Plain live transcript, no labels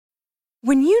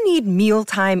When you need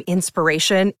mealtime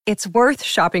inspiration, it's worth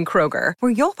shopping Kroger,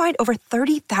 where you'll find over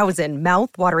 30,000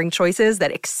 mouth-watering choices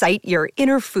that excite your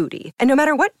inner foodie. And no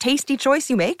matter what tasty choice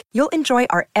you make, you'll enjoy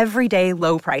our everyday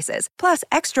low prices, plus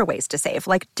extra ways to save,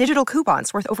 like digital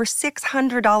coupons worth over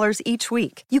 $600 each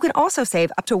week. You can also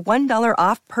save up to $1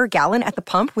 off per gallon at the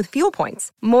pump with fuel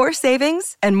points. More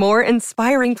savings and more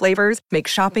inspiring flavors make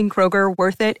shopping Kroger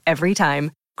worth it every time.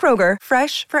 Kroger,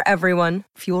 fresh for everyone.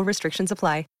 Fuel restrictions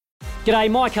apply. G'day,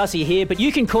 Mike Hussey here, but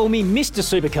you can call me Mr.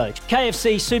 Supercoach.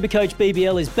 KFC Supercoach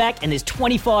BBL is back and there's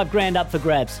 25 grand up for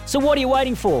grabs. So what are you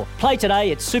waiting for? Play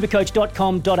today at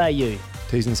supercoach.com.au.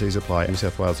 T's and C's apply. New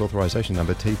South Wales authorisation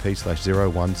number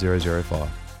TP/01005.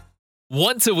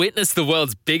 Want to witness the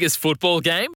world's biggest football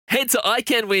game? Head to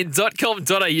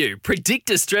iCanWin.com.au,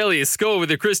 predict Australia's score with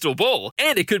a crystal ball,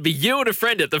 and it could be you and a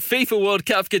friend at the FIFA World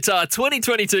Cup Qatar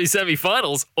 2022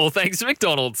 semi-finals, all thanks to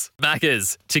McDonald's.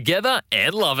 Maccas, together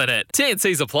and loving it.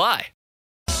 T&Cs apply.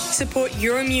 Support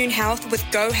your immune health with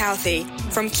Go Healthy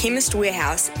from Chemist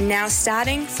Warehouse, now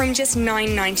starting from just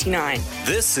 $9.99.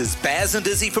 This is Baz and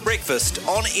Izzy for breakfast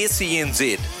on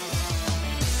SENZ.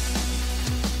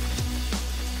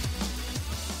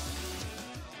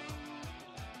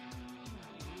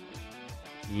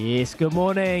 Yes, good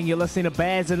morning. You're listening to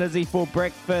Baz and Izzy for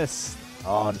breakfast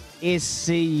on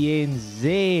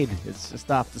SENZ. It's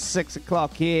just after 6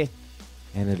 o'clock here,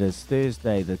 and it is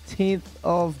Thursday, the 10th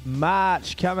of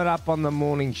March. Coming up on the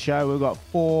morning show, we've got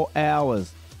 4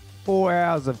 hours. 4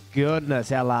 hours of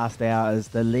goodness. Our last hour is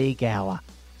the league hour.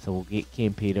 So we'll get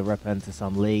Kempi to rip into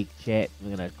some league chat.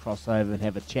 We're going to cross over and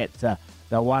have a chat to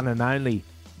the one and only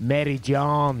Matty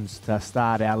Johns to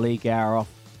start our league hour off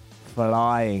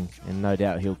flying, and no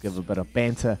doubt he'll give a bit of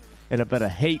banter and a bit of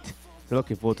heat. So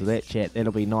looking forward to that chat.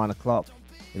 That'll be 9 o'clock,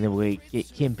 and then we'll get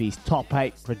Kempi's top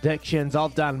 8 predictions.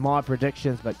 I've done my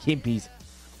predictions, but Kempi's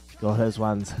got his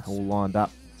ones all lined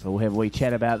up, so we'll have a wee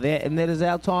chat about that. And that is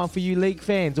our time for you league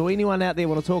fans, or anyone out there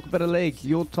want to talk a bit of league.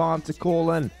 Your time to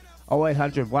call in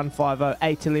 0800 150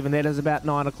 811. That is about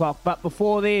 9 o'clock, but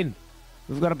before then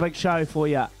we've got a big show for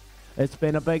you. It's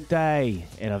been a big day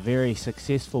and a very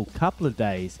successful couple of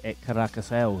days at Karaka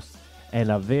Sales, and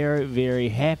a very, very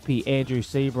happy Andrew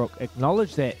Seabrook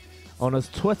acknowledged that on his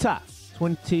Twitter.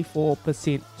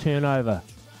 24% turnover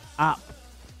up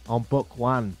on book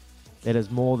 1. That is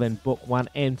more than book 1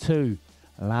 and 2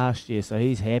 last year, so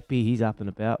he's happy, he's up and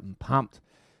about and pumped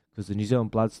because the New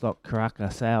Zealand Bloodstock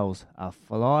Karaka Sales are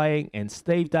flying, and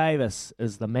Steve Davis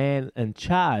is the man in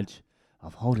charge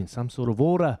of holding some sort of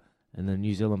order in the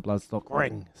New Zealand Bloodstock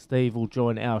ring. Steve will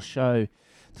join our show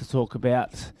to talk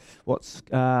about what's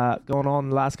gone on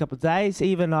the last couple of days.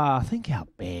 Even I think our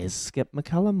Bears, Skip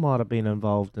McCullum, might have been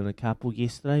involved in a couple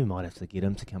yesterday. We might have to get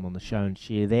him to come on the show and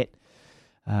share that.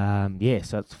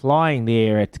 So it's flying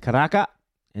there at Karaka.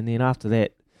 And then after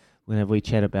that, we're going to have a wee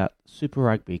chat about Super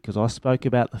Rugby, because I spoke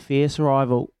about the fierce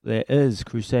rival that is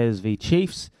Crusaders v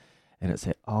Chiefs, and it's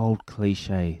that old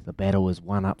cliche, the battle is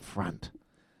won up front.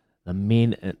 The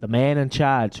man in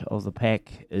charge of the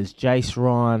pack is Jace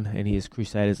Ryan, and he is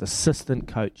Crusaders' assistant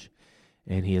coach,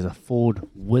 and he is a forward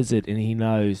wizard, and he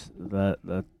knows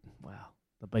the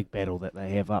big battle that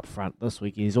they have up front this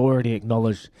week. He's already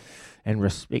acknowledged and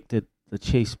respected the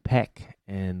Chiefs pack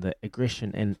and the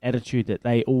aggression and attitude that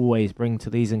they always bring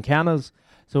to these encounters.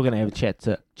 So we're going to have a chat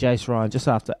to Jace Ryan just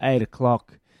after 8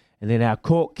 o'clock, and then our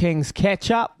Court Kings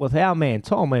catch up with our man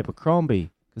Tom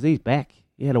Abercrombie, because he's back.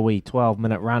 He had a wee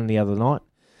 12-minute run the other night.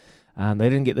 They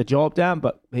didn't get the job done,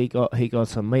 but he got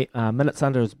some minutes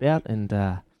under his belt, and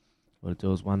what it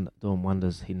was doing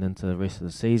wonders heading into the rest of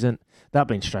the season. They've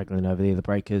been struggling over there, the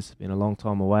Breakers. Been a long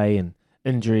time away, and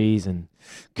injuries and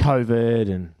COVID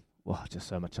and just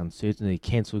so much uncertainty.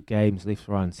 Cancelled games left,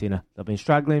 right and centre. They've been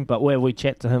struggling, but we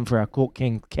chat to him for our Court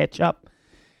King catch-up.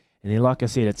 And then, like I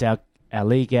said, it's our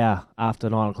league hour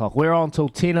after 9 o'clock. We're on till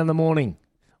 10 in the morning.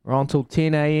 We're on till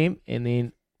 10 a.m. and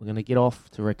then we're going to get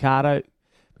off to Ricardo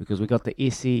because we got the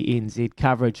SENZ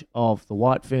coverage of the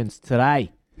White Ferns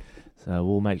today. So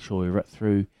we'll make sure we rip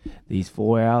through these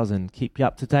 4 hours and keep you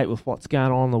up to date with what's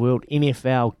going on in the world.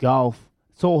 NFL, golf,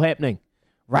 it's all happening.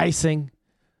 Racing,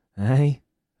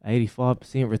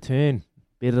 85% return.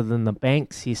 Better than the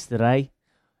banks yesterday.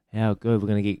 How good. We're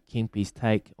going to get Kempi's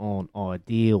take on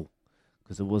Ideal,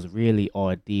 because it was really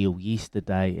ideal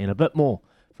yesterday, and a bit more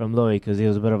from Louis, because there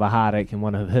was a bit of a heartache in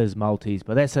one of his multis.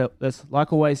 But that's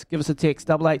like always. Give us a text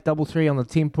 8833 on the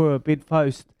Tempura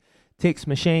Bedpost text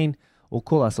machine, or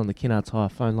call us on the Kennards Hire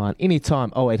phone line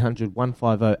anytime 0800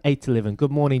 150 811.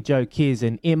 Good morning, Joe Kez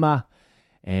and Emma,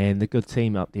 and the good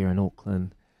team up there in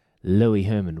Auckland, Louis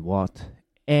Herman Watt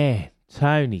and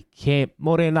Tony Kemp.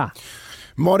 Morena.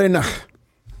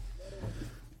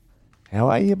 How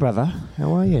are you, brother?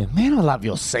 How are you? Man, I love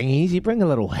your singies. You bring a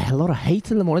lot of heat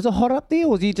in the morning. Is it hot up there,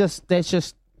 or that's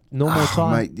just normal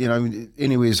time? Mate, you know,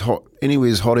 anywhere's hot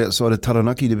outside of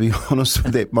Taranaki, to be honest,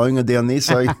 with that maunga down there.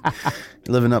 So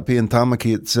living up here in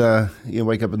Tamaki, it's you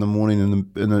wake up in the morning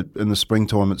in the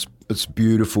springtime, it's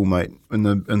beautiful, mate. In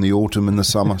the autumn, in the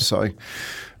summer, so.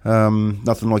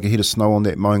 Nothing like a head of snow on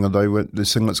that maunga though. The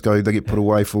singlets they get put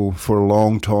away for a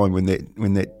long time when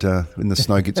the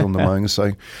snow gets on the maunga.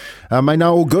 So, mate,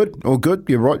 no, all good.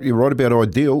 You're right about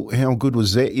Ideal. How good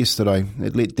was that yesterday?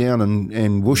 It let down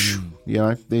and whoosh. You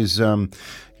know, there's a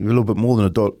little bit more than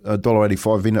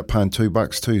 $1.85. End up paying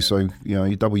 $2 too. So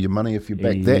you double your money if you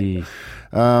back that.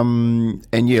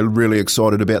 And yeah, really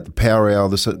excited about the Power Hour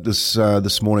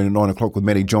this morning at 9 o'clock with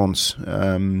Matty Johns,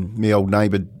 my old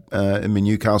neighbour. In my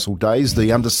Newcastle days,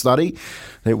 the understudy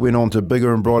that went on to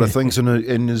bigger and brighter things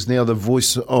and is now the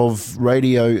voice of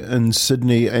radio in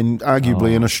Sydney and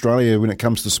arguably in Australia when it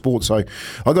comes to sport. So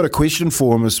I got a question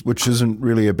for him, which isn't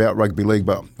really about rugby league,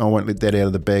 but I won't let that out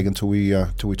of the bag until we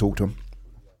talk to him.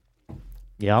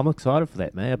 Yeah, I'm excited for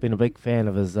that, mate. I've been a big fan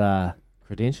of his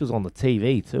credentials on the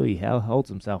TV too. He holds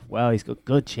himself well. He's got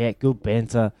good chat, good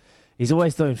banter. He's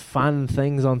always doing fun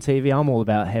things on TV. I'm all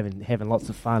about having lots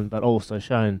of fun, but also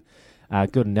showing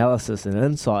good analysis and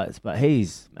insights. But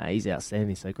he's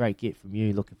outstanding. So great get from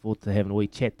you. Looking forward to having a wee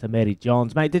chat to Matty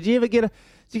Johns, mate. Did you get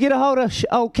a hold of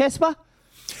old Casper?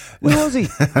 Where was he?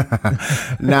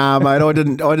 Nah, mate, I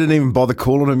didn't even bother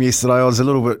calling him yesterday. I was a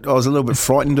little bit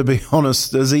frightened, to be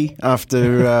honest, Izzy,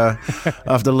 after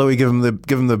Louis give him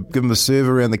the serve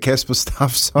around the Casper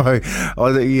stuff. So mate,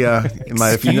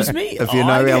 if you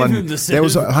know Alan, that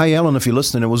was hey Alan, if you're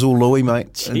listening, it was all Louis,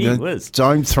 mate.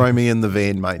 Don't throw me in the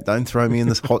van, mate. Don't throw me in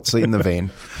this hot seat in the van.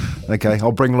 Okay,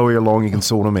 I'll bring Louis along. You can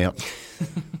sort him out.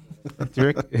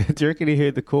 Do you reckon he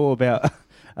heard the call about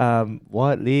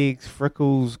white legs,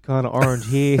 freckles, kind of orange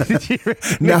hair?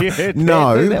 No,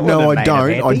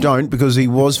 I don't, because he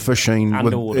was fishing.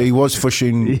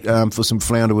 For some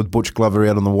flounder with Butch Glover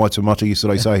out on the Waitemata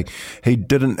yesterday. So he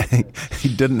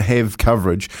didn't have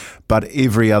coverage, but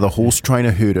every other horse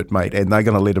trainer heard it, mate, and they're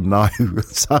going to let him know.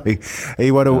 So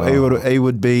he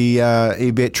would be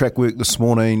at track work this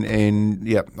morning, and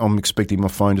yeah, I'm expecting my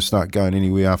phone to start going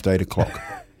anywhere after 8 o'clock.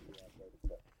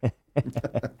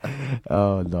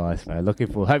 Oh, nice, mate. Looking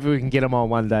forward. Hopefully we can get him on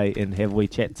one day and have a wee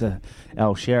chat to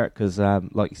Al Sharrock, because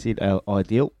like you said,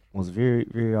 Ideal was very,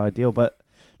 very ideal. But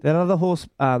that other horse,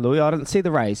 Louis, I didn't see the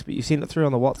race, but you sent it through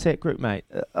on the WhatsApp group, mate.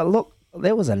 Look,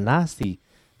 that was a nasty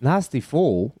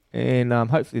fall, and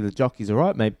hopefully the jockey's all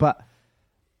right, mate. But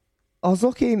I was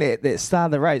looking at that start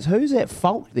of the race. Who's at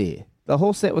fault there? The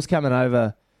horse that was coming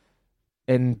over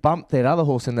and bumped that other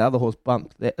horse, and the other horse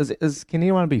bumped that. Can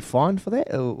anyone be fined for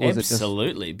that? Or was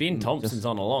absolutely. Ben Thompson's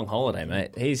on a long holiday,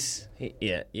 mate.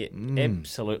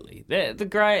 Absolutely.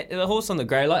 The horse on the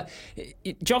grey, like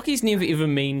jockeys never ever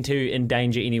mean to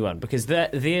endanger anyone, because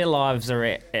their lives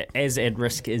are as at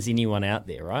risk as anyone out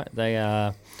there, right? They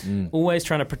are always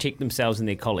trying to protect themselves and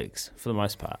their colleagues for the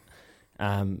most part.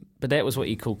 But that was what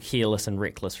you call careless and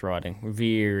reckless riding.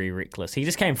 Very reckless. He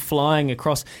just came flying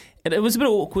across. It was a bit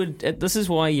awkward. This is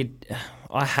why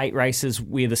I hate races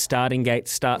where the starting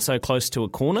gates start so close to a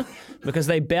corner, because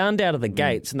they bound out of the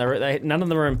gates and none of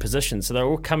them are in position. So they're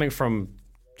all coming from,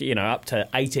 up to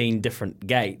 18 different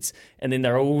gates, and then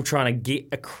they're all trying to get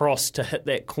across to hit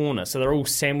that corner. So they're all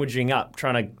sandwiching up,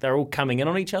 they're all coming in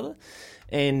on each other.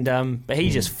 And but he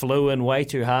just flew in way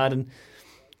too hard, and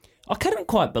I couldn't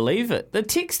quite believe it. The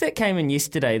text that came in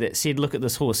yesterday that said, look at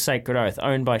this horse, Sacred Oath,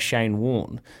 owned by Shane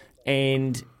Warne,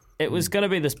 and it was going to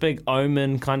be this big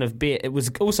omen kind of bet. It was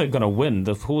also going to win.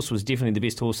 The horse was definitely the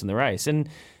best horse in the race, and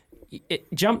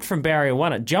it jumped from barrier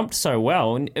one. It jumped so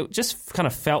well, and it just kind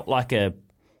of felt like it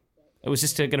was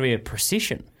just going to be a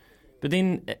procession. But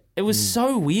then it was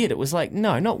so weird. It was like,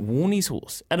 no, not Warnie's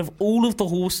horse. Out of all of the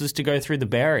horses to go through the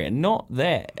barrier, not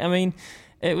that. I mean,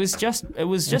 it was just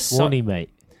Warnie, mate.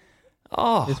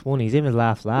 Oh, just one. He's even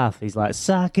laugh. He's like,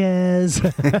 suckers. He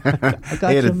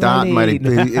had a dart, mate.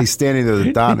 He's standing there with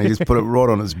a dart, and he just put it right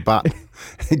on his butt.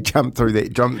 He jumped through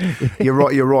that. You're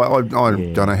right. I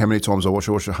don't know how many times I watched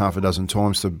it, half a dozen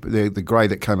times. The grey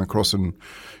that came across and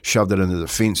shoved it into the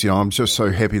fence. I'm just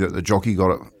so happy that the jockey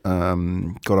got up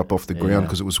off the ground,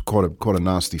 because it was quite a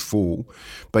nasty fall.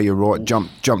 But you're right.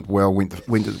 Jumped well. Went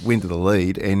to the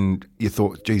lead, and you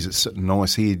thought, geez, it's sitting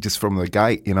nice here just from the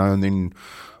gate, and then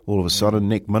all of a sudden,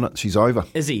 next minute, she's over.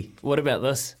 Izzy, what about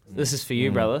this? This is for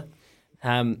you, brother.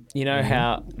 You know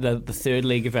how the third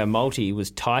leg of our multi was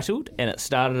titled, and it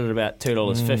started at about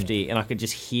 $2.50, and I could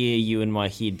just hear you in my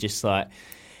head, just like,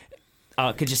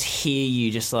 I could just hear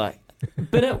you just like,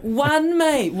 But it won,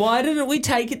 mate. Why didn't we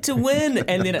take it to win?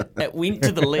 And then it went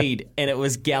to the lead, and it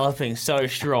was galloping so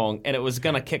strong, and it was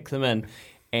going to kick them in.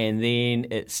 And then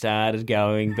it started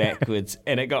going backwards,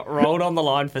 and it got rolled on the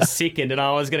line for second, and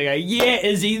I was going to go, yeah,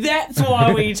 Izzy, that's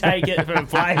why we take it for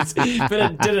place. But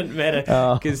it didn't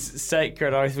matter, because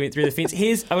Sacred Oath went through the fence.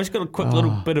 I just got a quick little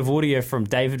bit of audio from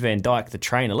David Van Dyke, the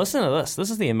trainer. Listen to this. This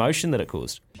is the emotion that it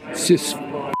caused. It's just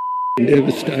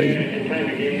devastating.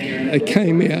 They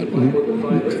came out, and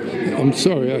I'm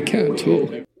sorry, I can't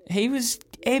talk. He was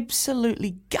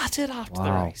absolutely gutted after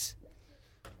the race.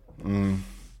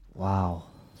 Wow.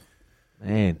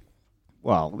 Man,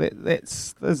 well,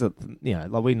 there's a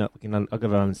like we got an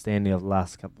understanding of the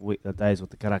last couple of days with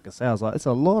the Karaka sales. Like, it's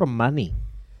a lot of money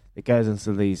that goes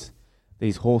into these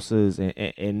horses,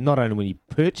 and not only when you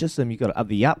purchase them, you got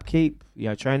the upkeep,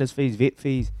 trainers' fees, vet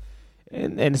fees,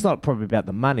 and it's not probably about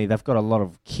the money. They've got a lot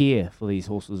of care for these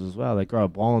horses as well. They grow a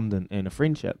bond and a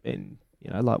friendship, and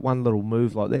like one little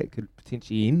move like that could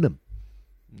potentially end them.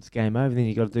 It's game over. Then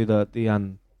you got to do the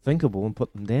unthinkable and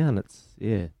put them down.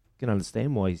 You can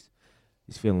understand why he's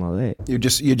feeling like that. You're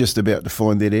just about to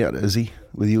find that out, Izzy,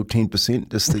 with your 10%,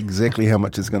 just exactly how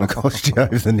much it's going to cost you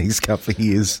over the next couple of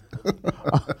years.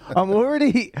 I'm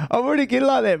already getting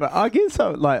like that, but I get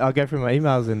so I go through my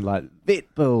emails and like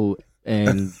vet bill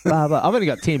and blah blah. I've only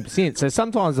got 10%, so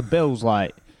sometimes the bill's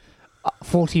like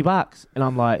 $40, and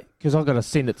I'm like, because I've got to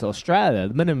send it to Australia.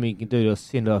 The minimum you can do to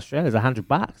send to Australia is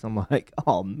 $100. I'm like,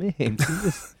 oh man.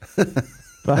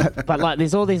 But like,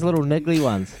 there's all these little niggly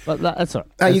ones. But that's all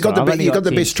right. Hey, you got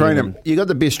the best trainer. You got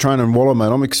the best trainer in Waller,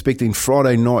 mate. I'm expecting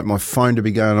Friday night my phone to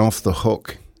be going off the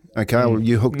hook. Okay, well,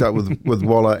 you hooked up with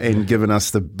Waller and given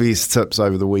us the best tips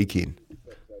over the weekend.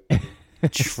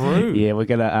 True. Yeah, we're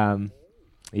gonna.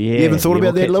 You haven't thought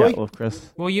about that, Louis?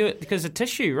 Well, because of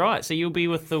Tissue, right? So you'll be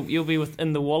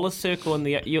in the Waller circle, and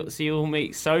you'll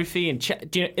meet Sophie and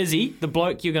Izzy, the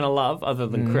bloke you're gonna love, other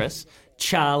than Chris,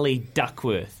 Charlie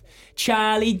Duckworth.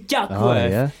 Charlie Duckworth. Oh,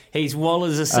 yeah? He's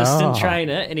Waller's assistant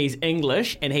trainer, and he's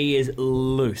English, and he is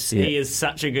loose. Yeah. He is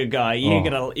such a good guy. You're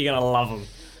gonna love him.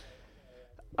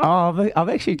 Oh, I'm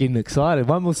actually getting excited.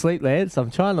 One more sleep, lads.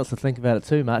 I'm trying not to think about it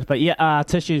too much. But yeah,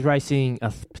 Tissue's racing, I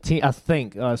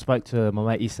think, I spoke to my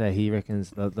mate yesterday. He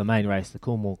reckons the main race, the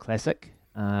Cornwall Classic,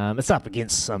 it's up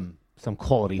against some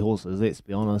quality horses, let's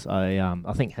be honest.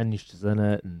 I think Hinged is in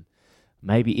it, and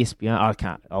maybe Espion.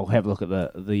 I'll have a look at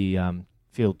the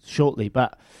field shortly,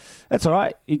 but that's all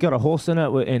right. You got a horse in it,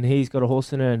 and he's got a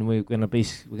horse in it, and we're gonna be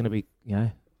field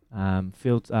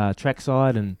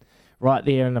trackside and right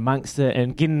there and amongst it,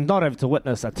 and getting not over to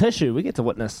witness a Tissue. We get to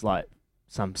witness like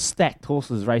some stacked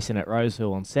horses racing at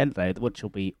Rosehill on Saturday, which will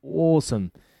be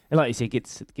awesome. And like you said, get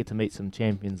to meet some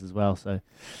champions as well. So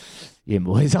yeah,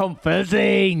 boys, I'm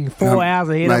fizzing. 4 hours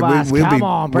ahead of us. Come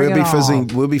on, bring it on.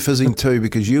 We'll be fizzing too,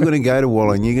 because you're going to go to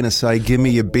Waller and you're going to say, "Give me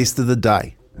your best of the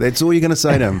day." That's all you're going to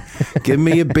say to him. Give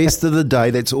me your best of the day.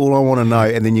 That's all I want to know.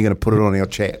 And then you're going to put it on our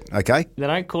chat, okay? They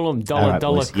don't call him dollar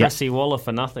Chrissy Waller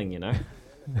for nothing,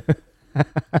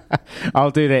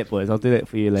 I'll do that, boys. I'll do that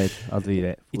for you, lads. I'll do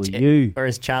that for you. Or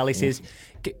as Charlie says,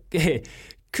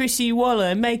 Chrissy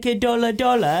Waller, make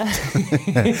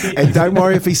 $1. And don't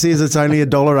worry if he says it's only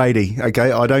 $1.80,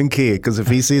 okay? I don't care, because if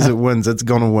he says it wins, it's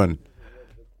going to win.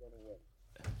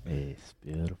 Yes,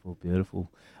 beautiful, beautiful.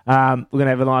 We're going to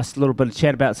have a nice little bit of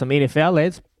chat about some NFL,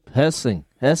 lads.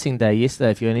 Hursing Day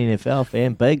yesterday, if you're an NFL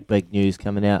fan. Big news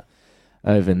coming out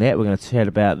over in that. We're going to chat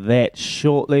about that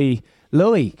shortly.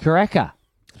 Louis, Karaka,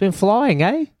 it's been flying,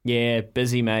 eh? Yeah,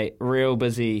 busy, mate. Real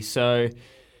busy. So,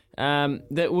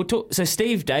 we'll talk. So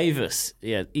Steve Davis,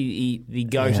 the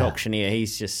GOAT auctioneer,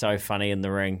 he's just so funny in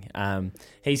the ring.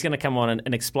 He's going to come on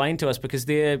and explain to us, because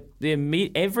their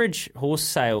average horse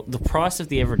sale, the price of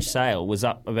the average sale was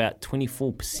up about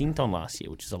 24% on last year,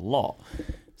 which is a lot. I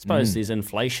suppose there's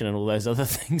inflation and all those other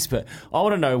things, but I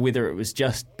want to know whether it was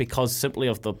just because simply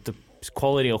of the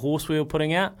quality of horse we were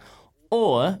putting out,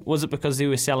 or was it because they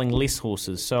were selling less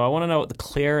horses? So I want to know what the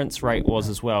clearance rate was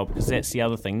as well, because that's the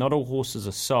other thing. Not all horses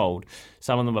are sold.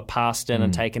 Some of them are passed in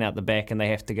and taken out the back, and they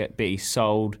have to be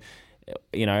sold,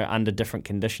 under different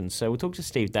conditions. So we'll talk to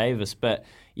Steve Davis. But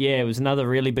yeah, it was another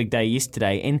really big day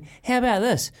yesterday. And how about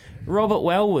this? Robert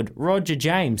Wellwood, Roger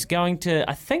James, going to,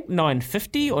 I think,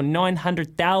 $950,000 or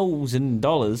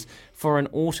 $900,000 for an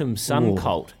Autumn Sun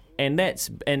colt. And that's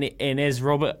and as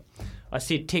Robert, I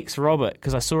said, text Robert,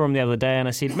 because I saw him the other day, and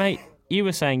I said, mate, you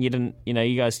were saying you didn't, you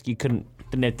didn't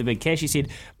have the big cash. He said,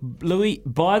 Louis,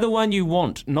 buy the one you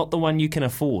want, not the one you can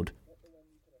afford.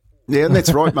 Yeah,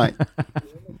 that's right, mate.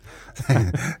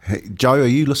 Joe, are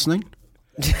you listening?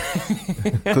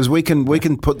 Because we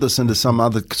can put this into some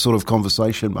other sort of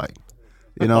conversation, mate.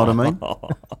 You know what I mean?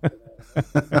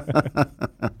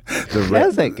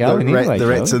 How's that going anyway, the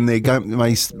rat's Joey? in there.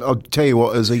 I'll tell you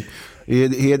what, Izzy.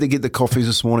 He had to get the coffees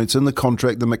this morning. It's in the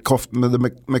contract, the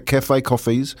McCafe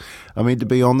coffees. I meant to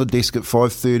be on the desk at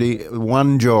 5:30.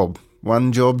 One job,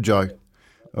 Joe.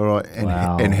 All right,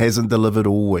 and hasn't delivered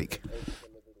all week.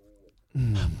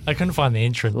 I couldn't find the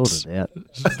entrance.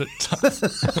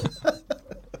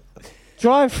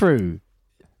 Drive through.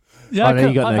 Yeah,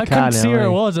 I couldn't see where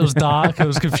it was. It was dark. It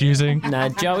was confusing. No,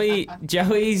 he's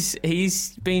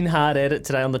been hard at it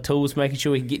today on the tools, making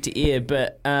sure we can get to air.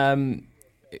 But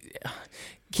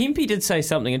Kempy did say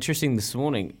something interesting this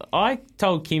morning. I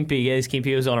told Kempy, as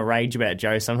Kempy was on a rage about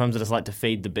Joe, sometimes I just like to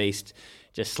feed the beast,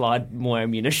 just slide more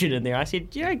ammunition in there. I said,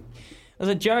 Joe,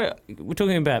 we're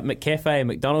talking about McCafe and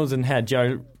McDonald's and how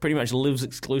Joe pretty much lives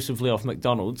exclusively off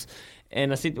McDonald's.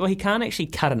 And I said, well, he can't actually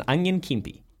cut an onion,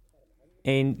 Kempy.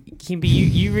 And Kempy,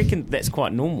 you reckon that's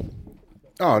quite normal?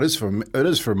 Oh, it is for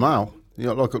a male.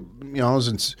 I was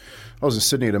in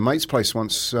Sydney at a mate's place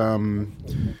once.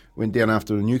 Went down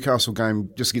after the Newcastle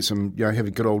game just to get some, have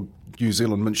a good old New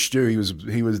Zealand mint stew. He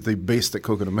was the best at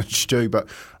cooking a mint stew. But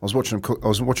I was watching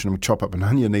him chop up an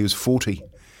onion. He was 40,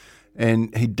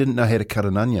 and he didn't know how to cut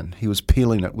an onion. He was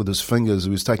peeling it with his fingers.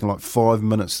 It was taking like 5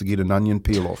 minutes to get an onion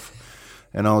peel off.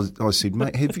 And I said,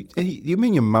 mate, you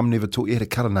mean your mum never taught you how to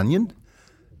cut an onion?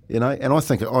 And I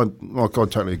think I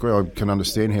totally agree. I can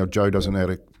understand how Joe doesn't know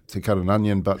how to cut an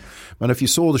onion, but if you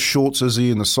saw the shorts, Izzy,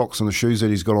 and the socks and the shoes that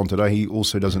he's got on today, he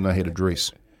also doesn't know how to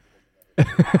dress.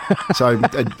 So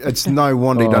it's no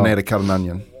wonder he doesn't know how to cut an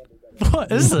onion. What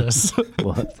is this?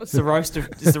 It's the roast of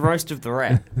the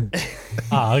rat.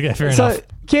 Okay, fair enough. So,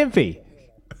 Kempy,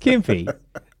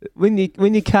 when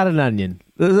you cut an onion,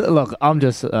 look, I'm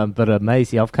just a bit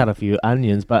amazed. I've cut a few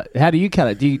onions, but how do you cut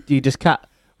it? Do you just cut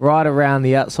right around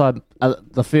the outside,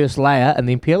 the first layer, and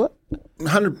then peel it?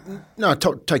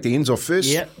 Take the ends off first.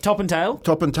 Yeah, top and tail.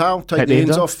 Take the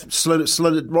ends off, slit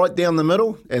it right down the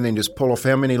middle, and then just pull off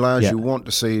how many layers you want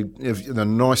to see if the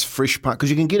nice fresh part. Because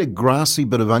you can get a grassy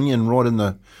bit of onion right in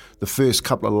the first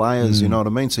couple of layers, you know what I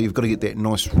mean? So you've got to get that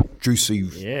nice juicy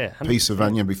piece of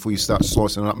onion before you start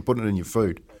slicing it up and putting it in your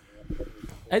food.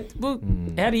 How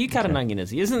do you cut an onion,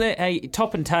 Izzy? Isn't that a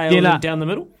top and tail down the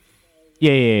middle?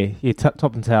 Yeah,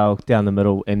 top and tail down the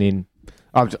middle, and then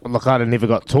I never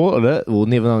got taught it, or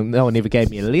no one never gave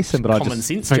me a lesson, but I just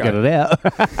figured it out.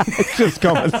 It's just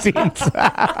common sense.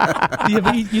 But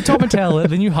you top and tail it,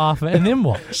 then you half it, and then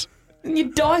what? And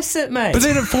you dice it, mate. But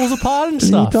then it falls apart and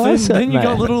stuff. Then you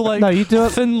got little you do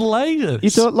it thin layers.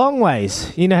 You do it long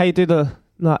ways. You know how you do the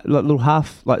little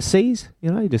half C's.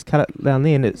 You just cut it down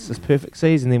there, and it's this perfect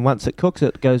C's, and then once it cooks,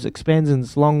 it expands in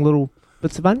this long little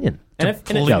bits of onion.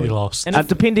 Completely lost.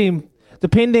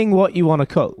 Depending what you want to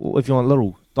cook. If you want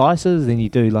little dices, then you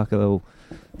do like a little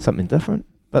something different.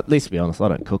 But let's be honest, I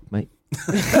don't cook, mate.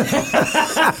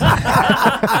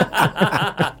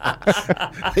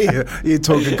 You're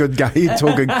talking good game. You're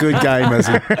talking good game,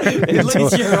 Izzy. At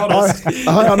least you're honest.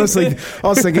 I honestly, I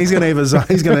was thinking he's going to have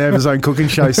his own cooking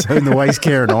show soon. The way he's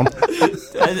carrying on.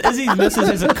 Izzy's missus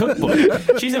has a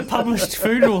cookbook. She's a published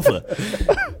food author.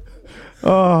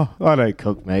 Oh, I don't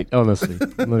cook, mate. Honestly,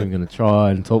 I'm not even going to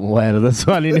try and talk my way out of this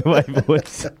one anyway,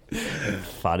 boys.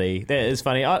 Funny. That is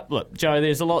funny. Look, Joe,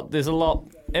 there's a lot.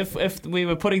 If we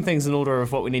were putting things in order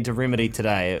of what we need to remedy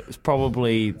today, it was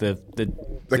probably the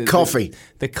coffee.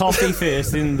 The coffee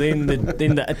first, then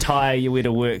the attire you wear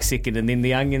to work second, and then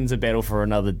the onions a battle for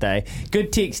another day.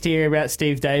 Good text here about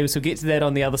Steve Davis. We'll get to that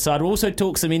on the other side. We'll also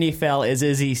talk some NFL, as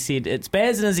Izzy said. It's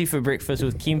Baz and Izzy for breakfast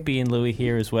with Kempy and Louie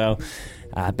here as well.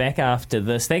 Back after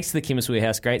this. Thanks to the Chemist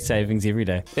Warehouse. Great savings every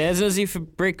day. Baz and Izzy for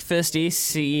breakfast.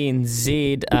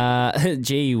 SCNZ.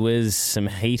 Gee whiz, some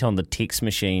heat on the text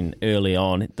machine early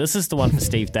on. This is the one for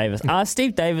Steve Davis.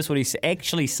 Steve Davis what he's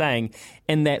actually saying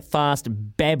in that fast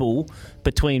babble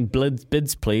between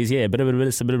bids, please. Yeah,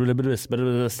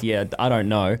 yeah, I don't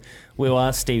know. We'll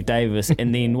ask Steve Davis.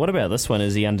 And then what about this one?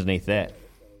 Is he underneath that?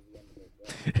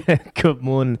 Good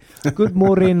morning,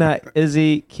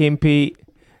 Izzy, Kempy,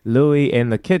 Louie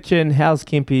in the kitchen. How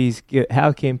Kempy's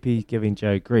giving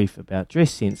Joe grief about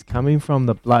dress sense coming from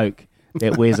the bloke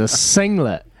that wears a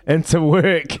singlet into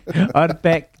work. I'd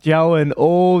back Joe in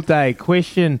all day.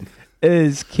 Question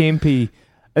is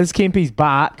Kempy's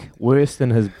bark worse than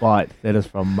his bite? That is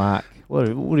from Mark. What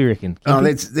do you reckon, Kempy? Oh,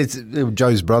 that's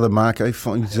Joe's brother, Mark.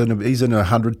 He's in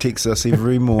 100 texts us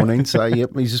every morning. So,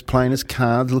 yep, he's just playing his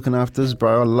cards, looking after his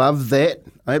bro. I love that.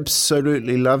 I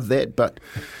absolutely love that. But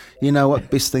you know what?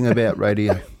 Best thing about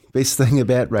radio,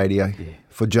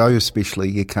 for Joe especially,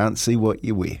 you can't see what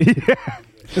you wear.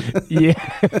 Yeah,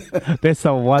 that's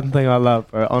the one thing I love,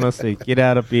 bro. Honestly, get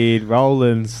out of bed, roll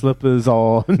in, slippers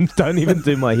on, don't even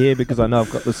do my hair because I know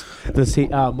I've got this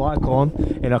mic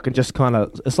on, and I can just kind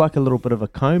of, it's like a little bit of a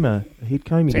comb, a head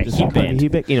comb. You can just comb your hair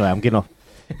back. Anyway, I'm getting off.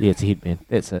 Yeah, it's a headband.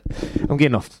 That's it. I'm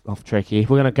getting off track here.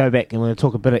 We're going to go back and we're going to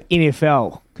talk a bit of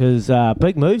NFL because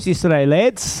big moves yesterday,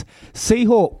 lads. The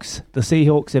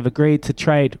Seahawks have agreed to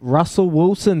trade Russell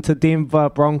Wilson to Denver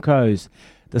Broncos.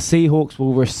 The Seahawks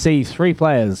will receive 3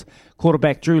 players: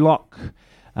 quarterback Drew Lock,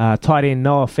 tight end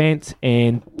Noah Fant,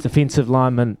 and defensive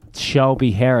lineman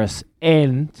Shelby Harris.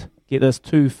 And get this,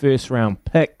 2 first-round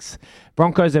picks.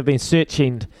 Broncos have been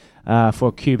searching for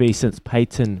a QB since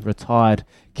Peyton retired.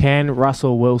 Can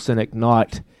Russell Wilson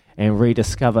ignite and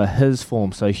rediscover his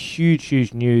form? So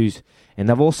huge news. And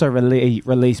they've also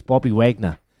released Bobby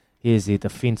Wagner. Here's their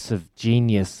defensive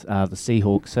genius, the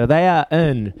Seahawks. So they are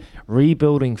in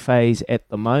rebuilding phase at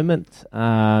the moment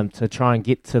to try and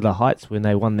get to the heights when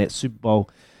they won that Super Bowl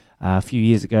a few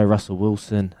years ago. Russell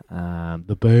Wilson,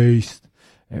 the beast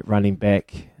at running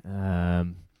back.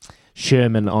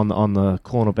 Sherman on the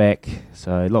cornerback.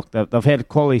 So, look, they've had a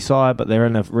quality side, but they're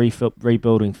in a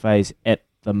rebuilding phase at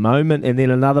the moment. And then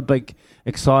another big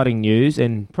exciting news,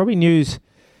 and probably news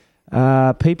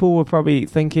people were probably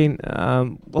thinking,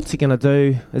 what's he going to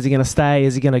do? Is he going to stay?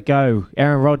 Is he going to go?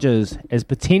 Aaron Rodgers has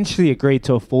potentially agreed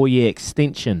to a 4-year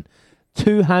extension.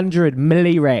 200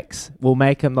 milliracks will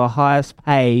make him the highest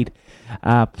paid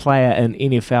player in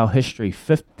NFL history.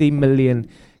 $50 million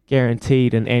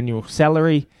guaranteed in annual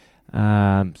salary.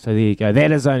 So there you go.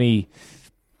 That is only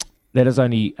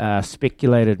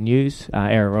speculated news.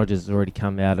 Aaron Rodgers has already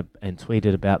come out and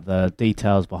tweeted about the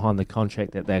details behind the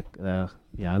contract that they're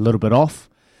a little bit off.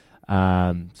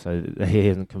 So he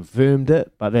hasn't confirmed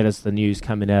it, but that is the news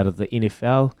coming out of the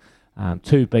NFL.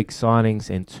 2 big signings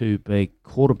and 2 big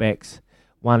quarterbacks.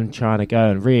 One trying to go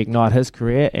and reignite his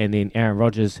career, and then Aaron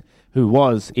Rodgers, who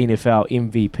was NFL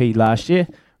MVP last year,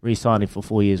 re-signing for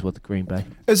 4 years with the Green Bay.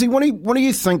 Is he? What do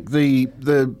you think the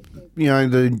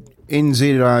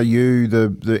NZRU,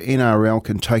 the NRL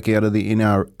can take out of the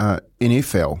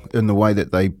NFL in the way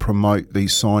that they promote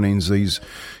these signings? Is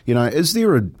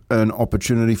there an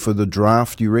opportunity for the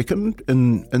draft, you reckon,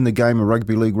 in the game of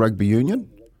rugby league, rugby union?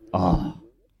 Oh,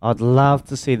 I'd love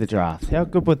to see the draft. How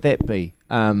good would that be?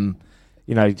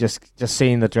 Just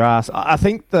seeing the drafts. I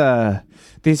think there's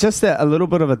just a little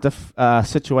bit of a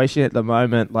situation at the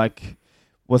moment, like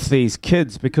with these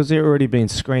kids, because they're already being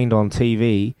screened on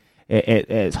TV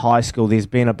at high school. There's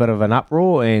been a bit of an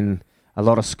uproar, and a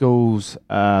lot of schools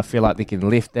feel like they're getting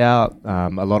left out. A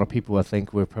lot of people, I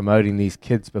think, we're promoting these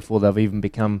kids before they've even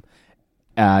become,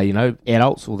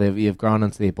 adults, or they've grown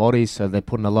into their bodies. So they're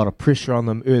putting a lot of pressure on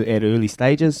them at early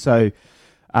stages. So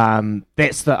I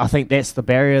think that's the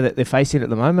barrier that they're facing at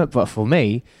the moment. But for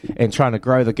me, and trying to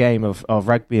grow the game of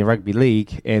rugby and rugby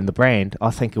league and the brand,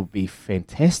 I think it would be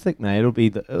fantastic, mate. It'll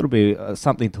be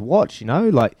something to watch.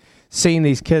 Like seeing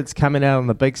these kids coming out on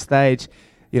the big stage.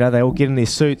 They all get in their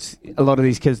suits. A lot of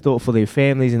these kids do it for their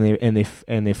families and their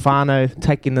whānau,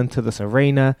 taking them to this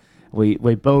arena. We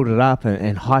build it up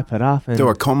and hype it up. And do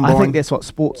a combine. I think that's what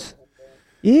sports.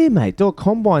 Yeah, mate. Do a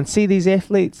combine. See these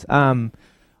athletes.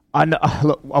 I know,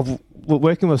 look, we're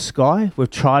working with Sky. We've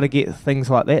tried to get things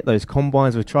like that, those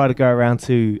combines. We've tried to go around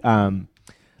to,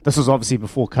 this was obviously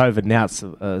before COVID. Now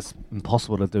it's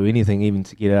impossible to do anything, even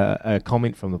to get a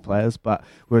comment from the players. But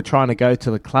we're trying to go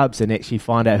to the clubs and actually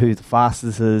find out who the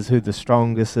fastest is, who the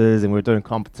strongest is, and we're doing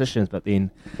competitions. But then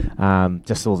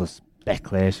just all this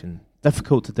backlash and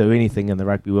difficult to do anything in the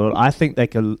rugby world. I think they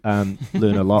can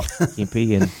learn a lot,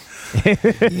 MP, and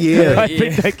I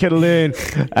think they can learn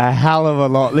a hell of a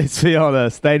lot. Let's be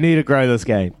honest. They need to grow this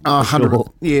game. 100.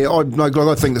 Sure. Yeah, I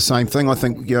think the same thing. I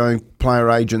think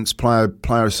player agents, player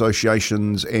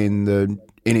associations, and the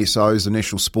NSOs, the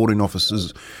National Sporting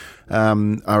Officers,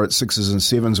 are at 6s and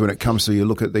 7s when it comes to you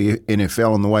look at the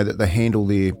NFL and the way that they handle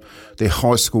their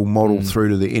high school model through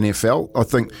to the NFL. I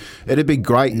think it'd be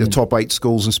great, the top 8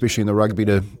 schools, especially in the rugby,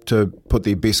 to put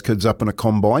their best kids up in a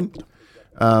combine.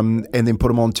 And then put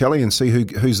them on telly and see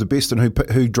who's the best and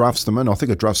who drafts them in. I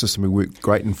think a draft system would work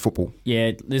great in football.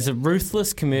 Yeah, there's a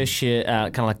ruthless commercial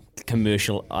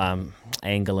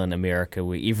angle in America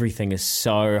where everything is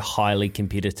so highly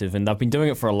competitive, and they've been doing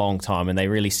it for a long time, and they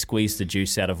really squeeze the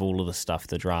juice out of all of the stuff,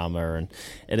 the drama, and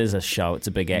it is a show. It's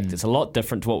a big act. It's a lot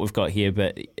different to what we've got here,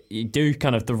 but you do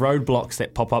kind of the roadblocks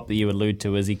that pop up that you allude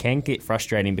to is he can get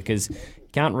frustrating because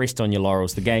can't rest on your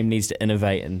laurels. The game needs to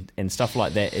innovate, and stuff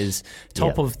like that is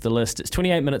top of the list. It's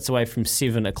 28 minutes away from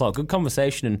 7 o'clock. Good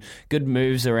conversation and good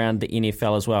moves around the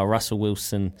NFL as well. Russell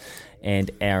Wilson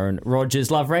and Aaron Rodgers.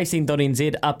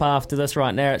 LoveRacing.nz up after this.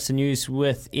 Right now it's the news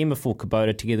with Emma for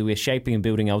Kubota. Together we're shaping and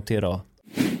building Aotearoa.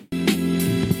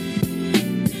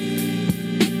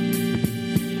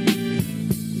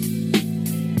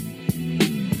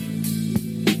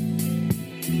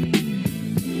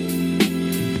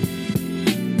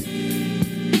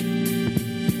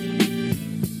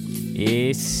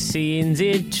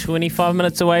 SCNZ, 25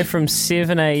 minutes away from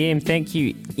 7 a.m. Thank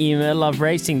you, Emma.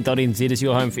 LoveRacing.nz is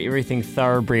your home for everything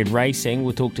thoroughbred racing.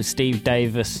 We'll talk to Steve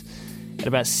Davis at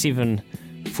about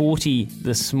 7:40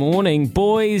 this morning.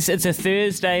 Boys, it's a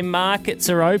Thursday, markets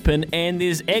are open, and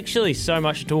there's actually so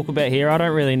much to talk about here. I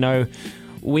don't really know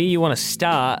where you want to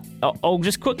start. I'll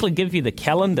just quickly give you the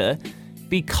calendar.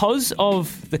 Because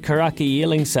of the Karaka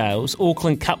yearling sales,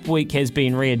 Auckland Cup Week has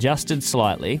been readjusted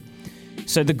slightly.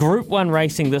 So the Group 1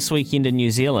 racing this weekend in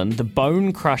New Zealand, the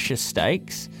Bone Crusher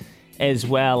Stakes, as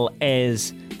well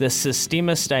as the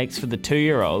Sistema Stakes for the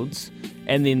 2-year-olds,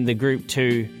 and then the Group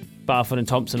 2 Barfoot and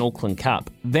Thompson Auckland Cup.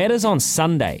 That is on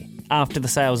Sunday after the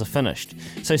sales are finished.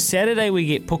 So Saturday we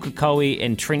get Pukekohe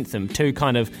and Trentham, two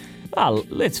kind of,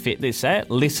 let's say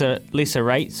it, lesser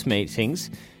rates meetings.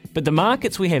 But the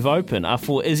markets we have open are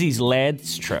for Izzy's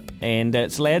Lads Trip, and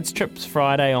it's Lads Trips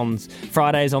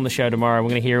Fridays on the show tomorrow. We're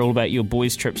going to hear all about your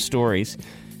boys' trip stories.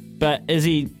 But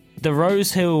Izzy, the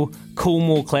Rosehill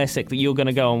Coolmore Classic that you're going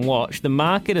to go and watch, the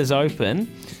market is open,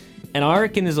 and I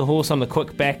reckon there's a horse on the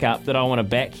quick backup that I want to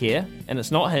back here, and it's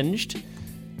not Hinged,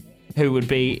 who would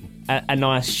be a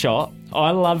nice shot.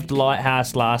 I loved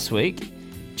Lighthouse last week,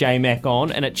 J-Mac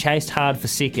on, and it chased hard for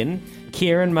second.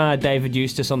 Kieran Maher, David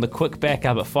Eustace on the quick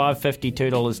backup at $5.50,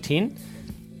 $2.10.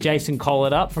 Jason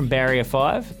Collett up from Barrier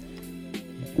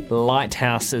 5.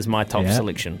 Lighthouse is my top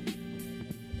selection.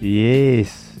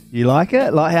 Yes. You like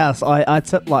it? Lighthouse. I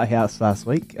tipped Lighthouse last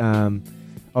week.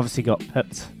 Obviously got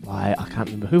pipped by, I can't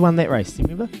remember. Who won that race? Do you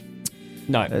remember?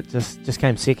 No. It just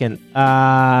came second.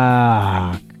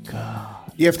 God.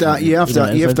 You have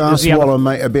to ask Waller,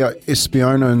 mate, about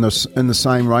Espiona in the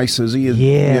same race as he is.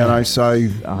 Yeah. You know, so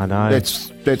I know.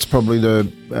 That's probably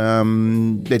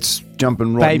that's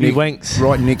jumping right Baby Winks.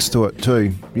 right next to it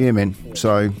too. Yeah, man.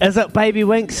 So is it Baby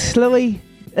Winks, Louis?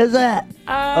 Is it?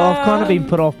 I've kind of been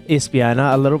put off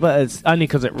Espiona a little bit. It's only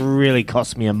because it really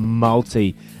cost me a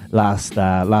multi last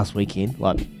weekend.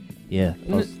 I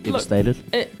was devastated.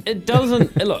 It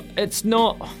doesn't look. It's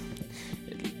not.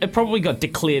 It probably got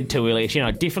declared too early.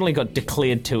 Actually, definitely got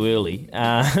declared too early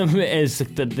as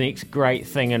the next great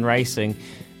thing in racing.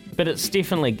 But it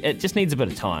just needs a bit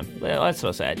of time. Well, that's what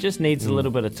I say. It just needs a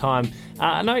little bit of time.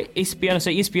 I know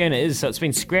Espiona so it's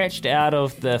been scratched out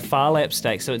of the Far Lap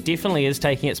Stakes, so it definitely is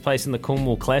taking its place in the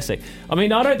Coolmore Classic. I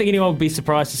mean, I don't think anyone would be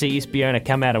surprised to see Espiona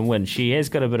come out and win. She has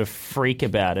got a bit of freak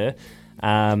about her.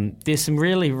 There's some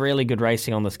really, really good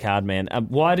racing on this card, man.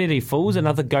 Why Did He Falls?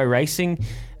 Another Go Racing,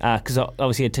 because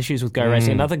obviously had tissues with Go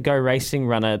Racing. Another Go Racing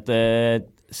runner, the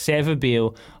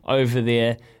Savabeel over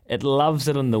there. It loves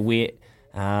it in the wet.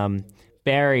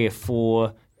 Barrier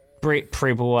 4, Brett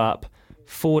Preble up,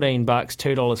 $14,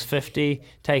 $2.50,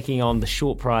 taking on the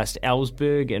short-priced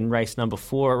Ellsberg in race number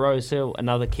 4 at Rosehill.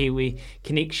 Another Kiwi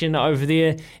connection over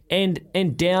there. And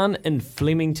down in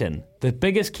Flemington, the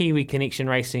biggest Kiwi connection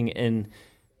racing in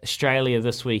Australia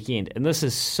this weekend. And this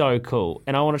is so cool.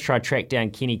 And I want to try track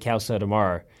down Kenny Kelso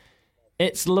tomorrow.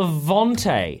 It's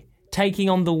Levante taking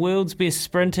on the world's best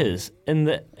sprinters in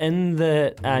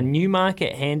the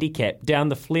Newmarket Handicap down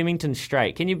the Flemington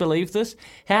Straight. Can you believe this?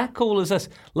 How cool is this?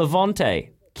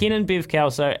 Levante, Ken and Bev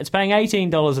Kelso, it's paying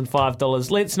 $18 and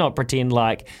 $5. Let's not pretend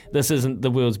like this isn't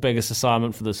the world's biggest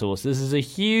assignment for this horse. This is a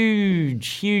huge,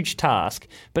 huge task,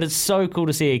 but it's so cool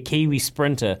to see a Kiwi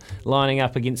sprinter lining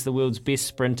up against the world's best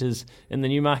sprinters in the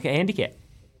Newmarket Handicap.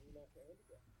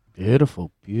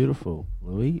 Beautiful, beautiful,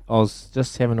 Louis. I was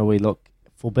just having a wee look.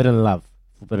 Forbidden Love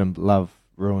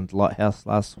ruined Lighthouse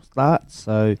last start.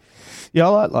 So, yeah, I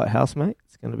like Lighthouse, mate.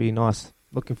 It's going to be nice.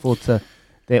 Looking forward to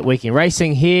that weekend.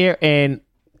 Racing here and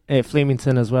at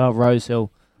Flemington as well.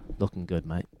 Rosehill, looking good,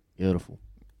 mate. Beautiful.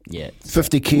 Yeah.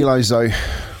 50 kilos, though.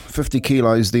 50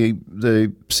 kilos,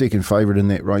 the second favourite in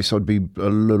that race. I'd be a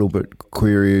little bit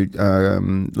weary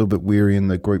in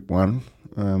the Group 1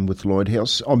 with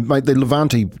Lighthouse. Mate, the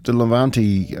Levante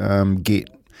get...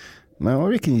 No, I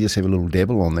reckon you just have a little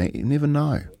dabble on that. You never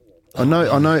know. I know.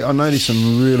 There's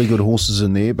some really good horses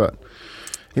in there, but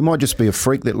He might just be a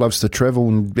freak that loves to travel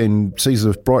and sees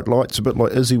the bright lights, a bit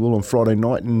like Izzy will on Friday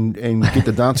night, and get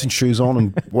the dancing shoes on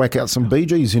and whack out some Bee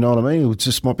Gees. You know what I mean? It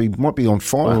just might be on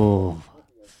fire. Oh,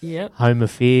 Yep. Home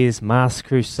Affairs, Masked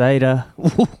Crusader.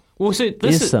 Well, so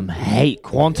There's some hate.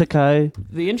 Quantico.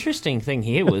 The interesting thing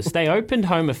here was they opened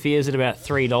Home Affairs at about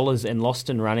 $3 and Lost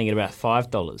and Running at about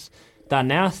 $5. They're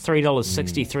now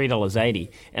 $3.60, $3.80.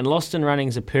 And Lost and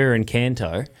Running's a Per and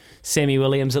Canto. Sammy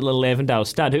Williams at Little Avondale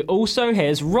Stud, who also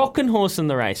has Rockin' Horse in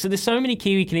the race. So there's so many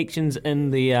Kiwi connections in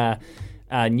the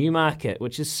Newmarket,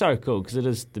 which is so cool because it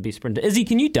is the best sprinter. Izzy,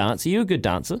 can you dance? Are you a good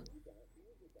dancer?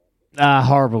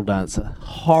 Horrible dancer.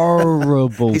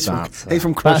 Horrible dancer. He's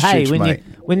from But Christchurch, hey, mate.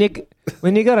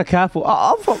 when you got a couple,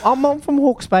 I'm from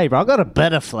Hawke's Bay, bro. I got a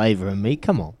bit of flavour in me.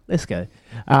 Come on, let's go.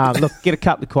 Look, get a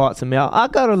couple of quiets in me. I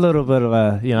got a little bit of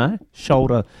a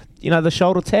shoulder. You know the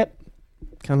shoulder tap,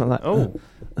 kind of like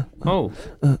Oh.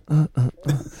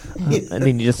 and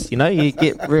then you just you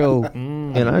get real,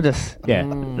 That's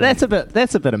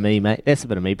a bit of me, mate. That's a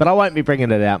bit of me. But I won't be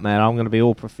bringing it out, man. I'm going to be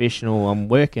all professional. I'm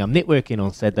networking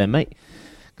on Saturday, mate.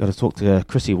 Got to talk to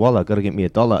Chrissy Waller. Got to get me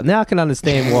 $1. Now I can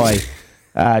understand why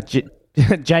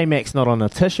J-Mac's not on a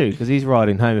tissue because he's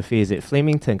riding Home Affairs at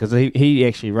Flemington because he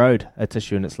actually rode a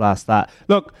tissue in its last start.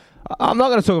 Look, I'm not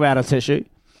going to talk about a tissue.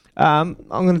 I'm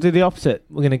going to do the opposite.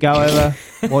 We're going to go over,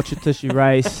 watch a tissue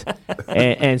race,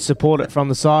 and support it from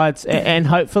the sides and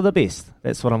hope for the best.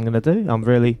 That's what I'm going to do. I'm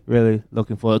really, really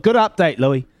looking forward. Good update,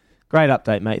 Louis. Great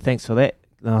update, mate. Thanks for that.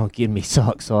 Oh, getting me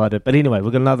so excited. But anyway,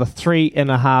 we've got another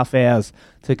 3.5 hours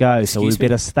to go, so we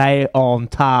better stay on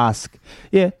task.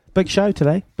 Yeah, big show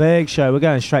today. Big show. We're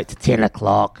going straight to 10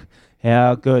 o'clock.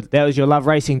 How good. That was your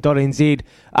loveracing.nz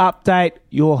update.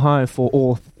 Your home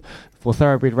for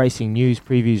thoroughbred racing news,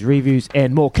 previews, reviews,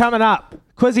 and more. Coming up,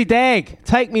 Quizzy Dag,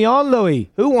 take me on, Louis.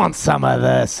 Who wants some of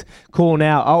this? Call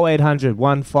now, 0800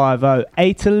 150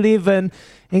 811.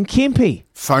 And Kempy.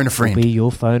 Phone a friend. He'll be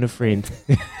your phone a friend.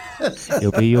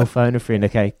 He'll be your phone a friend,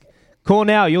 okay? Call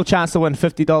now, your chance to win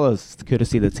 $50,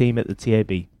 courtesy of the team at the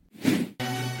TAB.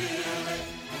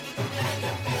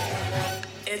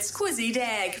 It's Quizzy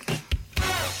Dag.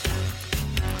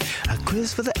 A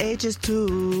quiz for the ages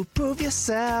to prove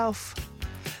yourself.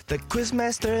 The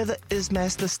quizmaster, the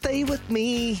ismaster, stay with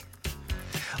me.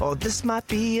 Or this might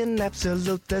be an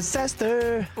absolute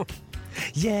disaster.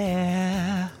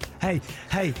 Yeah. Hey,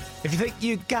 if you think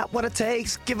you got what it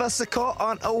takes, give us a call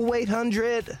on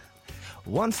 0800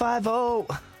 150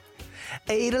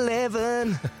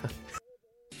 811.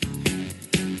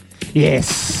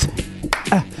 Yes.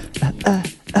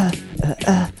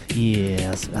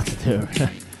 Yes, that's a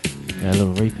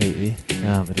little repeat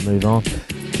there. Better move on.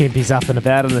 Kempy's up and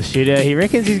about in the studio. He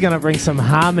reckons he's going to bring some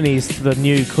harmonies to the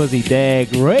new Quizzy Dag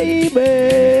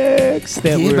remix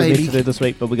that we were meant to do this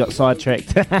week, but we got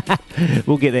sidetracked.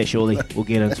 We'll get there shortly. We'll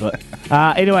get into it.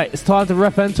 Anyway, it's time to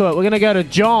rip into it. We're going to go to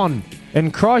John in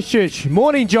Christchurch.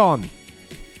 Morning, John.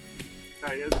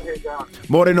 Hey, how's it going?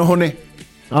 Morning, honey.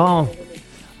 Oh,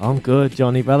 I'm good,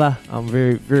 Johnny, brother. I'm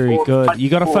very, very good. You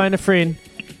got to phone a friend.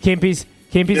 Kempy's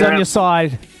on your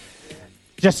side.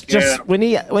 Just when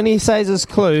he says his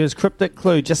cryptic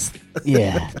clue,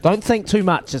 don't think too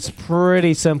much. It's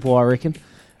pretty simple, I reckon.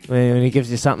 When he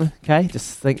gives you something, okay,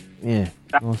 just think,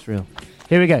 that's real.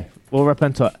 Here we go. We'll rip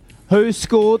into it. Who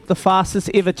scored the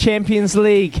fastest ever Champions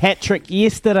League hat-trick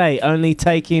yesterday, only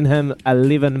taking him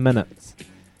 11 minutes?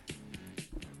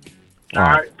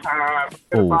 Find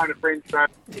a friend.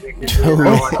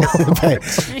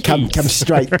 Come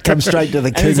straight to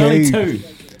the king. There's only two.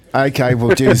 Okay,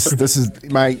 well, geez, this is,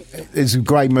 mate, it's a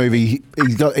great movie.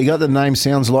 He got the name,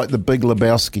 sounds like The Big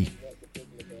Lebowski.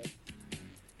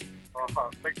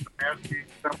 Big Lebowski,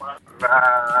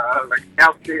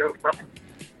 Lebowski or something.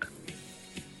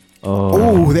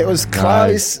 Oh, that was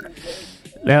close.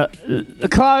 Now,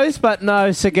 close, but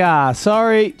no cigar.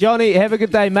 Sorry, Johnny, have a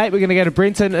good day, mate. We're going to go to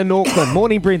Brenton in Auckland.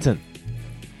 Morning, Brenton.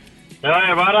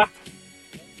 Hello, brother.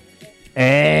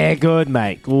 Good,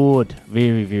 mate. Good.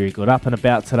 Very, very good. Up and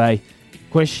about today.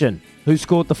 Question. Who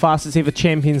scored the fastest ever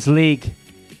Champions League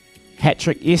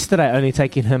hat-trick yesterday, only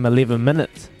taking him 11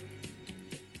 minutes?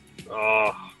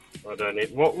 Oh, I don't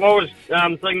need... What was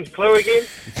thing's clue again?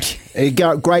 A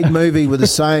great movie with the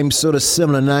same sort of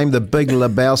similar name, The Big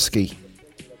Lebowski.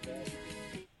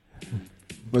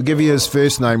 We'll give you his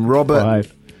first name, Robert.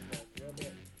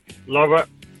 Robert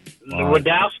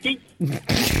Lewandowski?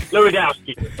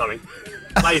 Lewandowski or something.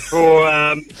 Plays for,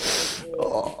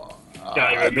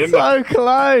 can't remember. So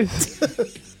close.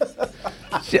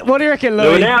 What do you reckon,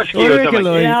 Louis? Lewandowski What do you reckon,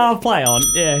 Louis? Yeah, I'll play on.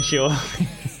 Yeah, sure.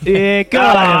 Yeah, go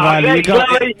on, buddy. You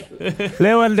got Louis.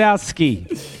 Lewandowski.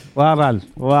 Well done.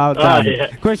 Well done.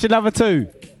 yeah. Question number 2.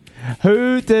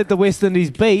 Who did the West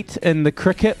Indies beat in the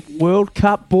Cricket World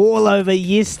Cup ball over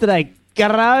yesterday?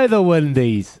 Go the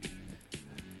Windies.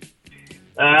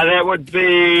 That would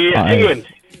be England.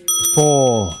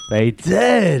 4. They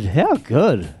did. How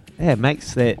good. Yeah, it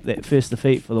makes that first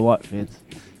defeat for the Whiteferns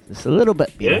just a little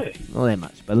bit better. Yeah. Not that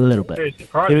much, but a little bit. Very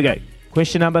surprising. Here we go.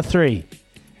 Question number 3.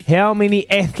 How many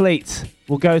athletes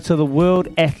will go to the World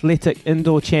Athletic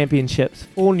Indoor Championships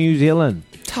for New Zealand?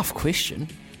 Tough question.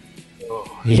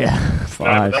 Yeah,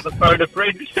 5. Another phone a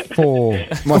friend. 4.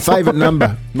 My favourite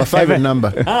number. My favourite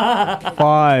number.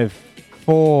 5,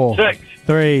 4, 6.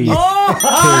 3.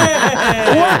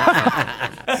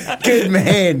 Good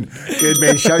man. Good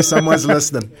man. Show someone's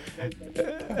listening.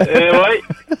 Wait.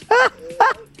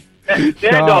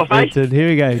 Stand off, eh? Here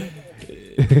we go.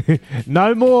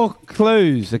 No more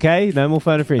clues, okay? No more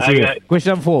phone a friend. Here we go. Okay.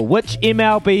 Question number 4. Which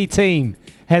MLB team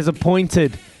has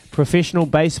appointed professional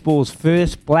baseball's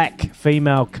first black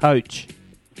female coach?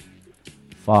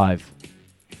 5,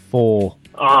 4,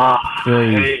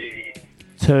 3,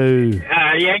 2,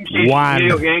 Yankees. 1. New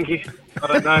York Yankees. I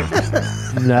don't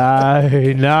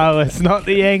know. No, it's not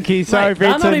the Yankees. Sorry, Mate, they're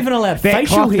Brenton. not even allowed That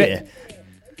facial clock, here.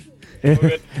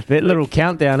 That little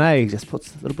countdown, just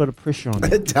puts a little bit of pressure on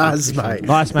it. It does, mate.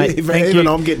 Nice, mate. Thank Even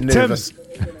you. I'm getting nervous.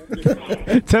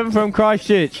 Tim from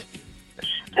Christchurch.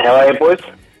 How are you, boys?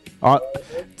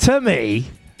 Timmy,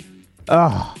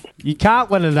 you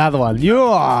can't win another one. You're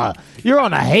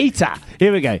on a heater.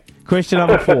 Here we go. Question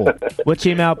number 4. Which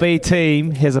MLB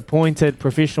team has appointed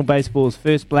professional baseball's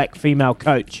first black female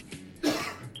coach?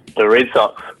 The Red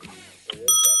Sox.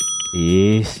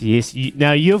 Yes.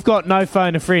 Now, you've got no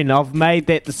phone a friend. I've made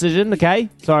that decision, okay?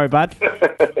 Sorry, bud.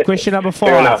 Question number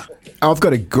 5. I'll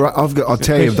tell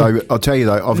you though,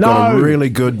 I've got a really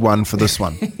good one for this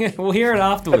one. We'll hear it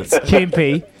afterwards.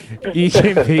 Kempy.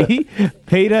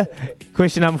 Peter,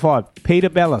 question number 5. Peter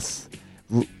Bellis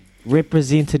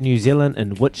represented New Zealand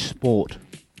in which sport?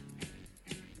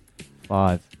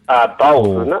 5. Bowls,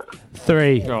 4, isn't it?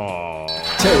 3.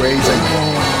 Too easy.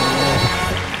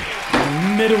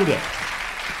 Middled it.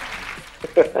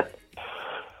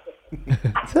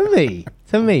 Timmy.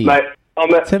 Mate,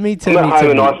 I'm at home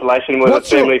in isolation with a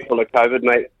family full of COVID,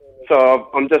 mate. So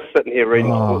I'm just sitting here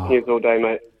reading sports news all day,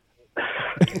 mate.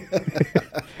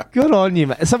 Good on you,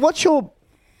 mate. So what's your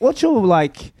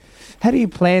like? How do you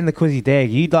plan the Quizzy Dag?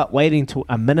 Are you like waiting till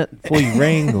a minute before you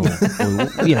ring, or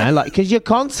because you're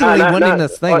constantly winning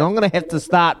this thing. I'm going to have to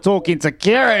start talking to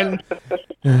Kieran.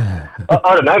 I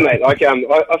don't know, mate. Like, I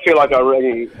feel like I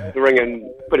ring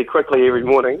in pretty quickly every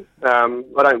morning. I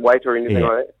don't wait or anything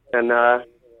like that.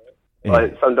 And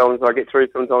like, sometimes I get through,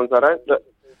 sometimes I don't. But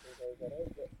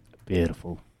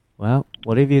beautiful. Well,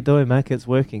 whatever you're doing, mate, it's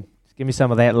working. Just give me some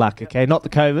of that luck, okay? Not the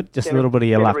COVID, just a little bit of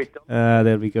your luck.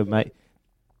 That'll be good, mate.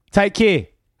 Take care.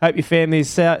 Hope your family's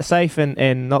safe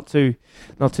and not too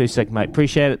sick, mate.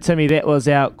 Appreciate it. Timmy, that was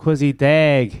our Quizzy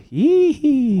Dag.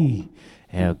 Yee.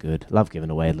 How good. Love giving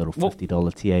away a little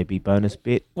 $50 TAB bonus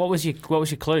bet. What was your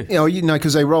clue? Yeah,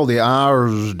 because they roll their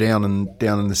R's down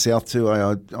in the south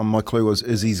too. My clue was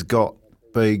Izzy's got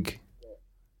big.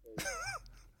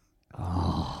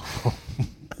 Oh.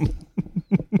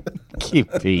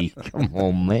 Kippy, come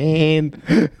on, man.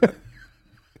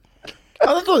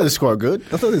 I thought it was quite good.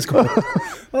 I thought it was quite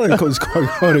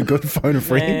a good phone a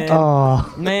friend.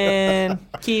 Man,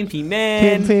 Kempy,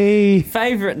 man. Kempy.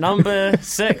 Favourite number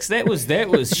 6. That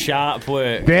was sharp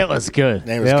work. That was good.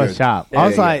 That was sharp. I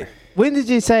was like, when did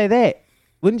you say that?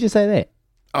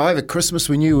 Over Christmas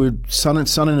when you were sunning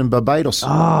in Barbados.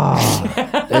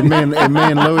 And me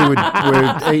and Louie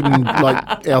were eating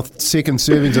like our second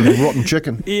servings of rotten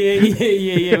chicken.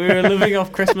 Yeah. We were living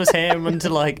off Christmas ham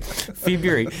until like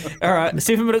February. All right,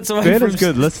 7 minutes away from... That is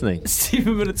good listening.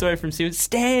 7 minutes away from 7.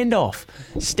 Standoff.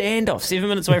 7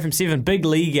 minutes away from 7. Big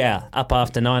league hour up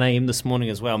after 9 a.m. this morning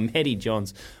as well. Matty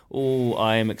Johns. Oh,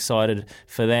 I am excited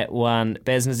for that one.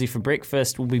 Baz and Izzy for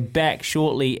breakfast. We'll be back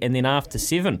shortly, and then after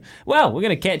 7, well, we're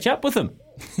going to catch up with him.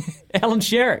 Alan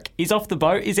Sherrick. He's off the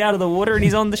boat, he's out of the water, and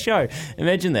he's on the show.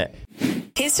 Imagine that.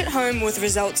 Test at home with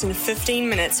results in 15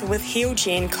 minutes with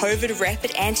HealGen COVID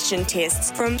rapid antigen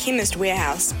tests from Chemist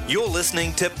Warehouse. You're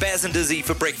listening to Baz and Izzy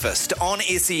for breakfast on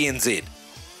SENZ.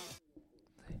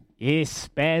 Yes,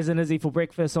 Baz and Izzy for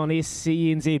breakfast on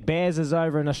SCNZ. Baz is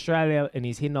over in Australia and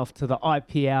he's heading off to the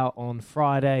IPL on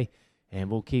Friday.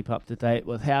 And we'll keep up to date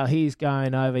with how he's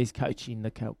going over. He's coaching the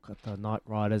Calcutta Knight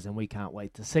Riders and we can't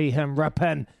wait to see him rip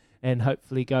in and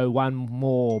hopefully go one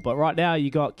more. But right now you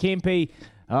got Kempy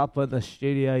up in the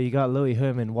studio. You got Louis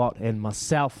Herman Watt and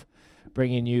myself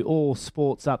bringing you all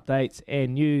sports updates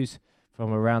and news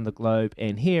from around the globe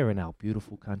and here in our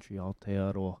beautiful country,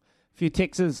 Aotearoa. A few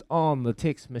texts on the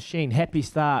text machine. Happy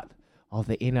start of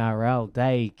the NRL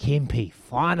day, Kempy.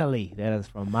 Finally, that is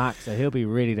from Mark, so he'll be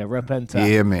ready to rip into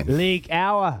League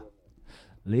Hour.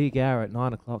 League Hour at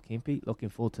 9 o'clock, Kempy. Looking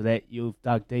forward to that. You've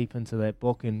dug deep into that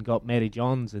book and got Matty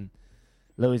Johns, and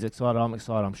Louis excited. I'm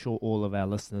excited. I'm sure all of our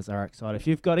listeners are excited. If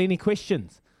you've got any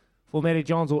questions for Matty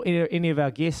Johns or any of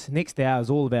our guests, next hour is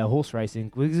all about horse racing.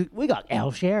 We got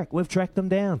Al Sharrock. We've tracked him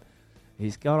down.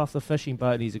 He's got off the fishing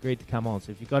boat and he's agreed to come on.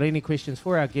 So if you've got any questions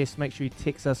for our guests, make sure you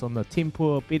text us on the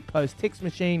Tempur Bedpost text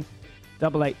machine,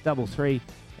 8833,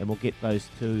 and we'll get those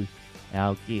to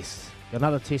our guests. Got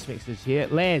another text message here.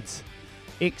 Lads,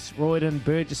 ex-Royden,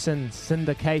 Burgesson,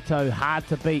 Syndicato, hard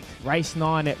to beat. Race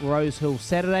 9 at Rosehill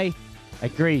Saturday.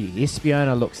 Agree,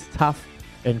 Espiona looks tough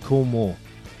in Coolmore.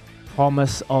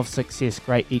 Promise of success,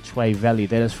 great each way value.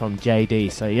 That is from JD.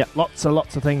 So, yeah, lots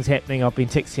of things happening. I've been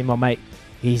texting my mate.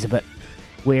 He's a bit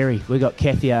wary. We got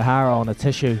Kathy O'Hara on a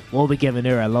tissue. We'll be giving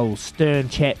her a little stern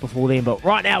chat before then. But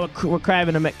right now, we're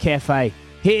craving a McCafe.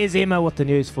 Here's Emma with the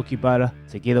news for Kubota.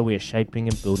 Together, we are shaping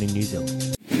and building New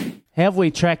Zealand. Have we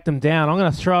tracked them down? I'm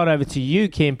going to throw it over to you,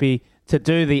 Kempy, to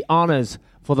do the honours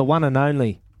for the one and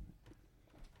only.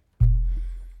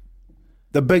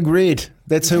 The Big Red.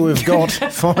 That's who we've got,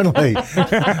 finally.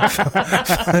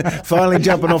 Finally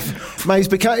jumping off. Mate,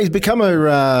 he's become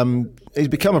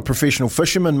a professional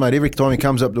fisherman, mate. Every time he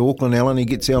comes up to Auckland, Alan, he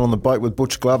gets out on the boat with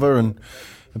Butch Glover and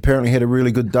apparently had a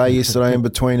really good day yesterday in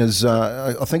between his...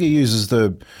 I think he uses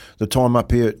the time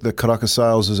up here at the Karaka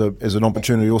Sales as an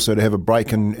opportunity also to have a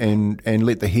break and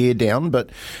let the hair down, but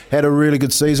had a really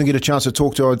good season, get a chance to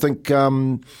talk to, I think,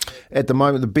 at the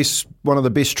moment, one of the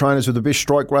best trainers with the best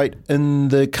strike rate in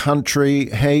the country.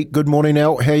 Hey, good morning,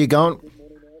 Al. How you going?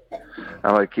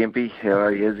 Hello, Kempy. How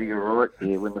are you? Is he all right?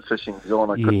 Yeah, when the fishing's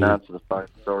on, I couldn't answer the phone.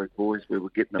 Sorry, boys. We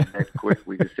were getting them that quick.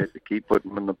 We just had to keep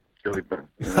putting them in the chili bin.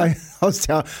 You know? Hey, I was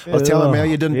telling him how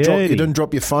you didn't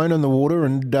drop your phone in the water,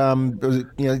 and I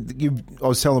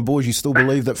was telling the boys you still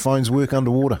believe that phones work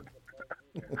underwater.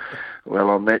 Well,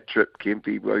 on that trip,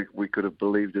 Kempy, we could have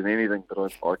believed in anything, but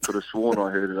I could have sworn I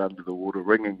heard it under the water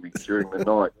ringing me during the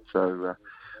night. So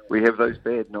we have those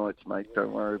bad nights, mate.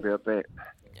 Don't worry about that.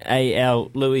 Hey,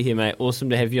 Al, Louis here, mate. Awesome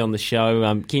to have you on the show.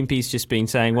 Kempy's just been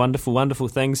saying wonderful, wonderful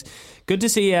things. Good to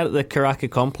see you out at the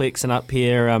Karaka Complex and up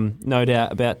here, no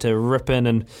doubt about to rip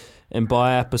in and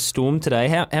buy up a storm today.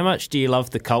 How much do you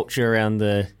love the culture around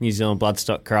the New Zealand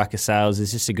Bloodstock Karaka Sales?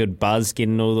 It's just a good buzz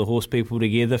getting all the horse people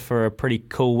together for a pretty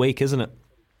cool week, isn't it?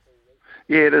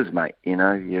 Yeah, it is, mate. You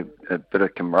know, a bit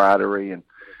of camaraderie and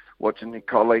watching your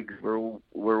colleagues. We're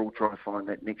all trying to find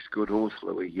that next good horse,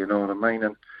 Louis. You know what I mean?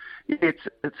 And yeah,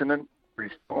 it's an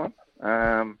interesting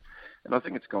time, and I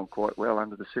think it's gone quite well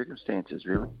under the circumstances.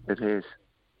 Really, it has.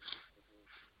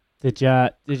 Did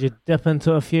you dip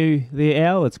into a few there,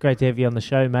 Al? It's great to have you on the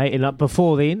show, mate. And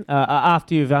before then,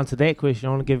 after you've answered that question, I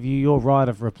want to give you your right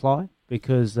of reply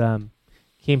because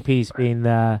Kempy's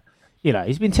been,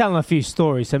 he's been telling a few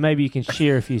stories, so maybe you can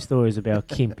share a few stories about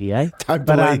Kempy,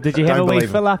 eh? Did you have a wee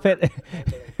fill up at?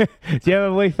 Did you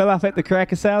have a wee fill up at the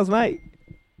Karaka Sales, mate?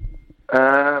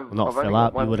 Not fill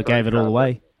up. You would have gave it all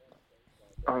away.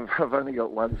 I've only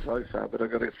got one so far, but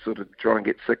I've got to sort of try and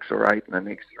get 6 or 8 in the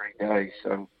next 3 days.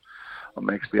 So I'm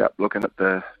actually up looking at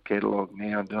the catalogue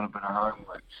now and doing a bit of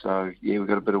homework. So yeah, we've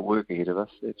got a bit of work ahead of us.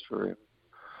 That's for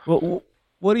real.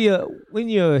 Well, when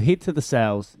you head to the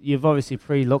sales, you've obviously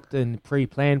pre-looked and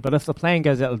pre-planned. But if the plan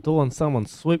goes out the door and someone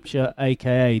swoops you,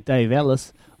 aka Dave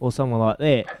Ellis or someone like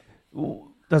that,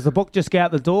 does the book just go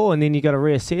out the door and then you got to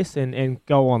reassess and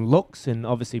go on looks and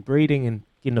obviously breeding and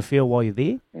getting a feel while you're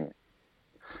there?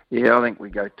 Yeah, I think we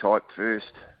go type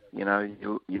first. You know,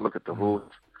 you look at the horse.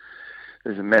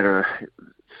 There's a matter of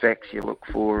facts you look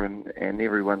for, and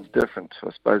everyone's different. So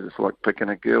I suppose it's like picking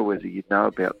a girl, whether you know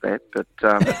about that. But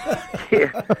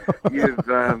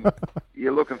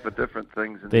you're looking for different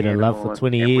things. Been in love for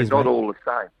 20 years. We're not all the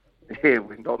same. Yeah,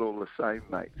 we're not all the same,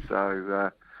 mate.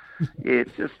 So yeah,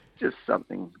 it's just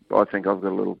something. I think I've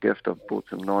got a little gift. I've bought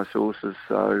some nice horses,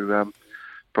 so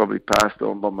probably passed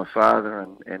on by my father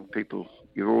and people.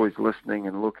 You're always listening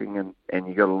and looking, and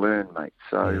you got to learn, mate.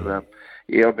 So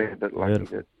yeah, I've been a bit lucky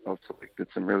that I've selected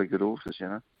some really good horses, you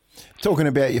know. Talking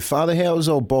about your father, how was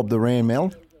old Bob the Ram,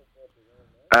 Mel?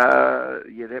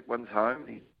 Yeah, that one's home.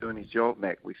 He's doing his job,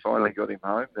 Mac. We finally got him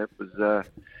home. That was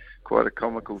quite a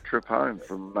comical trip home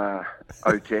from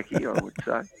Otaki, I would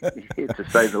say, yeah, to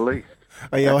say the least.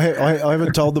 Yeah, I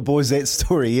haven't told the boys that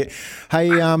story yet. Hey,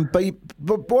 but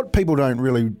what people don't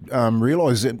really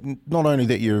realise is not only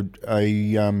that you're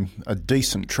a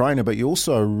decent trainer, but you're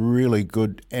also a really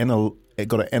good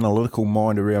got an analytical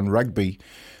mind around rugby,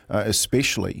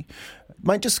 especially.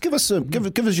 Mate, just give us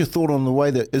your thought on the way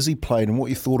that Izzy played and what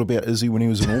you thought about Izzy when he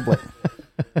was an All Black.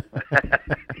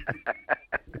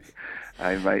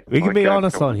 Hey, mate, We can be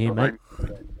honest on here, mate.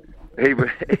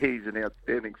 He's an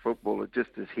outstanding footballer. Just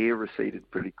his hair receded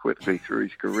pretty quickly through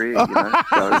his career, you know.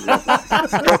 So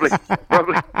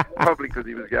probably because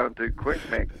he was going too quick,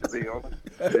 Max. To be honest.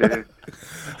 Yeah.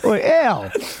 Oi,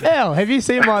 Al, have you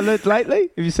seen my lid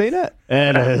lately? Have you seen it?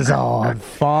 It is on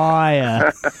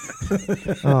fire.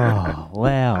 Oh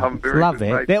wow! I'm very Love good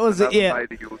that. mates That was with it. another Yeah.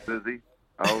 mate of yours, Izzy,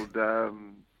 old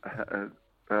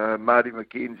Marty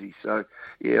McKenzie. So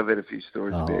yeah, I've had a few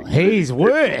stories about you. He's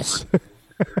worse.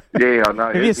 Yeah, I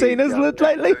know. Have you seen his lid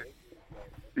lately?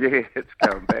 Yeah, it's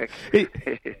coming back.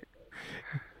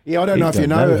 Yeah, I don't know if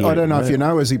you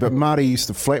know Izzy, but Marty used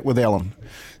to flat with Alan.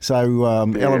 So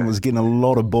Alan was getting a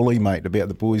lot of bully, mate, about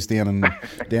the boys down in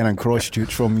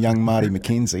Christchurch from young Marty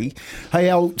McKenzie. Hey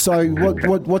Al, so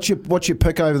what's your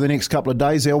pick over the next couple of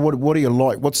days, Al? What do you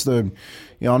like? What's the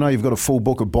I know you've got a full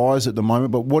book of buyers at the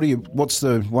moment, but what's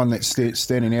the one that's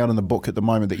standing out in the book at the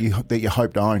moment that you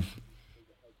hope to own?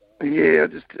 Yeah,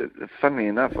 funnily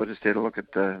enough, I just had a look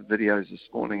at the videos this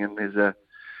morning, and there's a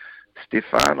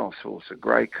Stefanos horse, a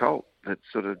grey colt, that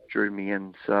sort of drew me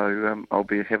in. So I'll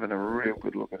be having a real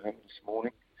good look at him this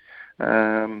morning.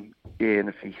 And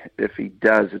if he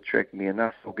does attract me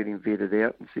enough, I'll get him vetted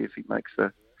out and see if he makes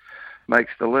the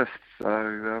list.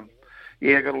 So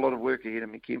I got a lot of work ahead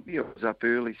of me, Kempy. I was up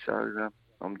early, so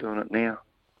I'm doing it now.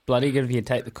 Bloody good of you to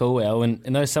take the call, Al. And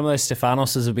some of those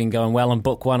Stefanoses have been going well in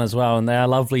book one as well, and they are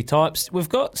lovely types. We've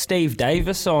got Steve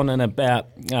Davis on in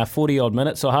about 40-odd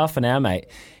minutes or half an hour, mate.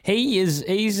 He's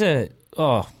a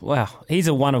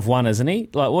one of one, isn't he?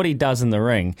 Like what he does in the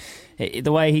ring,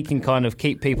 the way he can kind of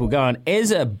keep people going.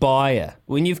 As a buyer,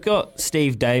 when you've got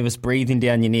Steve Davis breathing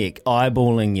down your neck,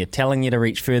 eyeballing you, telling you to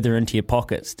reach further into your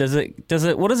pockets,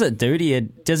 what does it do to you?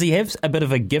 Does he have a bit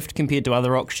of a gift compared to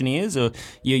other auctioneers, or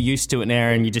you're used to it now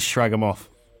and you just shrug him off?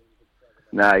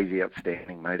 No, he's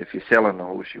outstanding, mate. If you're selling the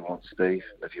horse, you want Steve.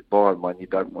 If you're buying one, you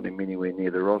don't want him anywhere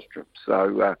near the rostrum.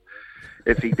 So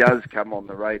if he does come on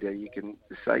the radio, you can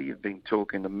say you've been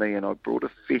talking to me and I brought a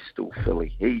Festal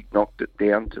filly. He knocked it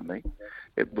down to me.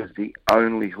 It was the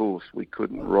only horse we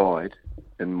couldn't ride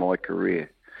in my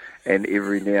career. And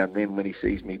every now and then when he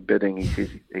sees me bidding,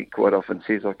 he quite often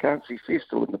says, I can't see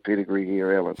Festal in the pedigree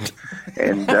here, Alan.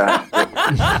 And that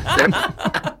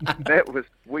was,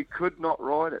 we could not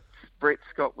ride it. Brett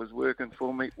Scott was working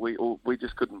for me. We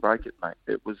just couldn't break it, mate.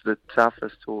 It was the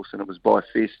toughest horse, and it was by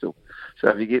Festal. So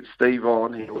if you get Steve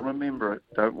on, he'll remember it.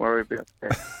 Don't worry about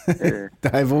that. Yeah.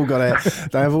 They've all got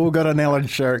an Alan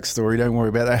Sharrock story. Don't worry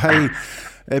about that. Hey,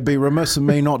 it'd be remiss of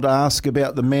me not to ask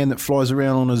about the man that flies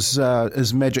around on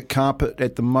his magic carpet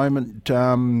at the moment.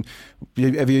 Have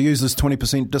you used this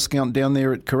 20% discount down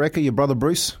there at Karaka, your brother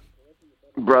Bruce?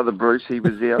 Brother Bruce, he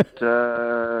was out.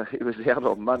 He was out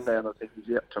on Monday, and I think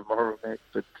he's out tomorrow, Mac.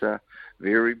 But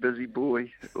very busy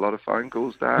boy. A lot of phone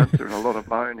calls to answer and a lot of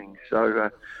moaning.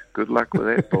 So good luck with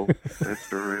that, Paul. That's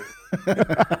for real.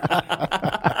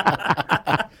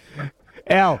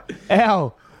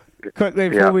 Al. Quickly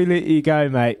before we let you go,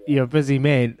 mate, you're a busy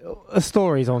man.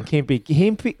 Stories on Kempy.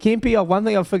 Kempy, one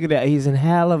thing I figured out, he's a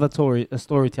hell of a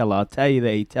storyteller. I'll tell you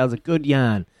that. He tells a good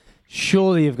yarn.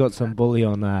 Surely you've got some bully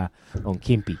on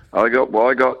Kempy. I got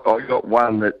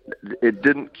one that it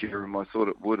didn't cure him. I thought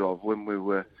it would have when we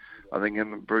were. I think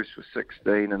him and Bruce were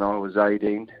 16 and I was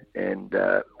 18, and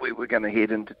we were going to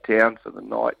head into town for the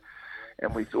night.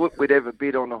 And we thought we'd have a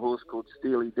bet on a horse called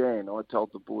Steely Dan. I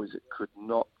told the boys it could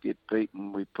not get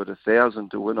beaten. We put 1,000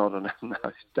 to win on it in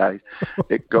those days.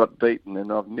 It got beaten,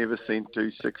 and I've never seen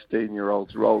two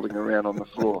 16-year-olds rolling around on the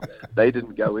floor. They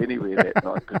didn't go anywhere that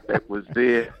night because that was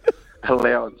their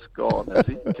allowance gone. Is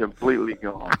he? Completely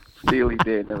gone. Steely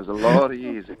Dan. That was a lot of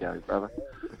years ago, brother.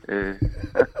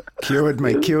 Cured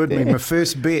me. My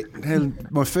first bet with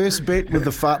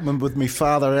my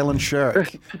father, Alan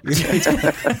Sharrock.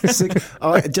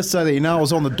 Just so that you know, I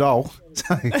was on the dole.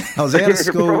 I was out of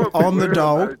school on the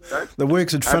dole. The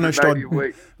works had finished.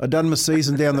 I'd done my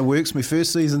season down the works, my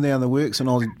first season down the works, and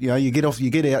I was, you get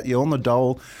out, you're on the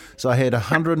dole. So I had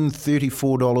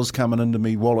 $134 coming into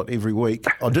my wallet every week.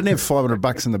 I didn't have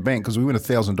 $500 in the bank because we win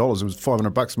 $1,000. It was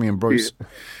 $500, me and Bruce. Yeah.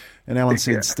 And Alan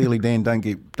said, Steely Dan, don't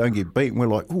get beat. And we're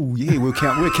like, oh yeah, we're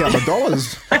counting the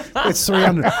dollars. That's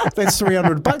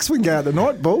 $300 we can go out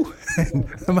tonight, Bull.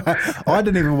 I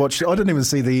didn't even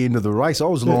see the end of the race. I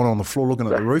was lying on the floor looking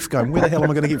at the roof going, where the hell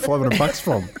am I going to get $500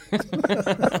 from?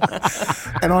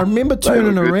 And I remember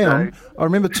turning around. I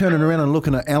remember turning around and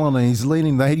looking at Alan, and he's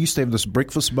leaning. They used to have this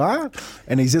breakfast bar,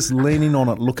 and he's just leaning on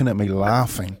it, looking at me,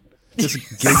 laughing, just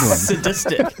giggling.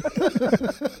 Sadistic.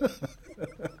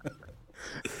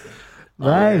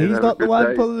 No, he's not the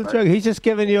one pulling the trigger. He's just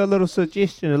giving you a little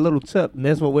suggestion, a little tip, and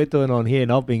that's what we're doing on here.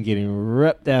 And I've been getting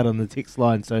ripped out on the text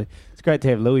line, so it's great to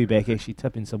have Louis back actually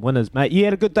tipping some winners, mate. You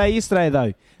had a good day yesterday,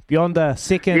 though. Beyond a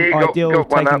second ideal of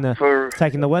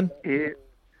taking the win. Yeah,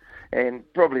 and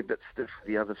probably a bit stiff for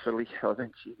the other filly. I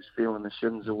think she was feeling the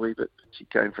shins a wee bit. She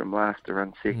came from last to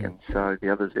run second, so the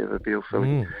others have a Beale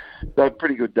filly. So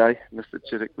pretty good day. Mr.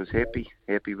 Chittick was happy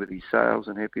with his sales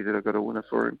and happy that I got a winner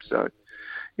for him. So,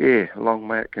 yeah, long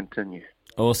may it continue.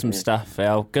 Awesome stuff,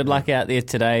 Al. Good luck out there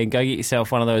today, and go get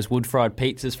yourself one of those wood-fried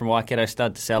pizzas from Waikato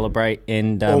Stud to celebrate.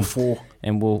 And all four.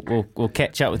 And we'll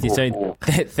catch up with you soon.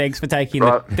 Thanks for taking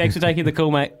the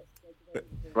call, mate.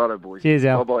 Righto, boys. Cheers,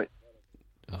 Al. Bye-bye.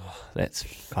 Oh, that's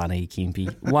funny,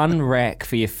 Kempy. 1 rack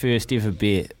for your first ever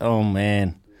bet. Oh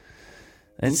man,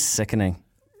 that's sickening.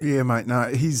 Yeah, mate. No,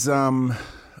 he's a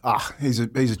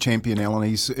champion, Alan.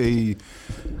 He's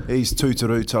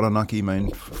Tūtaru Taranaki,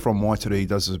 man, from Waitara. He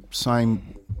does the same.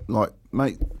 Like,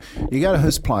 mate, you go to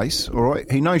his place, all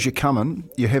right. He knows you're coming.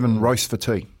 You're having roast for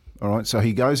tea, all right. So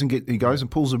he goes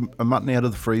and pulls a mutton out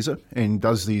of the freezer and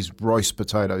does these roast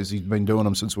potatoes. He's been doing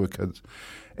them since we were kids.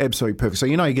 Absolutely perfect. So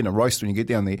you know you're getting a roast when you get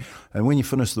down there, and when you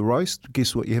finish the roast,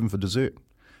 guess what you're having for dessert?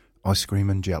 Ice cream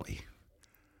and jelly.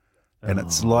 And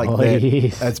it's like that.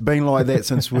 Yes. It's been like that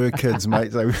since we were kids,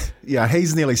 mate. So, yeah,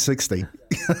 he's nearly 60.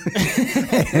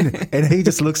 and he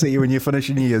just looks at you when you're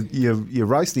finishing your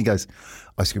roast and he goes,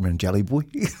 ice cream and jelly, boy.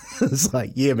 It's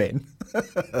like, yeah, man.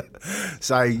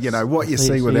 So, you know, what you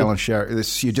see with Alan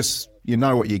Sharrock, you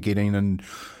know what you're getting. And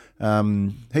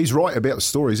he's right about the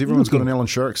stories. Everyone's got an Alan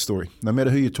Sharrock story. No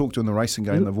matter who you talk to in the racing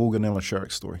game, they've all got an Alan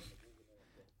Sharrock story.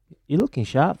 You're looking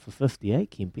sharp for 58,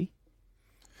 Kempy.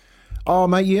 Oh,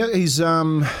 mate, yeah, he's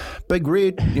big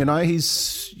red. You know,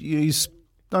 he's.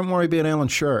 Don't worry about Alan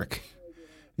Sharrock.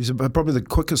 He's probably the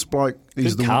quickest bloke.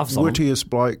 He's the wittiest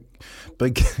bloke.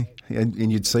 Big,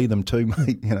 and you'd see them too,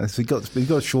 mate. You know, so he's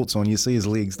got shorts on. You see his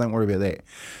legs. Don't worry about that.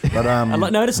 But I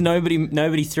noticed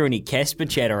nobody threw any Casper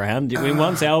chat around. When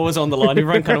once Al was on the line,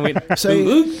 everyone kind of went.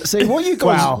 See, what you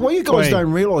guys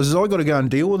don't realise is I got to go and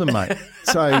deal with him, mate.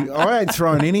 So I ain't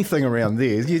throwing anything around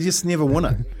there. You just never win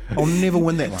it. I'll never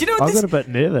win that one. Do you know I got a bit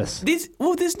nervous. There's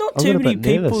not too many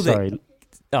people that.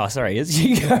 Oh, sorry.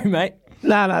 You go, mate.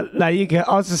 No, you go.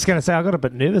 I was just going to say I got a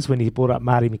bit nervous when he brought up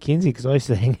Marty McKenzie because I used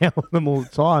to hang out with him all the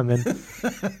time and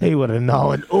he would have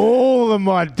known all of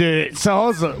my dirt. So I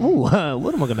was like, what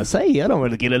am I going to say? I don't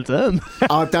want to get into him.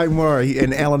 Oh, don't worry.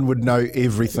 And Alan would know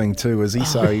everything too, is he?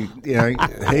 So, you know,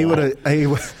 he would have.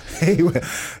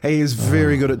 He is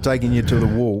very good at taking you to the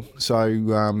wall. So,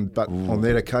 but on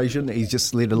that occasion, he's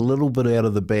just let a little bit out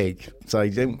of the bag. So,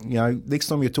 you know, next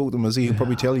time you talk to him, he'll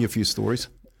probably tell you a few stories.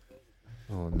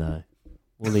 Oh no,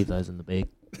 we'll leave those in the bag.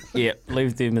 Yeah,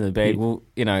 leave them in the bag. Well,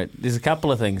 you know, there's a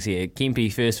couple of things here.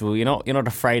 Kempy, first of all, you're not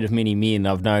afraid of many men,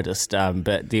 I've noticed,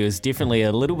 but there was definitely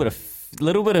a little bit of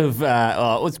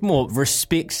it's more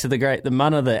respect to the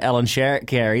mana that Alan Sharrock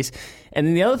carries. And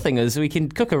then the other thing is we can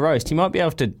cook a roast. He might be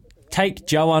able to take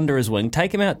Joe under his wing,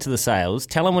 take him out to the sales,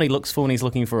 tell him what he looks for when he's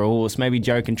looking for a horse. Maybe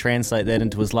Joe can translate that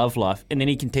into his love life, and then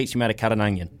he can teach him how to cut an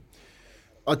onion.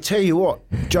 I tell you what,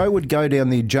 Joe would go down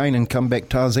there, Jane, and come back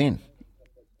Tarzan.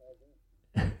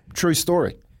 True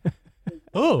story.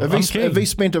 If he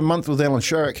spent a month with Alan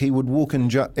Sharrock, he would walk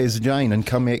in as Jane and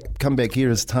come back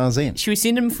here as Tarzan. Should we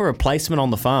send him for a placement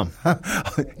on the farm?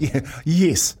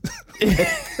 Yes.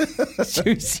 Should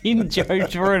we send Joe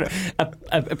for an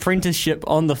apprenticeship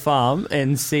on the farm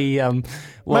and see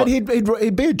what? Mate,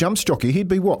 he'd be a jumps jockey. He'd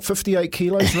be, 58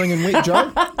 kilos ringing wet,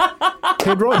 Joe?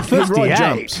 He'd ride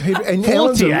jumps. And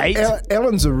 48?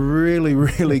 Alan's a really,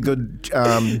 really good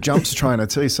jumps trainer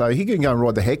too, so he can go and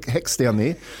ride the hacks down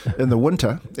there in the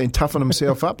winter and toughen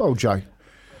himself up, old Joe.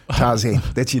 Tarzan.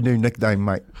 That's your new nickname,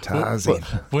 mate. Tarzan.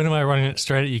 When am I running it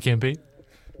straight at you, Kempy?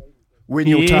 When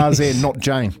you're Tarzan, not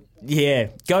Jane. Yeah,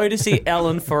 go to see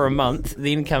Alan for a month,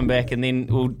 then come back, and then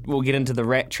we'll get into the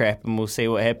rat trap and we'll see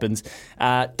what happens.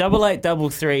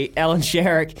 8833, Alan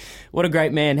Sharrock, what a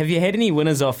great man. Have you had any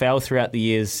winners off Al throughout the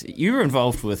years? You were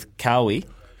involved with Kowie,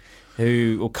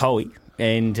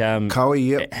 and Kowie,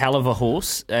 yep. Hell of a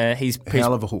horse.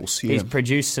 Hell of a horse, yeah. He's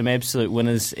produced some absolute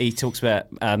winners. He talks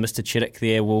about Mr. Chittick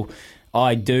there. Well,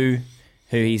 I do.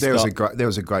 That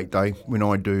was a great day when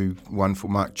I do one for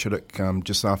Mark Chittick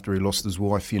just after he lost his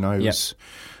wife. You know, it was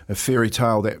a fairy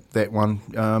tale that one.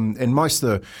 And most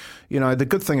of the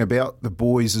good thing about the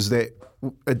boys is that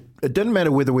it didn't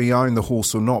matter whether we owned the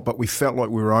horse or not, but we felt like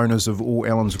we were owners of all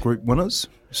Alan's Group winners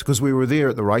because we were there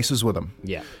at the races with him.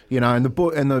 Yeah, and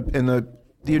the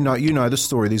you know the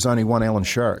story. There's only one Alan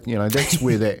Sharrock. That's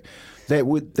where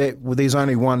there's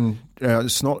only one.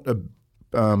 It's not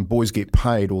a boys get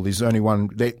paid, or there's only one.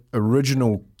 That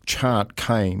original chart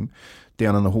came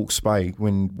down in the Hawke's Bay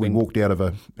when we walked out of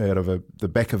the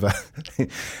back of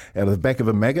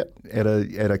a maggot at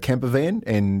a camper van,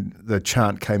 and the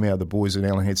chant came out of the boys, and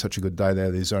Alan had such a good day there.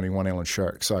 There's only one Alan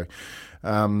Sharrock. So,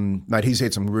 mate, he's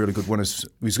had some really good winners.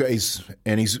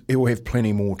 He'll have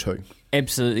plenty more too.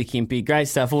 Absolutely, Kempy. Great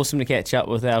stuff. Awesome to catch up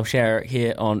with Al Sharrock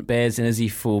here on Baz and Izzy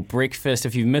for breakfast.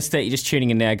 If you've missed it, you're just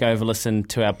tuning in now, go over listen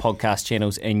to our podcast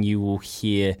channels and you will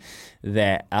hear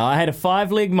that. I had a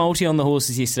 5-leg multi on the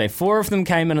horses yesterday. 4 of them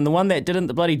came in, and the one that didn't,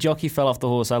 the bloody jockey fell off the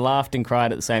horse. I laughed and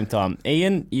cried at the same time.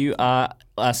 Ian, you are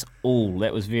us all.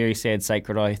 That was very sad,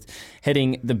 Sacred Oath,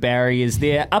 hitting the barriers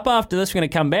there. Up after this, we're going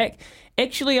to come back.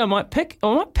 Actually, I might pick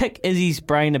Izzy's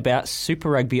brain about Super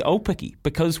Rugby Old Picky,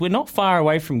 because we're not far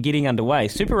away from getting underway.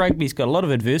 Super Rugby's got a lot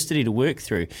of adversity to work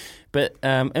through, but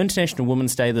International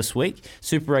Women's Day this week,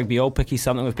 Super Rugby Old Picky,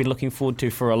 something we've been looking forward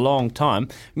to for a long time.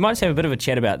 We might just have a bit of a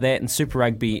chat about that and Super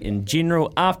Rugby in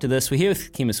general. After this, we're here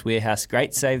with Chemist Warehouse.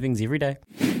 Great savings every day.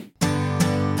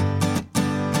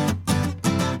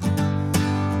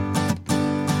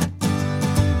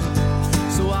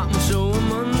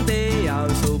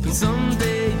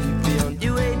 Someday you'd be on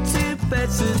your way to better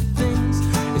things.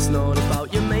 It's not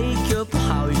about your makeup or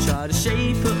how you try to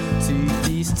shape up to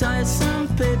these tiresome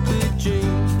paper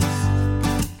dreams.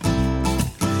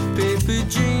 Paper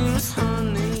dreams,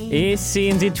 honey. Yes,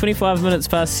 CNZ, 25 minutes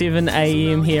past 7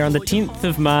 a.m. here on the 10th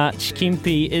of March.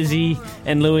 Kempy, Izzy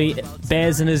and Louis,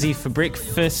 Baz and Izzy for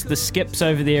breakfast. The Skips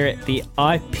over there at the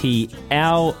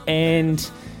IPL.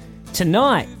 And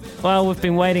tonight, well, we've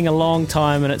been waiting a long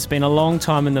time, and it's been a long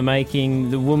time in the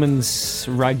making. The women's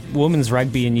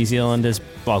rugby in New Zealand has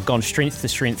gone strength to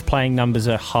strength. Playing numbers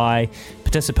are high,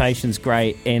 participation's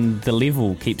great, and the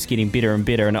level keeps getting better and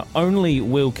better, and it only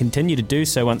will continue to do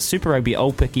so once Super Rugby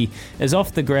Old Picky is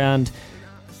off the ground.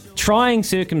 Trying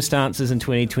circumstances in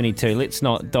 2022. Let's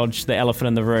not dodge the elephant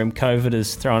in the room. COVID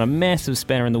has thrown a massive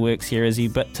spanner in the works here, Izzy,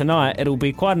 but tonight it'll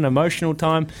be quite an emotional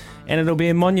time, and it'll be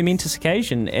a monumentous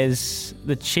occasion as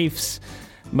the Chiefs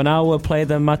Manawa play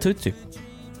the Matutu.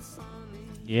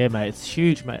 Yeah, mate, it's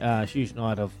huge, mate. Huge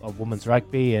night of women's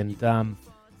rugby, and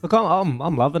look,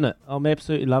 I'm loving it. I'm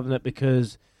absolutely loving it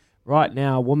because right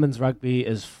now women's rugby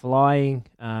is flying.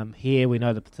 Here we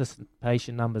know the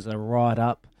participation numbers are right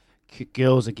up.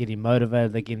 Girls are getting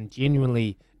motivated. They're getting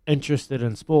genuinely interested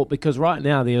in sport because right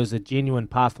now there is a genuine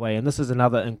pathway, and this is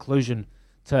another inclusion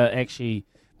to actually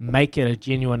make it a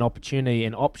genuine opportunity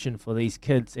and option for these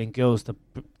kids and girls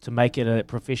to make it at a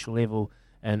professional level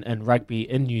in rugby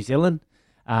in New Zealand.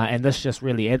 And this just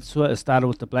really adds to it. It started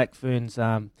with the Black Ferns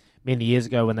many years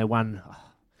ago when they won a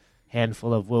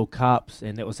handful of World Cups,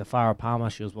 and that was Farah Palmer.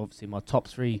 She was obviously my top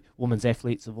 3 women's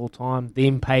athletes of all time,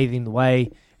 them paving the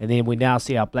way. And then we now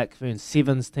see our Black Ferns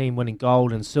Sevens team winning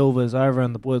gold and silvers over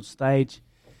on the world stage.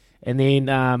 And then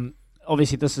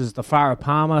obviously this is the Farah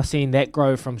Palmer, seeing that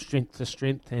grow from strength to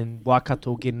strength, and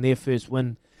Waikato getting their first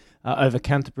win over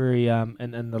Canterbury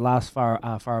in the last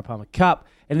Farah Palmer Cup.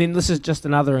 And then this is just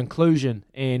another inclusion.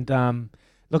 And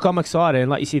look, I'm excited. And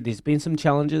like you said, there's been some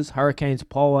challenges. Hurricanes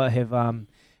Power have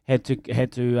had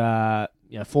to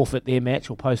forfeit their match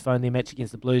or postpone their match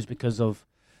against the Blues because of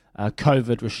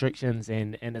COVID restrictions,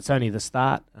 and it's only the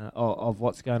start of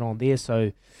what's going on there.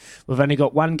 So we've only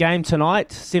got one game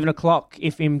tonight, 7 o'clock,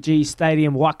 FMG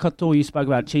Stadium, Waikato. You spoke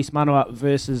about Chiefs Manawa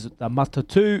versus the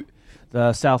Matutu,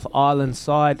 the South Island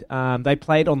side. They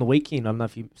played on the weekend. I don't know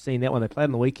if you've seen that one. They played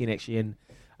on the weekend, actually, and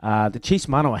the Chiefs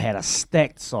Manawa had a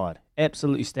stacked side,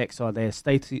 absolutely stacked side. They had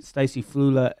Stacey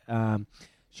Flula.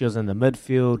 She was in the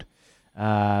midfield.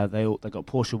 They got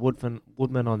Portia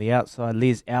Woodman on the outside,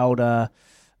 Les Elder.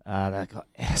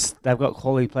 They've got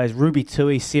quality players. Ruby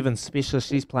Tui, 7 specialist.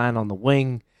 She's playing on the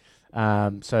wing.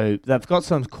 So they've got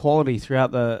some quality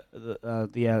throughout the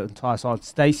entire side.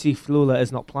 Stacey Flula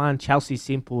is not playing. Chelsea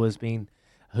Semple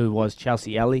who was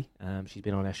Chelsea Alley. She's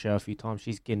been on our show a few times.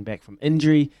 She's getting back from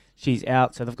injury. She's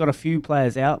out. So they've got a few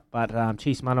players out, but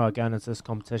Chiefs Manawa are going into this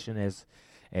competition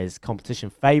as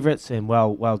competition favourites, and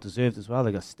well deserved as well.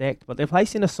 They got stacked, but they're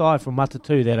facing a side from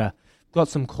Matutu that are got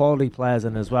some quality players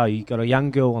in as well. You've got a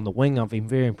young girl on the wing. I've been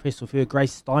very impressed with her,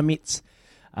 Grace Steinmetz.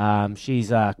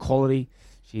 She's quality.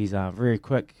 She's very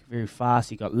quick, very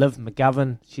fast. You've got Liv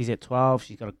McGovern. She's at 12.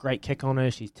 She's got a great kick on her.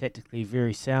 She's tactically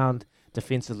very sound,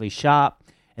 defensively sharp.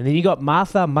 And then you got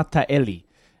Martha Mataeli.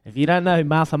 If you don't know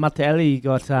Martha Mataeli, you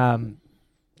got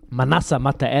Manasa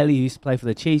Mataele used to play for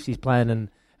the Chiefs. He's playing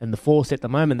in the Force at the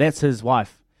moment. That's his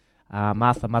wife,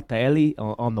 Martha Mataele,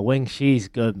 on the wing. She's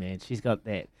good, man. She's got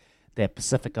that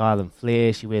Pacific Island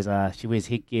flair. She wears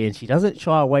headgear, and she doesn't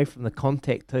shy away from the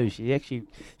contact too.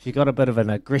 She's got a bit of an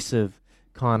aggressive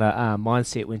kind of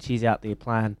mindset when she's out there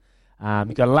playing.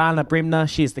 You've got Lana Bremner.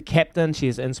 She's the captain.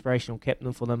 She's an inspirational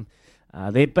captain for them.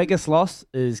 Their biggest loss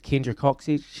is Kendra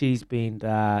Coxey. She's been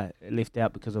left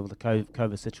out because of the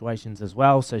COVID situations as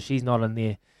well, so she's not in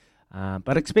there.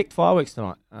 But expect fireworks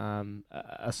tonight.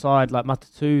 A side like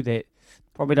Matatu that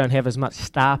probably don't have as much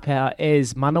star power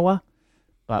as Manawa,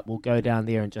 but will go down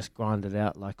there and just grind it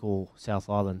out like all South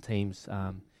Island teams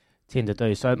tend to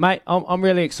do. So, mate, I'm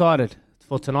really excited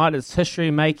for tonight. It's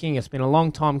history making. It's been a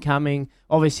long time coming.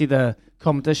 Obviously, the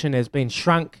competition has been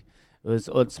shrunk.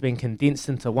 It's been condensed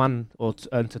into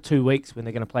into 2 weeks when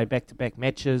they're going to play back-to-back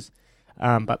matches.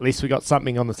 But at least we got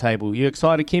something on the table. You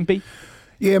excited, Kempy?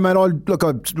 Yeah, mate. I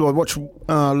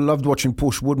loved watching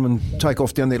Porsche Woodman take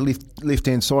off down that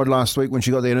left-hand side last week when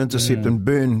she got that intercept and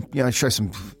burn. Show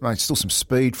still some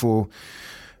speed for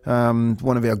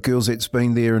one of our girls that's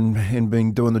been there and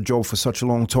been doing the job for such a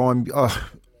long time.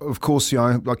 Of course,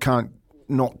 I can't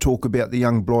not talk about the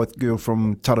young Blythe girl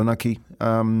from Taranaki.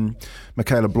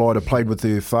 Michaela Blythe played with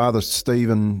her father,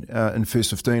 Stephen, in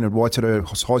First 15 at Waitara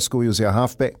High School. He was our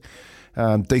halfback.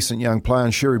 Decent young player.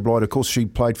 And Sherry Blythe, of course, she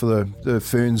played for the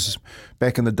Ferns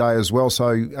back in the day as well.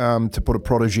 So to put a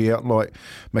prodigy out like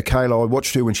Michaela, I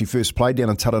watched her when she first played down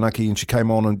in Taranaki, and she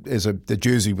came on the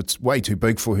jersey was way too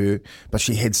big for her, but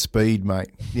she had speed, mate.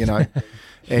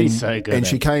 And, she's so good. And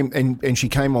she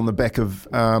came on the back of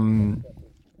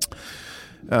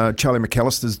Charlie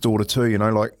McAllister's daughter too. You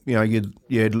had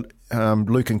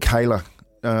Luke and Kayla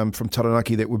from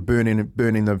Taranaki that were burning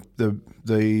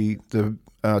the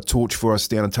torch for us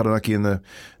down in Taranaki in the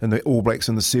All Blacks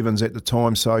in the Sevens at the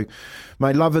time. So,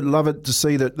 mate, love it to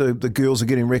see that the girls are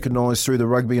getting recognised through the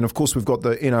rugby, and of course we've got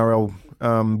the NRL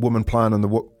women playing in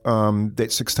that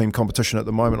 6-team competition at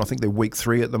the moment. I think they're week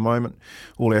 3 at the moment.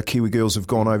 All our Kiwi girls have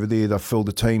gone over there. They've filled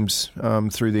the teams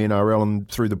through the NRL and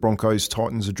through the Broncos,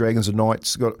 Titans, the Dragons, and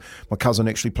Knights. My cousin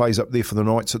actually plays up there for the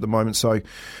Knights at the moment. So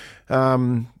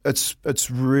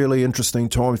it's really interesting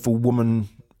time for women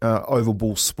oval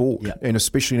ball sport, and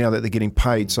especially now that they're getting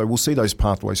paid. So we'll see those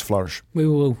pathways flourish. We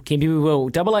will, Kempy, we will.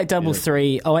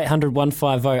 8833 0800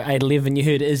 150 811. You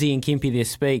heard Izzy and Kempy there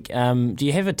speak. Do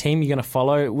you have a team you're going to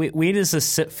follow? Where does this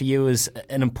sit for you as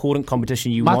an important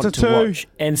competition you want to watch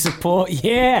and support?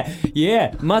 Yeah,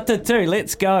 Matatu,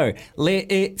 let's go.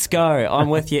 Let's go. I'm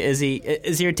with you, Izzy.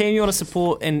 Is there a team you want to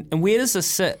support, and where does this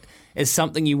sit as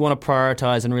something you want to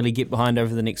prioritise and really get behind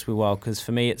over the next wee while? Because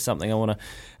for me, it's something I want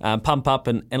to pump up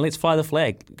and let's fly the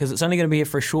flag, because it's only going to be here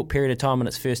for a short period of time in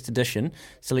its first edition,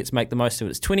 so let's make the most of it.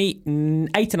 It's 28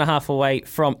 and a half away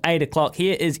from 8 o'clock.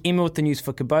 Here is Emma with the news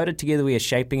for Kubota. Together we are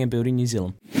shaping and building New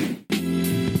Zealand.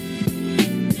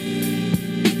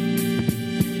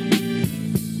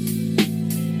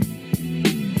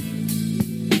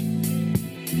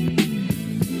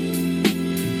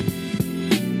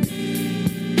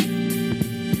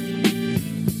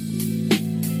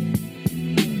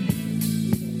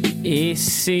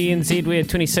 SCNZ, we're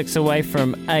 26 away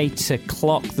from 8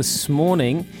 o'clock this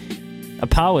morning. A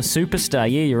power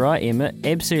superstar, yeah, you're right, Emma.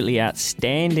 Absolutely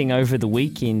outstanding over the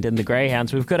weekend in the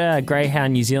Greyhounds. We've got our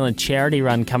Greyhound New Zealand charity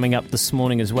run coming up this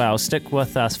morning as well. Stick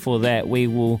with us for that. We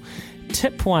will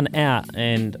tip one out,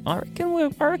 and I reckon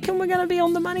we're going to be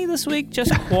on the money this week,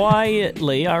 just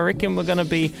quietly. I reckon we're going to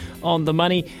be on the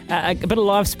money. A bit of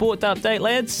live sport update,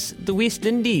 lads. The West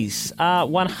Indies are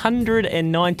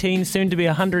 119, soon to be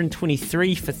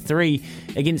 123 for 3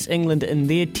 against England in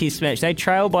their test match. They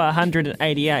trail by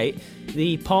 188.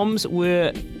 The Poms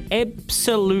were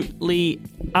absolutely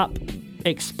up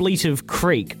expletive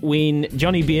creek when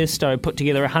Johnny Bairstow put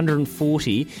together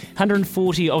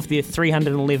 140 of their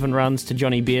 311 runs to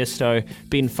Johnny Bairstow.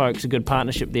 Ben Folkes, a good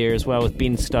partnership there as well with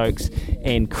Ben Stokes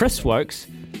and Chris Wokes.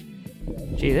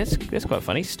 Gee, that's quite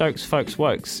funny. Stokes, Folkes,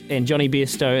 Wokes, and Johnny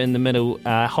Bairstow in the middle,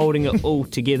 holding it all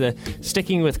together.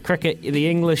 Sticking with cricket, the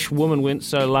English women weren't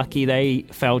so lucky. They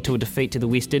fell to a defeat to the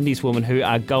West Indies women, who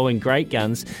are going great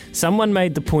guns. Someone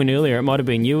made the point earlier, it might have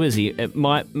been you, Izzy, it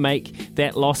might make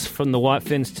that loss from the White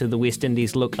Ferns to the West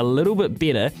Indies look a little bit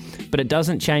better, but it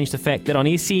doesn't change the fact that on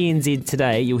SCNZ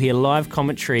today, you'll hear live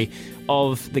commentary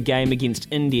of the game against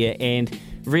India, and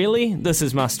really, this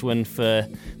is must-win for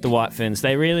the White Ferns.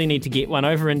 They really need to get one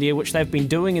over India, which they've been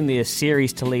doing in their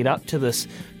series to lead up to this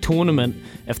tournament,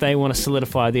 if they want to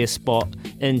solidify their spot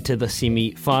into the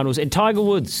semi-finals. And Tiger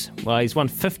Woods, well, he's won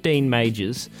 15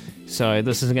 majors, so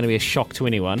this isn't going to be a shock to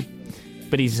anyone.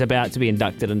 but he's about to be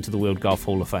inducted into the World Golf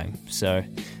Hall of Fame. So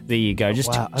there you go. Is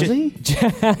he?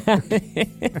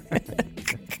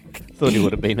 Thought he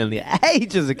would have been in there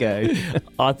ages ago.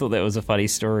 I thought that was a funny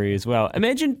story as well.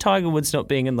 Imagine Tiger Woods not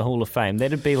being in the Hall of Fame.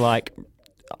 That'd be like,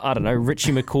 I don't know,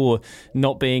 Richie McCaw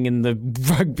not being in the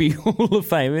Rugby Hall of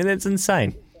Fame. I mean, that's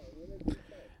insane.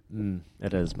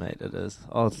 It is, mate. It is.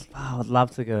 I'd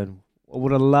love to go. I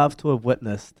would have loved to have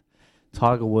witnessed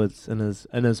Tiger Woods in his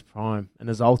prime, in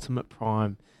his ultimate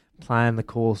prime, playing the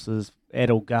courses at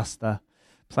Augusta,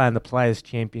 playing the Players'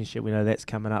 Championship. We know that's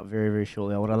coming up very, very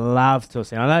shortly. I would have loved to have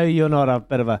seen. I know you're not a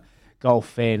bit of a golf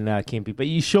fan, Kempy, but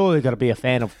you surely got to be a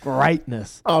fan of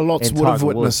greatness. Oh, lots would have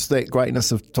witnessed that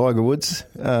greatness of Tiger Woods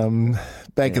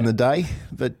back in the day.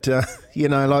 But, look,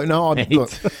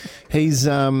 he is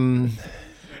an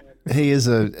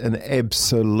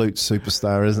absolute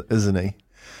superstar, isn't he?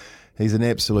 He's an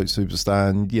absolute superstar,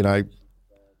 and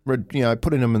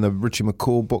putting him in the Richie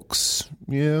McCaw books.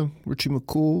 Yeah, Richie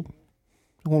McCaw,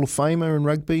 Hall of Famer in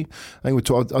rugby. I think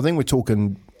we're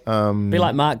talking. Be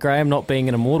like Mark Graham not being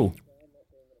an immortal.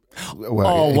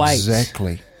 Well, wait.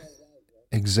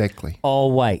 Exactly. Oh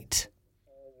wait.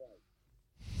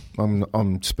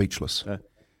 I'm speechless.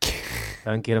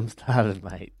 Don't get him started,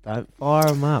 mate. Don't fire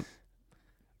him up.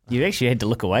 You actually had to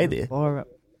look away there. Fire up.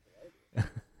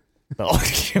 It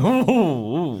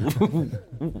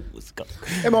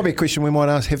might be a question we might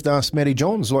have to ask Matty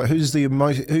Johns. Like, who's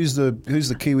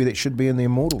the Kiwi that should be in the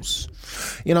Immortals?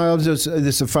 This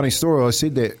is a funny story. I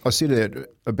said that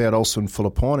about Olsen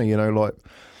Filipina.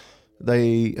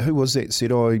 Who was that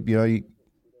said?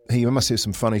 He must have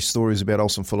some funny stories about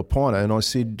Olsen Filipina. And I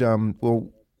said, well,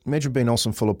 imagine being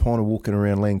Olsen Filipina walking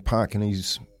around Lang Park, and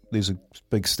there's a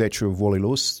big statue of Wally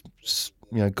Lewis,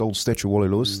 gold statue of Wally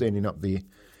Lewis standing up there.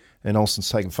 And Olsen's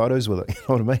taking photos with it. You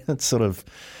know what I mean? It's sort of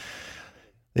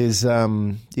there's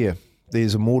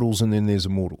immortals and then there's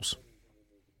immortals.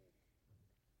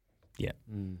 Yeah,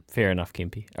 fair enough,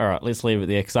 Kempy. All right, let's leave it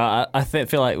there because I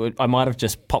feel like I might have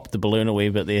just popped the balloon a wee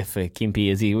bit there for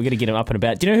Kempy. We're going to get him up and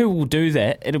about. Do you know who will do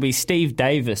that? It'll be Steve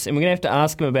Davis, and we're going to have to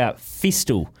ask him about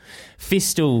Festal.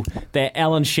 Festal that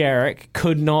Alan Sharrock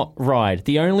could not ride.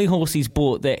 The only horse he's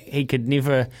bought that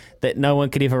no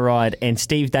one could ever ride, and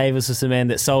Steve Davis was the man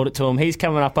that sold it to him. He's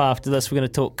coming up after this. We're going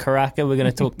to talk Karaka. We're going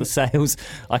to talk the sales.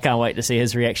 I can't wait to see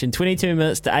his reaction. 22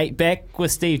 minutes to 8. Back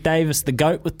with Steve Davis, the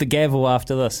GOAT with the gavel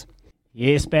after this.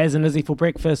 Yes, Baz and Izzy for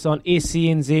breakfast on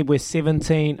SCNZ. We're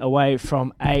 17 away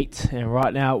from 8. And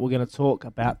right now we're going to talk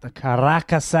about the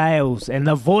Karaka sales and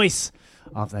the voice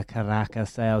of the Karaka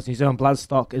sales. New Zealand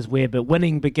Bloodstock is where the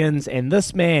winning begins. And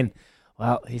this man,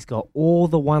 well, he's got all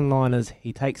the one-liners.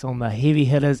 He takes on the heavy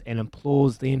hitters and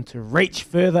implores them to reach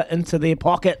further into their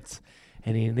pockets.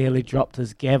 And he nearly dropped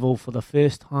his gavel for the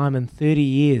first time in 30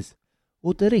 years.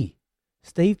 Or did he?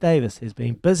 Steve Davis has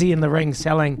been busy in the ring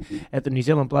selling at the New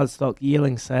Zealand Bloodstock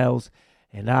yearling sales,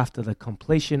 and after the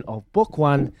completion of Book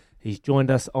 1, he's joined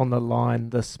us on the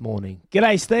line this morning.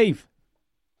 G'day, Steve.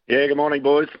 Yeah, good morning,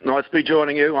 boys. Nice to be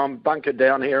joining you. I'm bunkered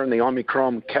down here in the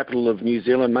Omicron capital of New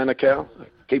Zealand, Manukau,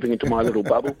 keeping into my little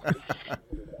bubble.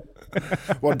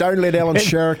 Well, don't let Alan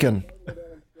Sharrock in.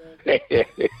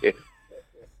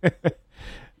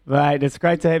 Mate, it's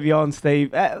great to have you on,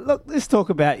 Steve. Look, let's talk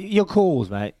about your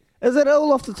calls, mate. Is it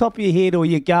all off the top of your head, or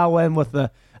you go in with a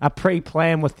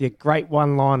pre-plan with your great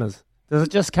one-liners? Does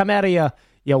it just come out of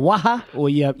your waha,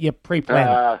 or your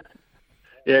pre-plan?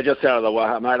 Yeah, just out of the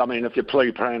waha, mate. I mean, if you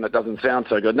pre-plan, it doesn't sound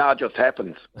so good. No, it just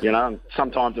happens, And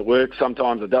sometimes it works,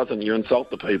 sometimes it doesn't. You insult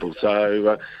the people,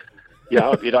 so I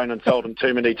hope you don't insult them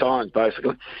too many times,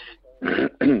 basically.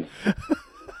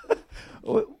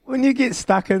 When you get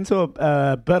stuck into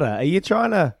a bidder, are you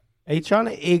trying to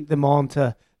egg them on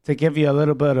to give you a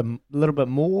little bit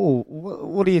more?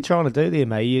 What are you trying to do there,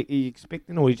 mate? Are you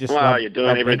expecting, or you just? Well, you're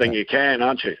doing everything you can,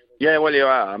 aren't you? Yeah, well, you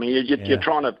are. I mean, you're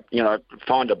trying to,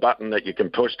 find a button that you can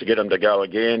push to get them to go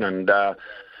again, and at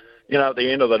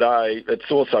the end of the day, it's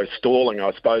also stalling,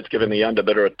 I suppose, giving the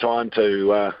underbidder a time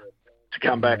to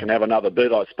come back and have another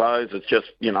bid. I suppose it's just,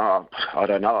 I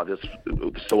don't know.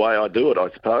 It's the way I do it, I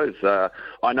suppose.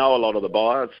 I know a lot of the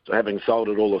buyers, having sold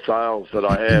at all the sales that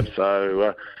I have,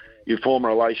 so. You form a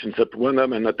relationship with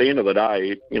them, and at the end of the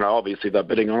day, obviously they're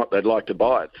bidding on it, they'd like to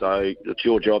buy it. So it's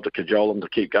your job to cajole them to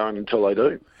keep going until they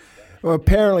do. Well,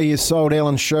 apparently you sold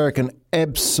Alan Sharrock an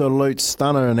absolute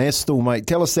stunner in Astle, mate.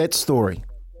 Tell us that story.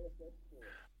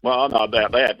 Well, I know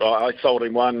about that. I sold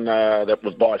him one that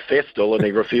was by Festal, and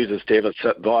he refuses to ever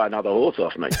buy another horse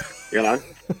off me,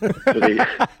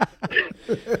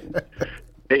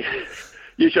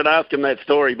 You should ask him that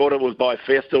story. He bought it was by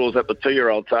Festal, was at the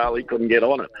 2-year-old sale. He couldn't get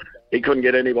on it. he couldn't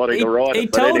get anybody to ride it. He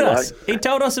told us. He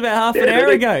told us about half an hour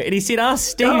ago, and he said,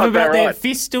 "Ask Steve about that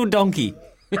Festal donkey."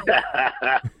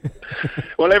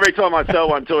 Well, every time I sell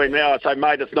one to him now, I say,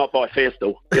 "Mate, it's not by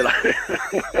Festal." You know.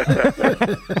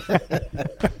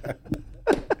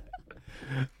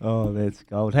 Oh, that's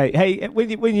gold. Hey,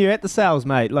 when you're at the sales,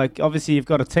 mate, like obviously you've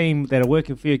got a team that are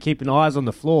working for you, keeping eyes on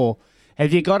the floor.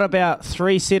 Have you got about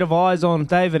 3 set of eyes on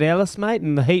David Ellis, mate,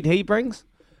 and the heat he brings?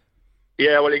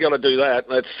 Yeah, well, you got to do that.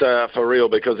 That's for real,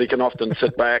 because he can often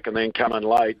sit back and then come in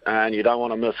late, and you don't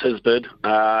want to miss his bid.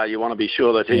 You want to be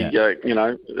sure that he,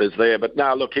 is there. But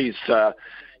no, look, he's.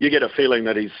 You get a feeling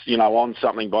that he's, on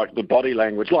something by the body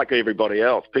language, like everybody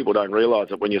else. People don't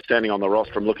realise it when you're standing on the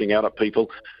rostrum looking out at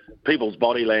people. People's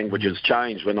body languages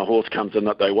change when the horse comes in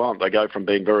that they want. They go from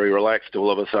being very relaxed to all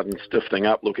of a sudden stiffening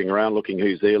up, looking around, looking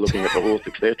who's there, looking at the horse,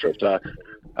 etc. So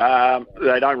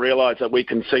they don't realise that we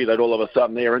can see that all of a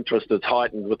sudden their interest is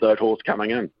heightened with that horse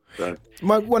coming in. So.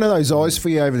 Mate, one of those eyes for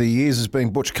you over the years has been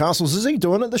Butch Castles. Is he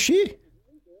doing it this year?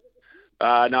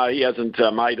 No, he hasn't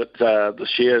made it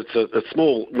this year. It's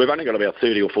small. We've only got about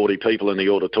 30 or 40 people in the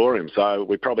auditorium, so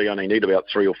we probably only need about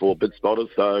 3 or 4 bid spotters.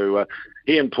 So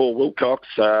he and Paul Wilcox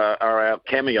are our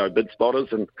cameo bid spotters,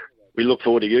 and we look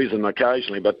forward to using them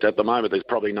occasionally. But at the moment, there's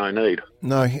probably no need.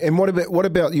 No. And what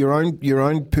about your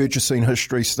own purchasing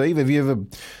history, Steve? Have you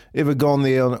ever gone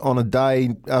there on a day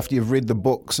after you've read the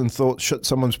books and thought, shit,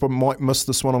 someone's probably might miss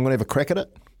this one, I'm going to have a crack at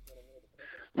it?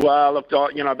 Well, look,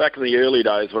 back in the early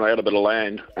days when I had a bit of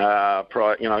land,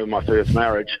 prior, my first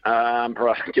marriage,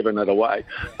 prior to giving it away,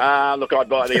 look, I'd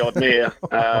buy the odd mare,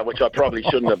 which I probably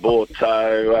shouldn't have bought.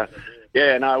 So,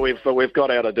 we've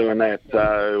got out of doing that.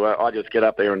 So I just get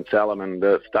up there and sell them and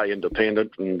stay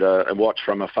independent and watch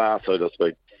from afar, so to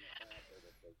speak.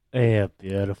 Yeah,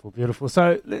 beautiful, beautiful.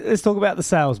 So let's talk about the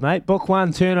sales, mate. Book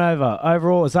 1 turnover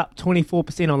overall is up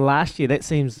 24% on last year. That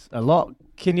seems a lot.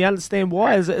 Can you understand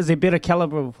why? Is there better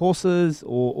calibre of horses,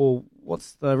 or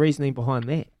what's the reasoning behind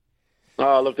that?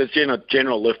 Oh, look, there's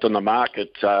general lift in the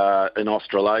market in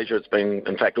Australasia. It's been,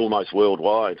 in fact, almost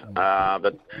worldwide.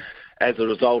 But as a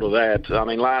result of that, I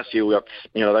mean, last year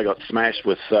they got smashed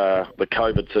with the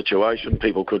COVID situation.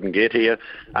 People couldn't get here.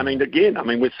 I mean,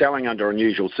 we're selling under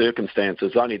unusual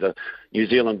circumstances. Only the New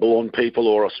Zealand-born people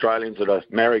or Australians that are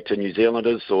married to New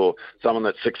Zealanders or someone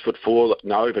that's 6'4"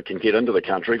 and over can get into the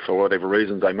country for whatever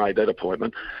reasons they made that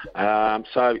appointment. I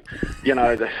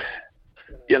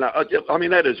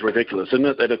mean, that is ridiculous, isn't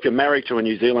it? That if you're married to a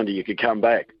New Zealander, you could come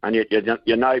back, and yet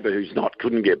your neighbour who's not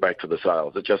couldn't get back to the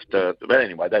sales. It just, but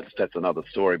anyway, that's another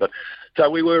story. But so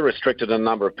we were restricted in the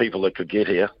number of people that could get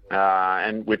here,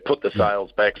 and we put the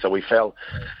sales back. So we fell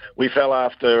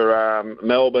after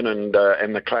Melbourne and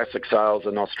the classic sales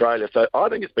in Australia. So I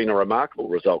think it's been a remarkable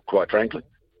result, quite frankly.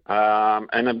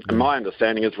 And my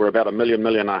understanding is we're about 1.5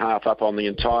 million up on the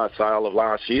entire sale of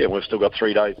last year, and we've still got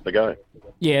 3 days to go.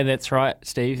 Yeah, that's right,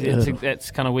 Steve.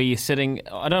 That's kind of where you're sitting.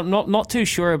 Not too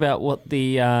sure about what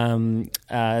the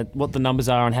numbers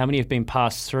are and how many have been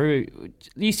passed through.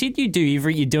 You said you're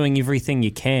doing everything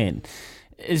you can.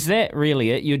 Is that really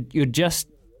it? You're just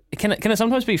can it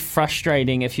sometimes be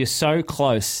frustrating if you're so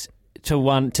close to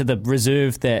the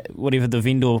reserve that whatever the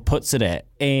vendor puts it at,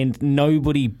 and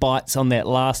nobody bites on that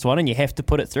last one, and you have to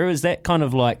put it through? Is that kind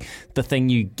of like the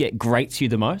thing grates you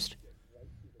the most?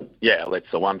 Yeah, that's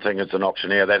the one thing. As an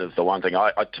auctioneer, that is the one thing.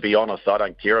 I to be honest, I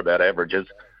don't care about averages.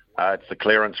 It's the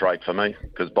clearance rate for me,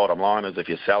 because bottom line is if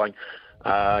you're selling,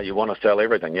 you want to sell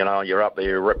everything. You're up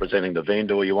there representing the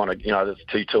vendor. You want to, there's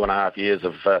 2.5 years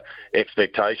of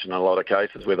expectation in a lot of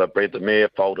cases where they've bred the mare,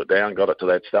 fold it down, got it to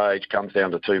that stage, comes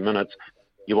down to 2 minutes.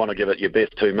 You want to give it your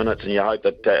best 2 minutes, and you hope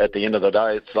that at the end of the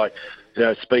day, it's like,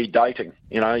 speed dating.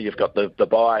 You've got the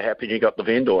buyer happy, you've got the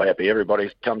vendor happy. Everybody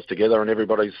comes together and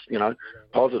everybody's,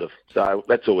 positive. So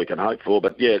that's all we can hope for.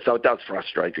 But yeah, so it does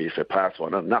frustrate you if you pass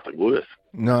one, and nothing worse.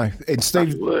 No, and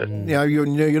Steve,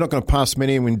 you're not going to pass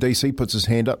many when DC puts his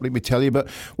hand up. Let me tell you. But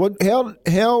how have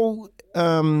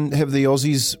the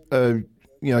Aussies,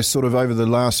 sort of over the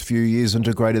last few years,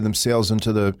 integrated themselves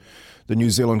into the New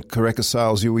Zealand Karaka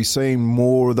sales? Are we seeing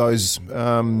more of those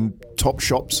top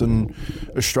shops in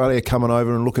Australia coming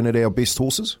over and looking at our best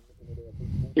horses?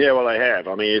 Yeah, well, they have.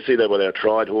 I mean, you see that with our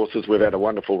tried horses. We've had a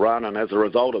wonderful run, and as a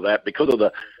result of that, because of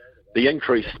the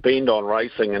increased spend on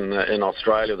racing in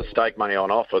Australia, the stake money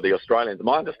on offer, the Australians,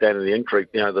 my understanding, the increase,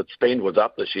 the spend was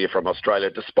up this year from Australia,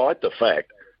 despite the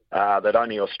fact that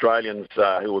only Australians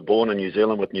who were born in New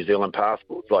Zealand with New Zealand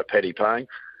passports, like Paddy Payne,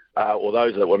 or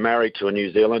those that were married to a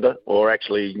New Zealander, or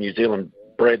actually New Zealand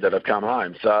bred that have come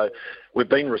home. So we've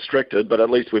been restricted, but at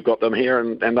least we've got them here,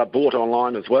 and they're bought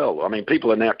online as well. I mean,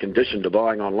 people are now conditioned to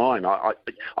buying online. I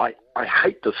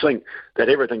hate to think that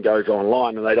everything goes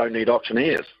online and they don't need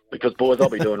auctioneers, because, boys, I'll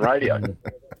be doing radio.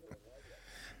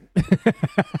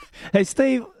 Hey,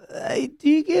 Steve, do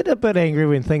you get a bit angry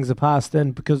when things are passed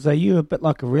in? Because are you a bit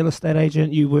like a real estate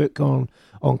agent? You work on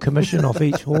commission off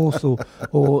each horse,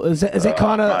 or is that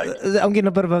kind of? I'm getting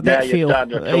a bit of that feel.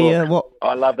 Yeah, what?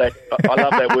 I love that. I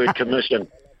love that word, commission.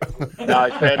 No,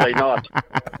 sadly not.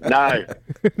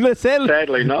 No,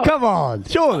 sadly not. Come on,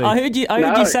 surely. I heard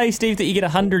you say, Steve, that you get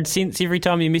 100 cents every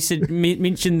time you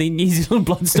mention the New Zealand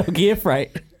Bloodstock air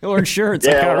freight or insurance.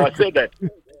 Yeah, well, I said that.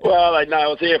 Well, they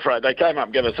know it was air freight. They came up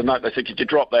and gave us a note. They said, "Could you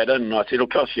drop that in?" And I said, "It'll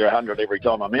cost you 100 every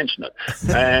time I mention it."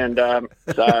 And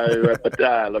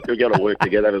look, we've got to work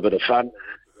together, have a bit of fun.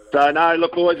 So no,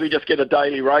 look, boys, we just get a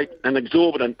daily rate, an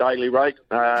exorbitant daily rate.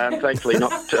 Thankfully,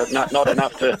 not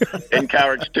enough to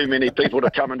encourage too many people to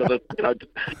come into the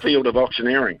field of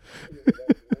auctioneering.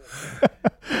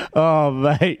 Oh,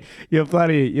 mate, you're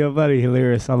bloody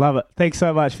hilarious. I love it. Thanks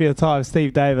so much for your time,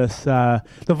 Steve Davis, the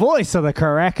voice of the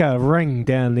Karaka ring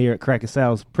down there at Karaka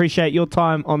Sales. Appreciate your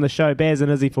time on the show, Baz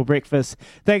and Izzy for breakfast.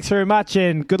 Thanks very much,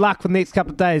 and good luck for the next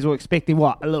couple of days. We're expecting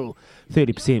a little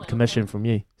 30% commission from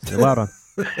you. So well done.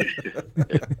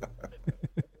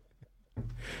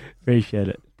 Appreciate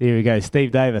it. There we go,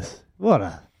 Steve Davis. What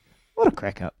a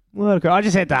crack up. I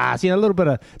just had to ask, a little bit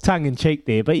of tongue in cheek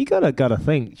there, but you gotta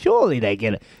think. Surely they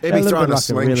get it. He'd be throwing a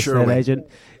swing, surely. Agent.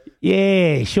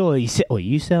 Yeah, surely.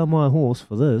 You sell my horse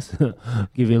for this.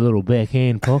 Give you a little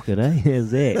backhand pocket, eh?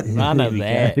 How's that? None of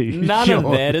that. None of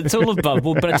that. It's all above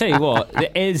board. But I tell you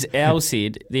what, as Al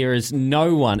said, there is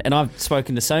no one, and I've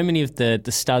spoken to so many of the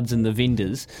studs and the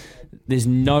vendors, there's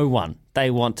no one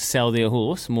they want to sell their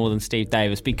horse more than Steve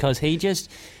Davis, because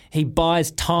he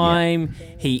buys time. Yeah.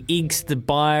 He eggs the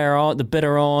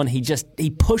bidder on. He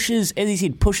pushes, as he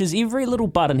said, pushes every little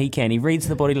button he can. He reads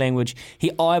the body language.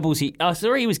 He eyeballs. I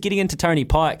saw he was getting into Tony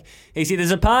Pike. He said,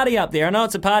 "There's a party up there. I know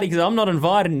it's a party because I'm not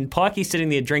invited." And Pikey's sitting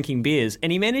there drinking beers.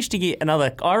 And he managed to get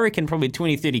another, I reckon, probably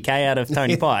 20, 30K out of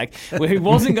Tony Pike, where he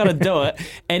wasn't going to do it.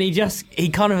 And he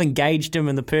kind of engaged him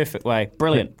in the perfect way.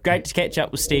 Brilliant. Great to catch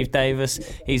up with Steve Davis.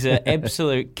 He's an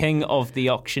absolute king of the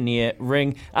auctioneer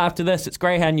ring. After this, it's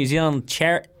Greyhound New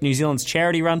Zealand's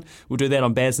charity run. We'll do that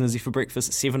on Baz and Izzy for breakfast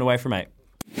at 7 away from 8.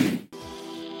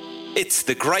 It's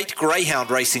the Great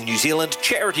Greyhound Racing New Zealand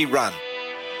charity run.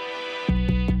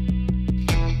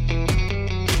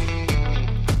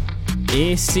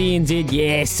 SCNZ,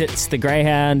 yes, it's the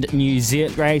Greyhound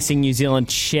Racing New Zealand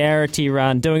charity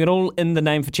run. Doing it all in the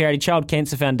name for charity. Child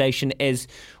Cancer Foundation, as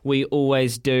we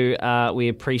always do. We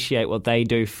appreciate what they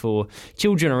do for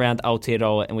children around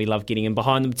Aotearoa, and we love getting in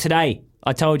behind them. Today,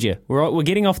 I told you, we're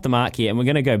getting off the mark here, and we're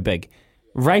going to go big.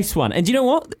 Race 1. And do you know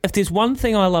what? If there's one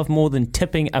thing I love more than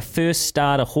tipping a first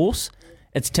starter horse,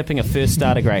 it's tipping a first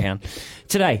starter greyhound.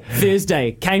 Today,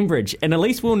 Thursday, Cambridge, and at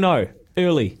least we'll know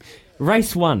early.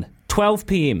 Race 1, 12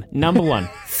 p.m, number 1,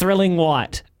 Thrilling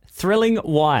Wyatt.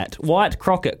 Wyatt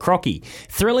Crocky.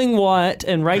 Thrilling Wyatt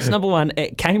in race number 1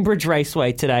 at Cambridge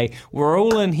Raceway today. We're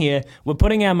all in here. We're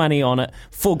putting our money on it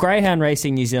for Greyhound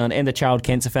Racing New Zealand and the Child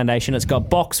Cancer Foundation. It's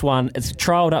got box 1. It's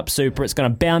trialled up super. It's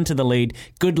going to bound to the lead.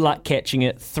 Good luck catching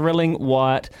it. Thrilling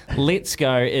Wyatt. Let's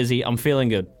go, Izzy. I'm feeling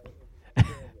good.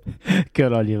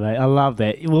 Good on you, mate. I love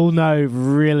that. We'll know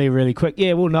really, really quick.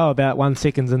 Yeah, we'll know about 1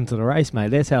 second into the race, mate.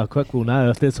 That's how quick we'll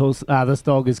know if this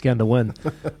dog is going to win.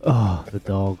 Oh, the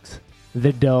dogs.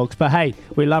 But hey,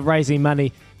 we love raising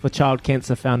money for Child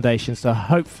Cancer Foundation, so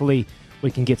hopefully we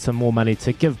can get some more money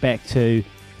to give back to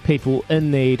people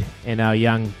in need and our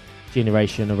young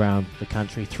generation around the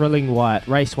country. Thrilling Wyatt,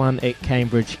 race 1 at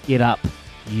Cambridge. Get up,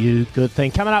 you good thing.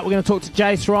 Coming up, we're going to talk to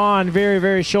Jace Ryan very,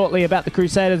 very shortly about the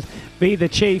Crusaders v the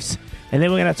Chiefs. And then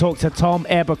we're going to talk to Tom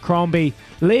Abercrombie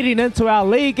leading into our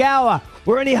league hour.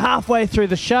 We're only halfway through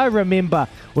the show, remember.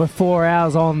 We're 4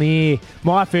 hours on the air.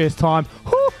 My first time.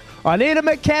 Whew, I need a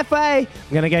McCafe. I'm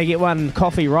going to go get one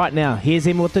coffee right now. Here's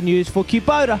him with the news for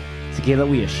Kubota. Together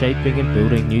we are shaping and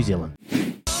building New Zealand.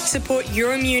 Support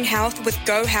your immune health with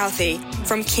Go Healthy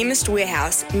from Chemist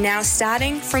Warehouse, now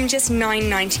starting from just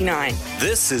 $9.99.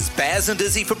 This is Baz and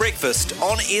Izzy for breakfast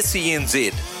on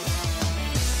SENZ.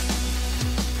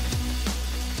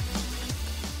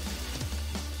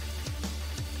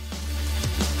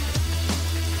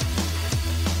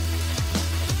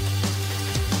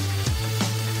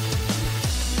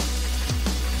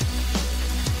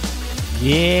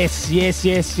 Yes.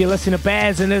 You're listening to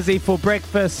Baz and Izzy for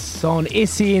breakfast on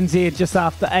SENZ just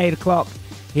after 8 o'clock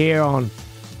here on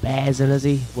Baz and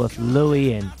Izzy with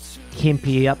Louie and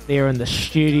Kempy up there in the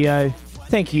studio.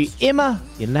 Thank you, Emma.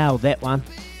 You nailed that one.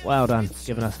 Well done.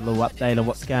 Giving us a little update on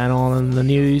what's going on in the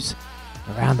news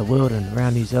around the world and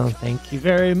around New Zealand. Thank you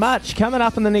very much. Coming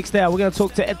up in the next hour, we're going to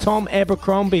talk to Tom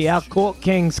Abercrombie, our Court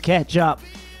Kings catch up.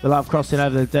 We love crossing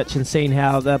over the ditch and seeing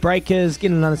how the Breakers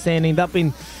getting an understanding. They've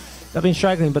been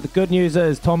struggling, but the good news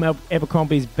is Tom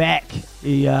Abercrombie's back.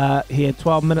 He had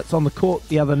 12 minutes on the court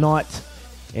the other night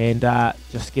and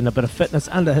just getting a bit of fitness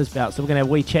under his belt. So we're going to have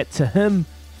a wee chat to him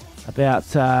about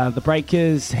the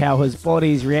Breakers, how his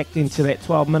body's reacting to that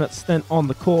 12-minute stint on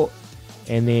the court,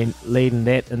 and then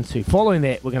following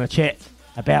that, we're going to chat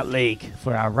about league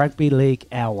for our Rugby League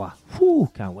Hour.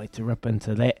 Whew, can't wait to rip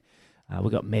into that.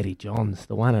 We've got Matty Johns,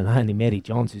 the one and only Matty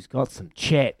Johns, who's got some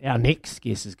chat. Our next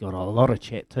guest has got a lot of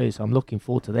chat too, so I'm looking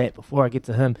forward to that. Before I get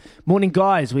to him, morning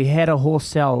guys, we had a horse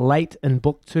sale late in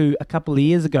Book 2 a couple of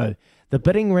years ago. The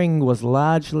bidding ring was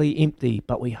largely empty,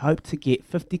 but we hoped to get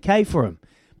 50k for him.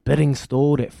 Bidding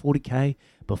stalled at 40k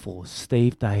before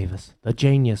Steve Davis, the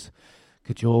genius,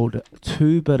 cajoled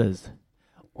 2 bidders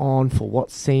on for what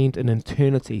seemed an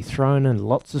eternity, thrown in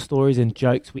lots of stories and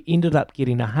jokes. We ended up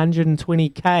getting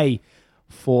 120k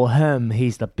for him.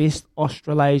 He's the best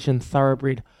Australasian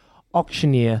thoroughbred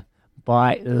auctioneer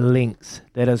by lengths.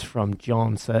 That is from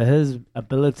John. So his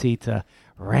ability to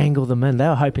wrangle them in, they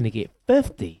were hoping to get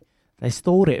 50. They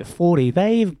stalled at 40.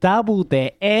 They've doubled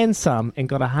that and some and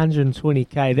got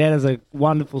 120k. That is a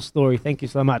wonderful story. Thank you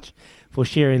so much for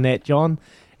sharing that, John.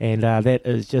 And that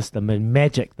is just the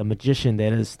magic, the magician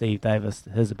that is Steve Davis,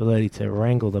 his ability to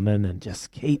wrangle them in and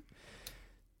just keep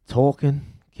talking,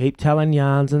 keep telling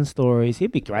yarns and stories.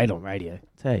 He'd be great on radio,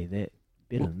 I'll tell you that,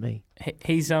 better than me.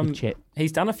 He's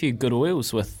done a few good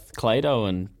oils with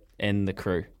Clado and the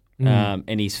crew,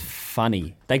 and he's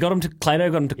funny.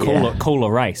 Clado got him to call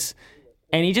a race.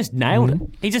 And he just nailed it.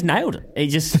 He just nailed it. He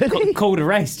just called a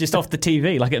race just off the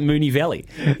TV, like at Moonee Valley.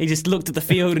 He just looked at the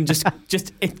field and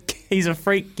he's a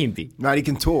freak, Kempy. Mate, he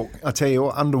can talk. I tell you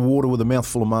what, underwater with a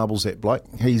mouthful of marbles, that bloke.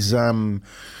 He's, I'm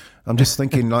just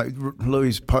thinking, like,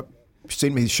 Louis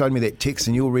showed me that text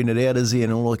and you're reading it out, is he?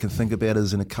 And all I can think about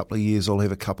is in a couple of years I'll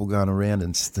have a couple going around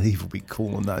and Steve will be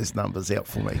calling those numbers out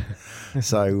for me.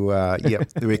 So,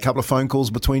 there'll be a couple of phone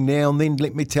calls between now and then,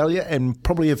 let me tell you, and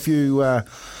probably a few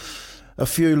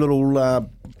little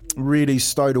really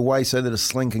stowed away so that a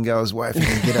sling can go his way if you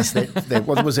can get us that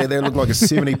what was that? That looked like a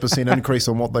 70% increase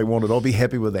on what they wanted. I'll be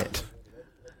happy with that.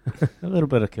 A little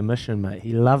bit of commission, mate.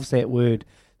 He loves that word,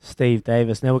 Steve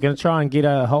Davis. Now we're going to try and get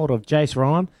a hold of Jace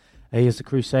Ryan. He is the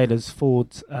Crusaders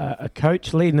forwards a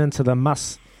coach leading into the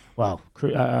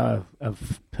a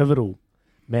pivotal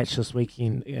match this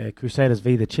weekend. Crusaders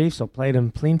v the Chiefs. I've played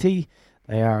them plenty.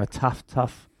 They are a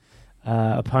tough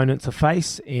opponent to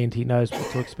face, and he knows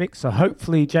what to expect. So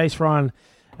hopefully Jace Ryan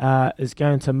is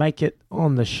going to make it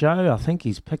on the show. I think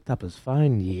he's picked up his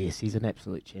phone. Yes, he's an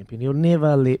absolute champion. He'll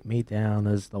never let me down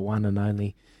as the one and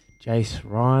only Jace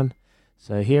Ryan.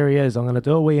 So here he is. I'm going to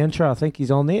do a wee intro. I think he's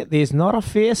on there. There's not a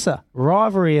fiercer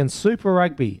rivalry in Super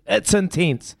Rugby. It's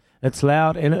intense. It's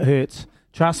loud and it hurts.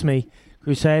 Trust me,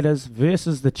 Crusaders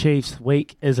versus the Chiefs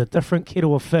week is a different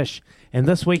kettle of fish. And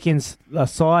this weekend's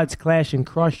sides clash in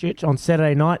Christchurch on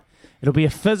Saturday night. It'll be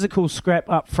a physical scrap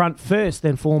up front first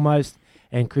and foremost.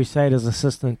 And Crusaders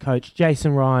assistant coach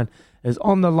Jason Ryan is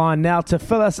on the line now to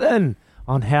fill us in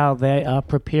on how they are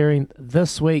preparing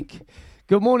this week.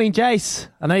 Good morning, Jace.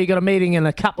 I know you got a meeting in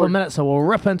a couple of minutes, so we'll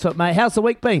rip into it, mate. How's the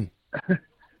week been?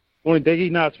 Morning,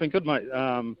 Diggy. No, it's been good, mate.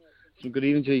 Some good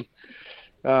energy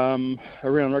around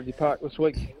Rugby Park this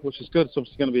week, which is good. It's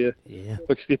obviously going to be a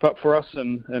big step up for us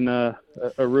and a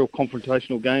real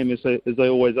confrontational game as they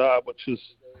always are, which is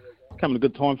coming a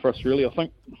good time for us, really, I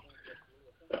think.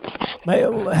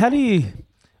 Mate, how do you...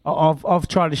 I've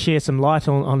tried to share some light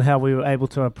on how we were able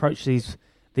to approach these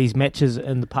matches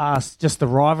in the past, just the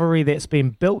rivalry that's been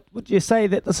built. Would you say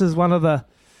that this is one of the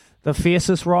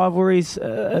fiercest rivalries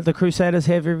the Crusaders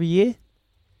have every year?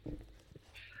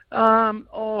 I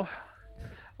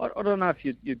don't know if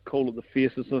you'd call it the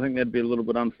fiercest. I think that'd be a little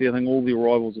bit unfair. I think all the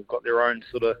rivals have got their own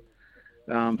sort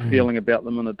of feeling about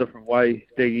them in a different way,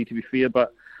 Daggy, to be fair.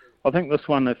 But I think this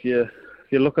one, if you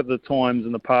look at the times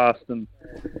in the past, and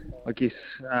I guess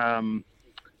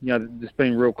there's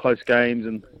been real close games,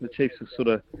 and the Chiefs have sort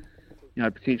of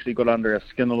potentially got under our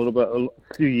skin a little bit a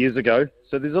few years ago.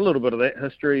 So there's a little bit of that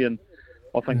history, and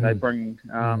I think they bring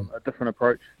a different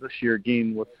approach this year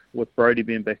again with Brody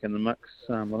being back in the mix.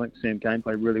 I think Sam Cane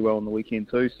played really well on the weekend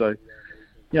too. So,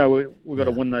 we've got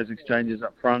to win those exchanges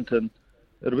up front, and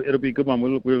it'll be a good one.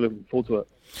 We're looking forward to it.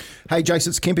 Hey, Jace,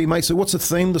 it's Kempy, mate. So what's the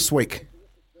theme this week?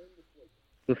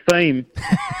 The theme?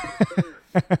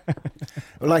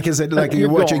 Like, is it like you're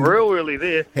You've watching? gone real early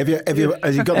there. Have you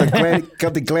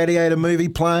got the Gladiator movie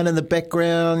playing in the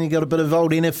background? You got a bit of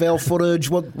old NFL footage.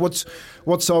 What's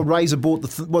old Razor brought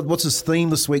what's his theme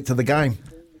this week to the game?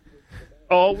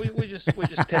 Oh, we just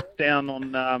tapped down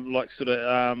on I'm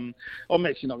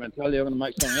actually not going to tell you. I'm going to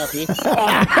make something up here.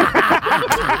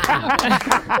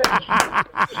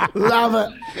 Love it.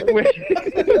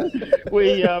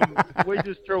 We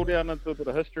just drill down into a bit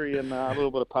of history and a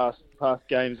little bit of past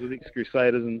games with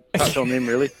ex-Crusaders and touch on them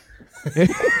really.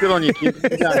 Good on you, kid.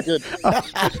 You're good.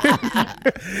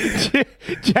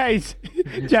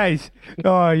 Jace.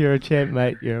 Oh, you're a champ,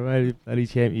 mate. You're a bloody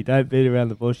champ. You don't beat around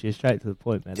the bush. You're straight to the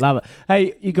point, man. Love it.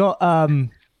 Hey, you got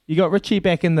Richie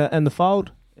back in the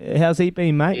fold. How's he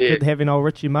been, mate? Yeah. Good having old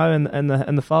Richie Moe in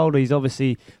the fold. He's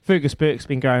obviously Fergus Burke's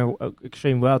been going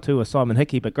extremely well too with Simon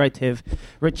Hickey, but great to have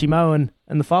Richie Moe in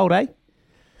the fold, eh?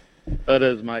 It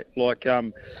is, mate. Like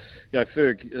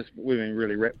Ferg, we've been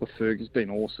really wrapped with Ferg. He's been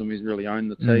awesome. He's really owned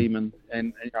the team, and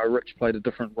Rich played a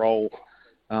different role,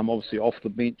 obviously off the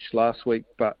bench last week,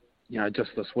 but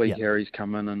just this week, Harry's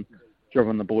come in and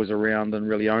driven the boys around and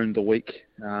really owned the week.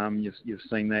 You've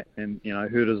seen that, and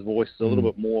heard his voice a little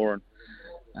bit more,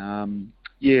 and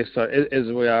so as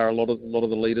we are, a lot of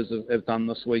the leaders have done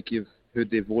this week. You've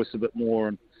heard their voice a bit more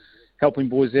and helping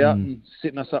boys out and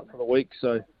setting us up for the week.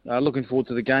 So looking forward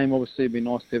to the game. Obviously, it'd be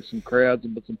nice to have some crowds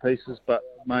and bits and pieces, but,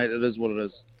 mate, it is what it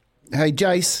is. Hey,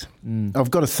 Jace, I've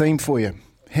got a theme for you.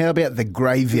 How about the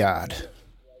graveyard?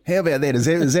 How about that? Is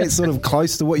that sort of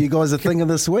close to what you guys are thinking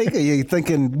this week? Are you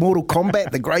thinking Mortal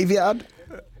Kombat, the graveyard?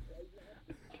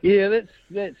 Yeah,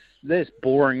 that's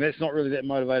boring. That's not really that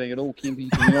motivating at all, Kempy,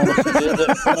 to be honest with you.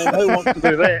 Who wants to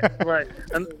do that, mate?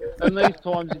 And these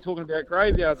times you're talking about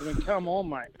graveyards. Come on,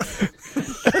 mate.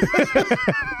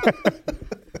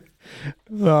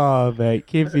 Oh, mate,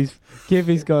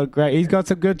 Kempy's got great. He's got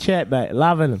some good chat, mate.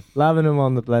 Loving him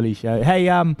on the bloody show. Hey,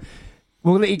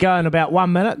 we'll let you go in about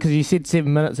 1 minute because you said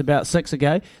 7 minutes about 6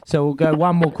 ago. So we'll go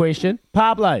one more question.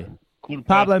 Pablo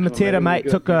Matera, mate,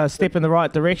 took a step in the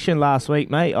right direction last week,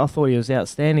 mate. I thought he was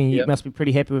outstanding. You must be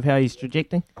pretty happy with how he's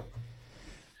trajecting.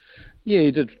 Yeah,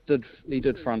 he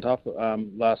did front up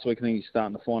last week. I think he's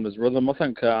starting to find his rhythm. I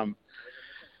think,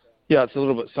 it's a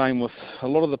little bit same with a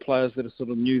lot of the players that are sort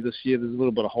of new this year. There's a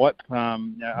little bit of hype.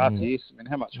 RTS,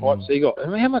 how much hype's he got?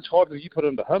 How much hype have you put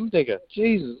into him, Digger?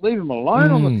 Jesus, leave him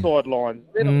alone on the sideline.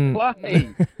 Let him play.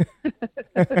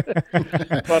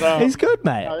 But, he's good,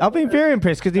 mate. I've been very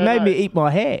impressed because he made me eat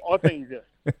my hat. I think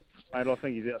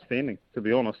he's outstanding, to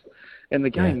be honest. And the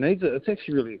game needs it. It's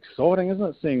actually really exciting, isn't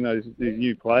it, seeing these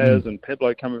new players and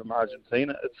Pablo coming from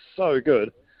Argentina. It's so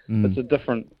good. It's a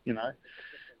different,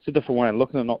 it's a different way of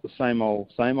looking at it, not the same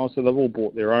old. So they've all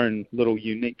brought their own little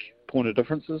unique point of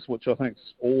differences, which I think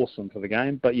is awesome for the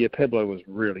game. But, Pablo was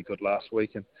really good last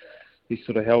week, and he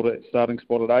sort of held it starting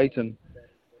spot at 8, and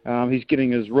he's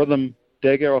getting his rhythm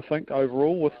dagger, I think,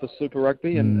 overall with the Super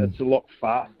Rugby, and it's a lot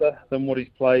faster than what he's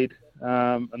played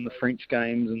in the French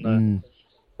games and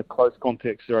the close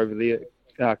contacts that are over there,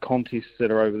 contests that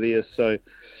are over there. So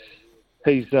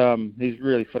he's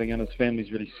really fitting in. His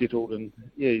family's really settled, and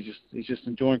he's just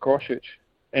enjoying Christchurch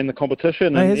and the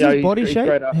competition. Hey, and has his body he's shape?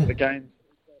 great after the game.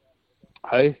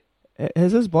 Hey.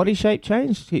 Has his body shape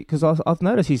changed? Because I've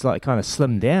noticed he's like kind of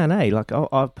slimmed down, eh? Like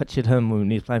I've pictured him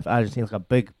when he was playing for Argentina like a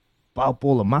big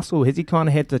ball of muscle. Has he kind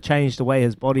of had to change the way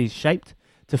his body's shaped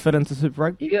to fit into Super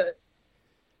Rugby? Yeah,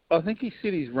 I think he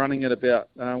said he's running at about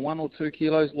 1 or 2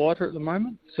 kilos lighter at the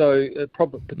moment. So it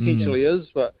probably potentially is,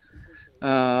 but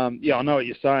I know what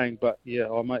you're saying. But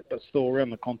but still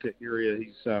around the contact area,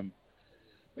 he's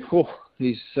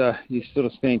sort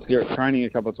of staying clear at training a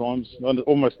couple of times. I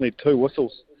almost need 2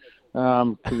 whistles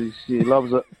because he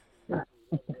loves it.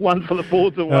 One for the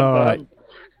boards and one for him.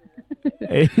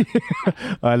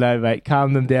 I know, mate.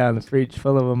 Calm them down. The fridge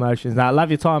full of emotions. I love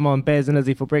your time on Baz and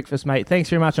Izzy for breakfast, mate. Thanks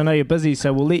very much. I know you're busy,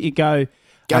 so we'll let you go.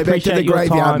 Go back to the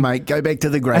graveyard, mate. Go back to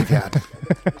the graveyard.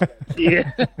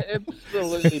 Yeah,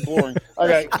 absolutely boring.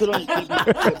 Okay, good on you.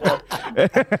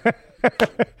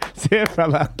 See you,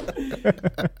 fella.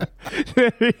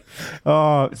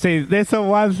 Oh, see, that's the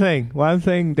one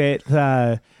thing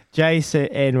that Jace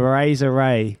and Razor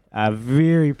Ray are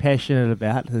very passionate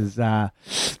about is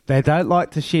they don't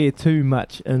like to share too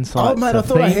much insight. Oh, mate, I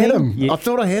thought I had him. I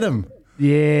thought I had him.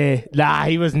 Yeah,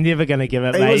 he was never going to give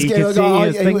it, mate. You could see he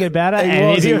was thinking about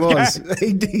it. He was.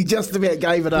 He just about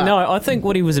gave it up. No, I think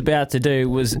what he was about to do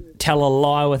was tell a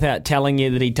lie without telling you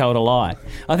that he told a lie.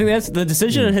 I think that's the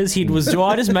decision in his head was, do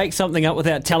I just make something up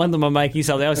without telling them I'm making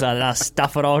something else?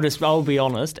 Stuff it, I'll be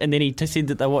honest. And then he said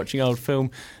that they're watching old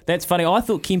film. That's funny. I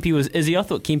thought Kempe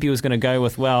was going to go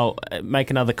with,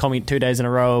 make another comment 2 days in a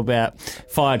row about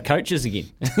fired coaches again.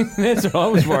 That's what I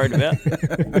was worried about.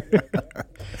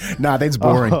 Nah, that's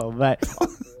boring. Oh, mate.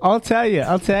 I'll tell you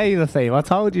the theme. I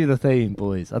told you the theme,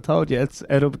 boys. I told you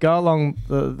it'll go along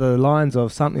the lines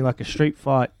of something like a street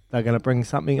fight. They're going to bring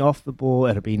something off the ball.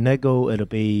 It'll be niggle. It'll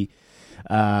be,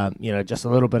 just a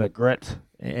little bit of grit,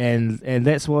 and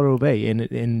that's what it'll be.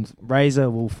 And Razor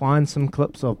will find some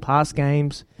clips of past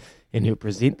games, and he'll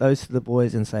present those to the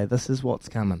boys and say, "This is what's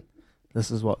coming. This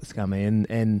is what's coming."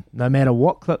 And no matter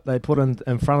what clip they put in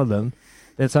front of them,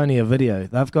 that's only a video.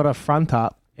 They've got to front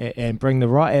up and bring the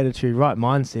right attitude, right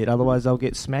mindset. Otherwise, they'll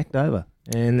get smacked over.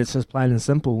 And it's just plain and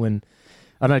simple. When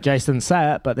I know Jason didn't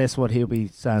say it, but that's what he'll be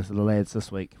saying to the lads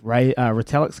this week.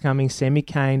 Retallick's coming, Sammy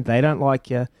Kane. They don't like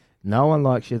you. No one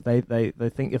likes you. They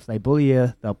think if they bully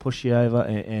you, they'll push you over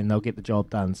and they'll get the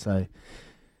job done. So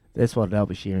that's what they'll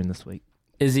be sharing this week.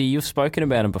 Izzy, you've spoken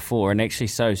about him before, and actually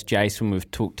so's Jason.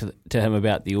 We've talked to him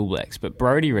about the All Blacks. But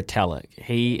Brodie Retallick,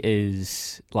 he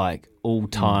is like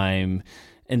all-time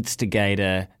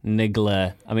instigator,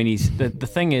 niggler. I mean, the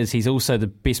thing is, he's also the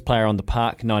best player on the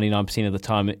park 99% of the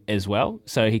time as well.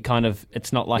 So he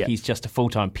it's not like he's just a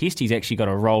full-time pest. He's actually got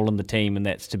a role in the team, and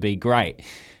that's to be great.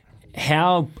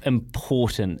 How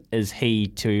important is he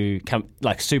to come,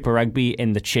 like Super Rugby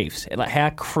and the Chiefs? Like, how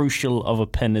crucial of a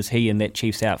pin is he in that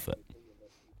Chiefs outfit?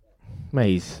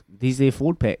 Mate, he's their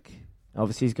forward pack.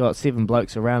 Obviously, he's got 7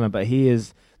 blokes around him, but he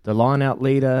is the line-out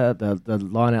leader, the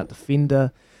line-out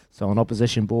defender. So on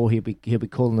opposition ball, he'll be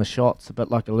calling the shots, a bit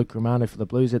like a Luke Romano for the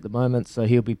Blues at the moment. So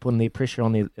he'll be putting their pressure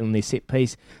on their set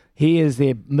piece. He is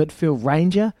their midfield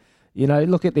ranger. You know,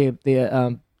 look at their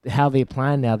how they're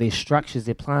playing now, their structures.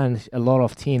 They're playing a lot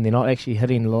off 10. They're not actually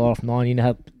hitting a lot off 9. You know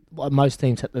how most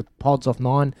teams hit the pods off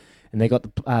 9, and they got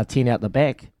the 10 out the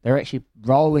back. They're actually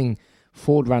rolling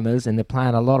forward runners, and they're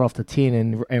playing a lot off the 10,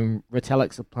 and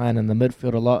Retallick's are playing in the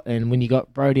midfield a lot. And when you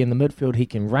got Brodie in the midfield, he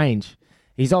can range.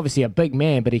 He's obviously a big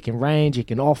man, but he can range, he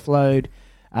can offload.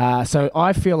 So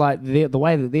I feel like the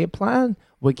way that they're playing,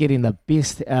 we're getting the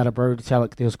best out of Brodie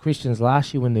Retallick. There was questions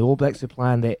last year when the All Blacks were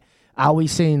playing that, are we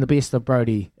seeing the best of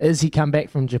Brodie? Is he come back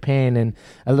from Japan and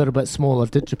a little bit smaller?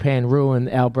 Did Japan ruin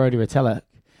our Brodie Retallick?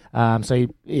 So,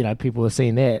 people are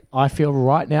seeing that. I feel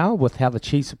right now with how the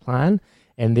Chiefs are playing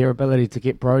and their ability to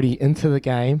get Brodie into the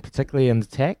game, particularly in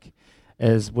attack,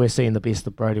 is we're seeing the best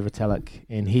of Brodie Retallick,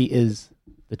 and he is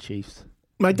the Chiefs.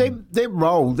 Mate, that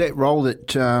role that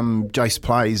Jace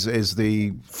plays as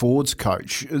the forwards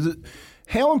coach,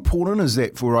 how important is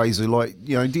that for Razor? Like,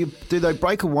 do they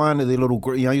break away into their little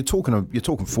group? You're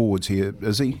talking forwards here,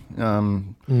 is he?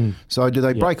 So do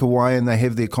they break away and they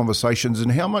have their conversations?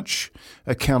 And how much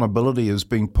accountability is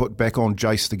being put back on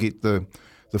Jace to get the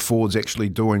forwards actually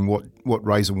doing what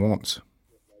Razor wants?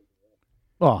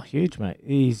 Oh, huge, mate.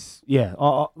 You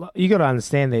got to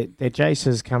understand that Jace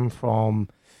has come from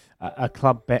a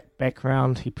club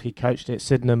background. He coached at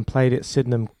Sydenham, played at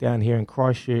Sydenham down here in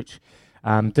Christchurch.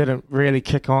 Didn't really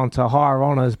kick on to higher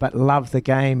honours, but loved the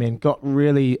game and got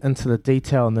really into the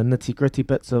detail and the nitty-gritty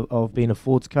bits of being a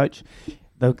forwards coach.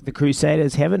 The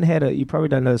Crusaders haven't had you probably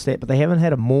don't know this stat, but they haven't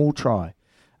had a maul try.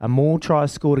 A maul try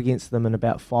scored against them in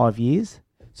about 5 years.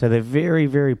 So they're very,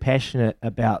 very passionate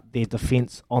about their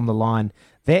defence on the line.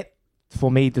 That,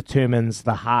 for me, determines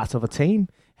the heart of a team,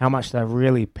 how much they're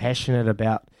really passionate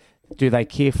about. Do they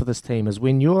care for this team? Is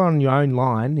when you're on your own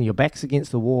line and your back's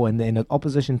against the wall and then the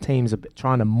opposition teams are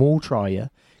trying to maul try you,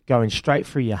 going straight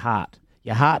through your heart.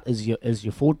 Your heart is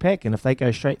your forward pack, and if they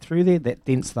go straight through there, that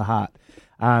dents the heart.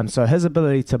 So his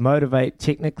ability to motivate,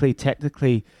 technically,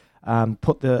 tactically,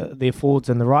 put their forwards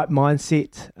in the right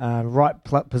mindset,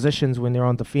 right positions when they're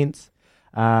on defence,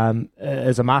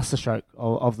 is a masterstroke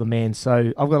of the man.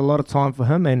 So I've got a lot of time for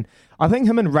him, and I think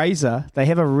him and Razor, they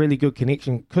have a really good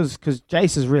connection because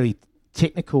Jace is really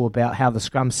technical about how the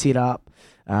scrum's set up,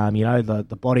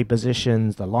 the body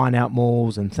positions, the line-out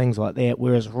mauls and things like that,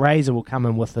 whereas Razor will come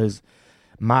in with his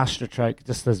masterstroke,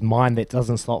 just his mind that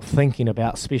doesn't stop thinking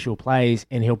about special plays,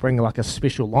 and he'll bring like a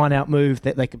special line-out move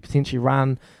that they could potentially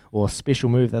run or a special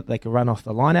move that they could run off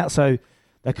the line-out. So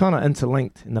they're kind of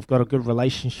interlinked, and they've got a good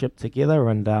relationship together,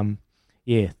 and I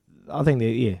think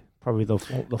probably the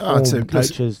form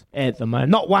coaches at the moment.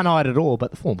 Not one-eyed at all,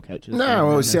 but the form coaches. No,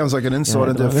 well, it sounds like an insight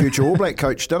into a future All Black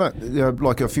coach, doesn't it?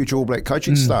 Like a future All Black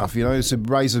coaching staff. So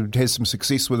Razor has some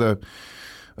success with a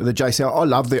JCL.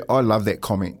 I love that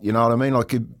comment. You know what I mean?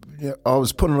 Like I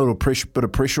was putting a little bit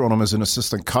of pressure on him as an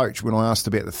assistant coach when I asked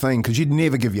about the theme, because you'd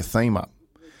never give your theme up.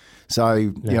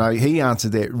 So, he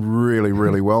answered that really,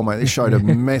 really well, mate. It showed a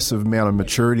massive amount of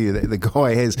maturity that the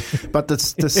guy has. But to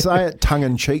say it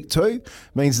tongue-in-cheek too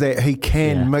means that he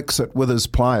can mix it with his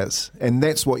players. And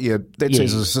that's as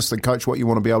an assistant coach, what you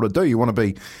want to be able to do. You want to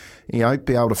be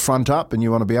able to front up, and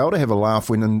you want to be able to have a laugh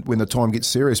when the time gets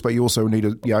serious. But you also need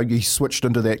to, he switched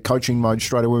into that coaching mode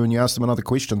straight away when you asked him another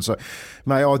question. So,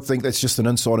 mate, I think that's just an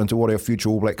insight into what our future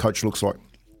All Black coach looks like.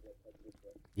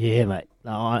 Yeah, mate.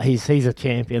 No, he's a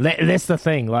champion. That's the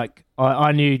thing. Like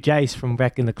I knew Jace from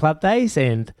back in the club days,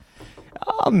 and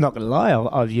I'm not gonna lie.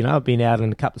 I've been out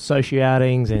in a couple of social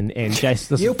outings, and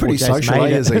Jace. You're pretty social,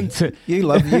 isn't he? You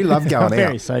love going out.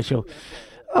 Very social.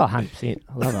 Oh, 100%.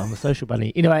 I love it. I'm a social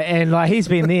bunny. Anyway, and he's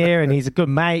been there, and he's a good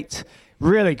mate,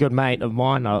 really good mate of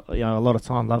mine. A lot of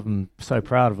time, love him, so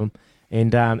proud of him.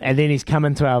 And then he's come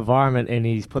into our environment, and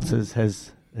he puts his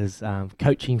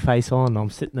coaching face on. I'm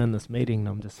sitting in this meeting, and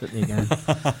I'm just sitting there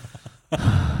going,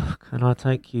 can I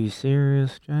take you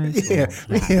serious, Jace?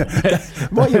 Yeah.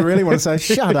 What you really want to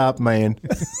say, shut up, man.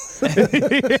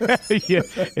 Yeah.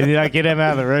 And then I get him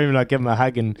out of the room, and I give him a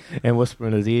hug and whisper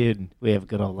in his ear, and we have a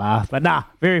good old laugh. But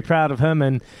very proud of him,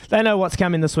 and they know what's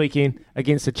coming this weekend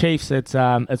against the Chiefs. It's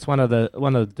one of the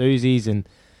doozies, and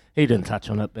he didn't touch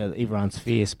on it, but everyone's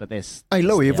fierce. But that's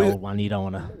Louis, the old one. You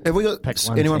don't want to. Have we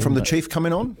got anyone from the Chiefs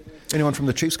coming on? Anyone from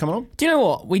the Chiefs coming on? Do you know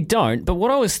what? We don't. But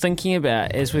what I was thinking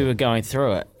about as we were going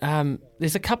through it,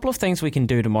 there's a couple of things we can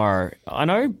do tomorrow. I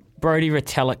know Brodie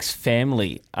Retallick's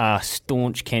family are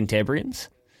staunch Cantabrians.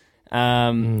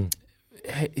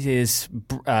 There's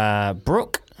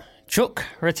Brooke Chook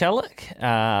Retallick.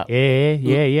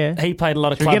 Yeah. He played a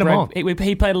lot of club rugby.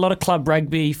 He played a lot of club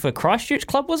rugby for Christchurch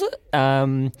Club, was it?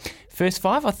 First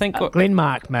five, I think.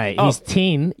 Glenmark, mate. He's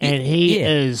 10, and he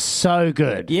is so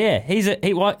good. Yeah, so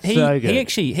good. He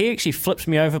actually flips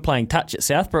me over playing touch at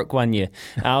Southbrook one year.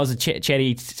 I was a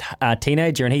chatty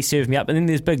teenager, and he served me up. And then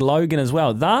there's Big Logan as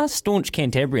well. They're staunch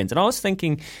Cantabrians, and I was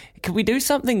thinking, could we do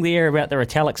something there about the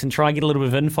Retallicks and try and get a little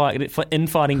bit of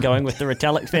infighting going with the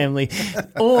Retallick family,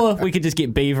 or we could just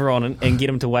get Beaver on and get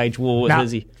him to wage war with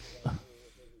Izzy.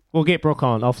 We'll get Brooke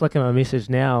on. I'll flick him a message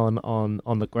now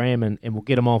on the gram, and we'll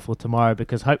get him on for tomorrow,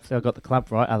 because hopefully I got the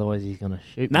club right. Otherwise, he's going to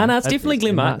shoot me. No, it's definitely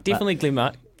Glenmark. Definitely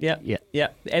Glenmark. Yeah,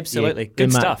 absolutely.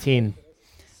 Good Glenmark stuff. 10.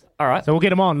 All right. So we'll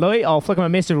get him on. Louis, I'll flick him a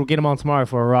message. We'll get him on tomorrow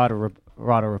for a write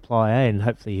a reply, and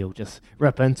hopefully he'll just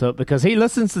rip into it, because he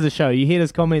listens to the show. You hear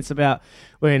his comments about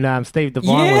when Steve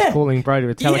Devine was calling Brodie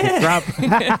Retallick a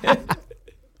grub.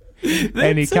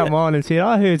 And he come on and said,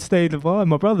 I heard Steve Devine.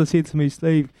 My brother said to me,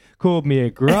 Steve called me a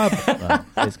grub. Well,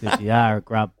 that's because you are a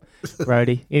grub,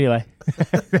 Brodie. Anyway,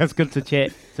 that's good to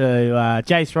chat to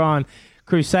Jace Ryan,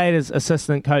 Crusaders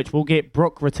assistant coach. We'll get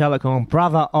Brooke Retallick on,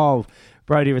 brother of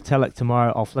Brodie Retallick,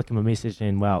 tomorrow. I'll flick him a message,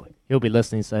 and, well, he'll be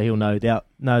listening, so he'll know the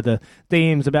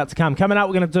DM's about to come. Coming up,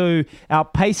 we're going to do our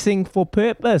Pacing for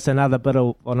Purpose, another bit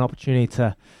of an opportunity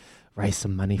to raise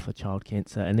some money for child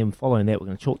cancer. And then following that, we're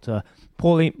going to talk to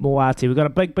Pauline Moati. We've got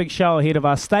a big show ahead of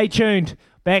us. Stay tuned.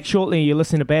 Back shortly. You're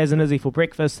listening to Baz and Izzy for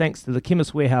breakfast. Thanks to the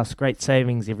Chemist Warehouse. Great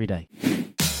savings every day.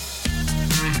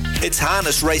 It's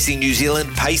Harness Racing New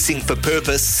Zealand Pacing for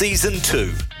Purpose Season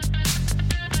 2.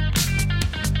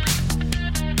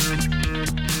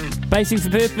 Pacing for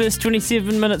Purpose,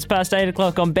 27 minutes past 8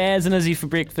 o'clock on Baz and Izzy for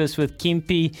breakfast with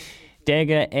Kempy,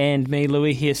 Dagger and me,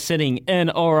 Louis, here sitting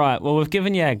in. All right, well, we've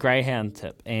given you a greyhound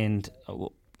tip, and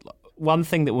one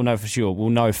thing that we'll know for sure, we'll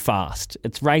know fast.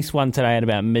 It's race 1 today at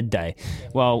about midday.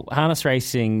 Well, Harness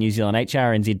Racing New Zealand,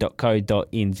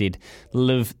 hrnz.co.nz.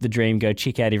 Live the dream, go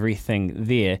check out everything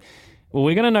there. Well,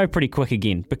 we're going to know pretty quick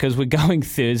again, because we're going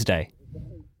Thursday.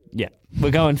 Yeah,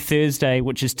 we're going Thursday,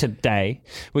 which is today.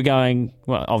 We're going,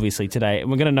 well, obviously today, and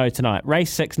we're going to know tonight.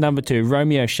 Race 6, number 2,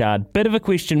 Romeo Shard. Bit of a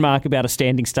question mark about a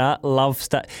standing start. Love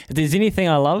start. If there's anything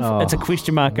I love, it's a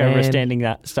question mark over a standing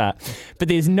start. But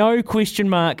there's no question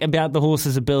mark about the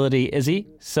horse's ability, is he?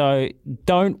 So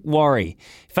don't worry.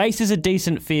 Faces a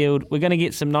decent field. We're going to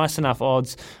get some nice enough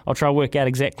odds. I'll try to work out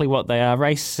exactly what they are.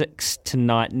 Race 6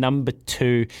 tonight, number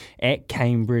 2 at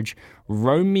Cambridge.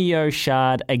 Romeo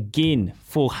Shard again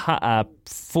for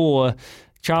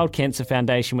Child Cancer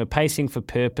Foundation. We're pacing for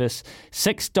purpose.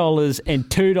 $6 and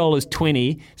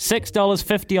 $2.20.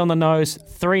 $6.50 on the nose,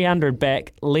 $300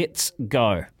 back. Let's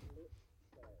go.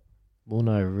 We'll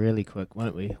know really quick,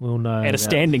 won't we? We'll know At a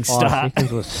standing 5 start.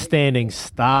 seconds with a standing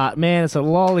start. Man, it's a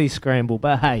lolly scramble,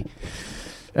 but hey,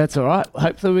 that's all right.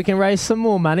 Hopefully we can raise some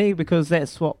more money because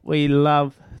that's what we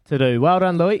love to do. Well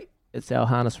done, Louis. It's our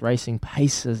harness racing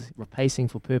pacing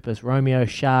for purpose. Romeo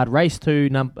Shard, race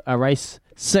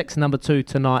 6, number 2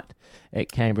 tonight at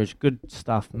Cambridge. Good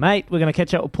stuff, mate. We're going to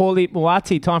catch up with Paulie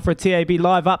Moati. Time for a TAB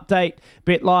live update.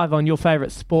 Bet live on your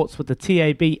favourite sports with the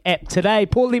TAB app today.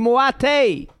 Paulie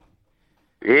Moati.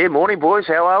 Yeah, morning, boys.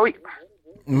 How are we?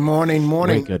 Morning.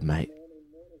 Very good, mate.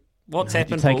 What's Did you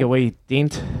happened, take Paul? a wee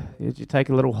dent? Did you take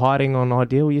a little hiding on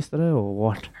Ideal yesterday or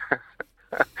what?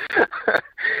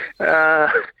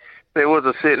 There was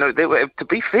a certain. To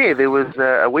be fair, there was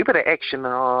a wee bit of action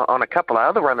on a couple of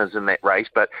other runners in that race,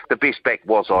 but the best back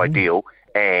was Ideal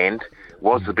and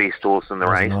was the best horse in the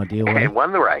race Ideal, and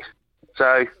won the race.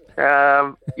 So,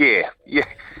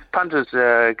 punters,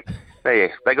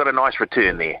 they got a nice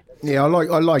return there. Yeah, I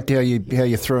liked how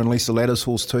you threw in Lisa Ladder's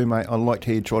horse too, mate. I liked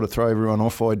how you tried to throw everyone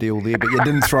off Ideal there, but you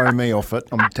didn't throw me off it.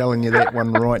 I'm telling you that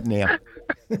one right now.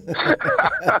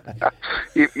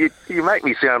 You make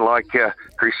me sound like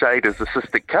Crusaders'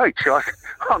 assistant coach.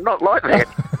 I'm not like that.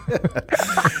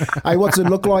 Hey, what's it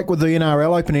look like with the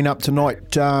NRL opening up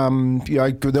tonight?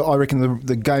 I reckon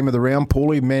the game of the round,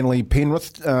 Paulie, Manly,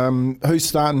 Penrith. Who's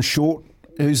starting short?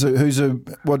 I guess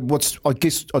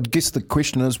the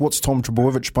question is, what's Tom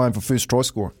Trbojevic paying for first try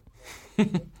scorer?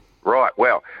 Right.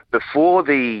 Well, before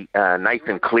the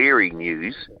Nathan Cleary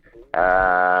news,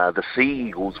 the Sea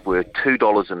Eagles were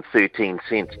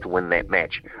 $2.13 to win that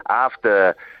match.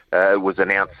 After it was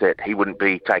announced that he wouldn't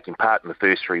be taking part in the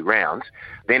first 3 rounds,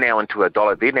 they're now into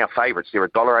 $1. They're now favourites. They're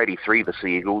 $1.83, the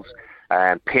Sea Eagles,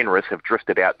 and Penrith have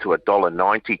drifted out to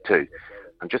 $1.92.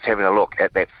 I'm just having a look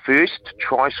at that first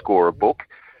try scorer book.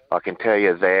 I can tell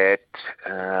you that,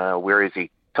 where is he?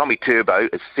 Tommy Turbo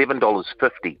is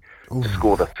 $7.50 to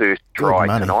score the first try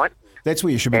tonight. That's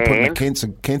where you should be putting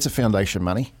the Cancer Foundation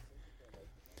money.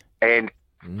 And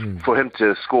for him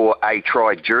to score a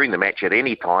try during the match at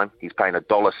any time, he's paying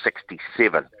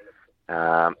 $1.67.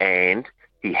 And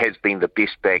he has been the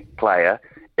best back player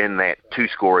in that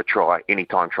to-score a try,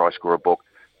 anytime try scorer book.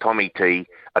 Tommy T,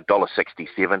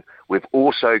 $1.67. We've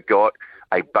also got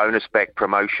a bonus back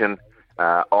promotion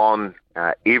on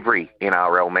every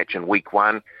NRL match in week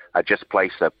 1. I just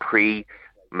placed a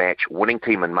pre-match winning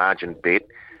team and margin bet.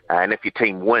 And if your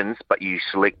team wins, but you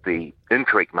select the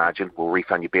incorrect margin, we'll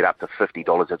refund your bet up to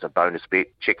 $50 as a bonus bet.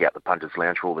 Check out the Punters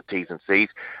Lounge for all the T's and C's.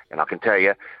 And I can tell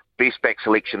you, best back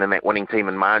selection in that winning team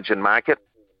and margin market,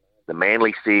 the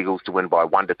Manly Sea Eagles to win by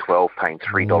 1-12, paying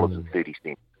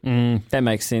 $3.30. That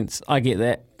makes sense. I get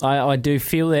that. I do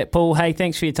feel that. Paul, hey,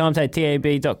 thanks for your time today.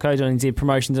 tab.co.nz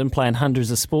promotions and playing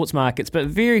hundreds of sports markets. But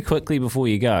very quickly before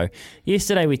you go,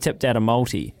 yesterday we tipped out a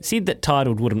multi. Said that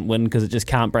Titled wouldn't win because it just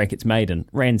can't break its maiden.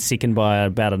 Ran second by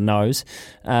about a nose.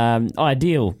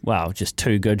 Ideal, well, just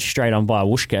too good. Straight on by a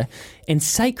whooshka. And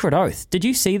Sacred Oath, did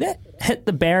you see that? Hit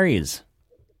the barriers.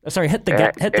 Sorry, hit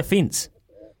the fence.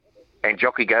 And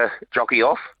jockey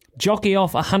off? Jockey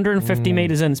off 150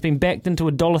 metres in. It's been backed into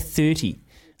 $1.30.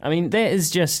 I mean, that is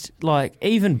just like,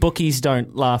 even bookies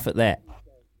don't laugh at that.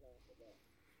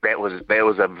 That was a that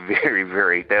was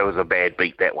a bad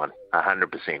beat, that one,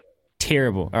 100%.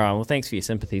 Terrible. All right, well, thanks for your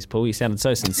sympathies, Paul. You sounded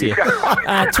so sincere.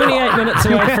 28 minutes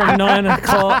away from 9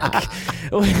 o'clock.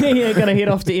 We're going to head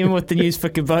off to Em with the news for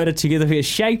Kubota. Together we are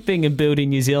shaping and building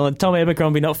New Zealand. Tom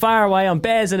Abercrombie not far away on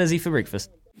Baz and Izzy for breakfast.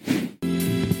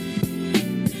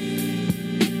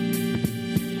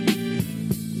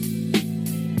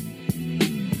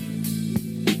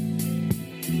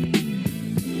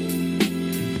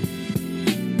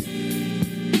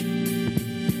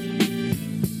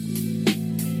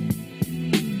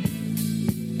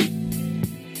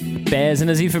 Baz and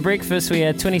Izzy for breakfast. We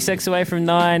are 26 away from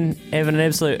 9, having an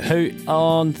absolute hoot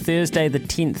on Thursday the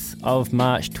 10th of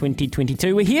March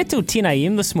 2022. We're here till 10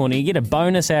 a.m. this morning. You get a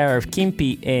bonus hour of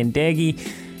Kempi and Daggy.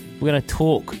 We're going to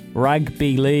talk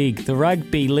Rugby League. The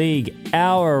Rugby League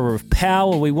Hour of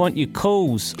Power. We want your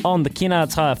calls on the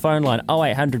Kennards Hire phone line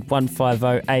 0800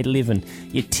 150 811.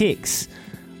 Your texts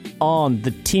on the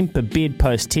Temper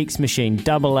Bedpost text machine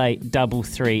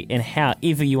 8833, and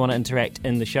however you want to interact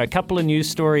in the show. A couple of news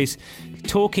stories,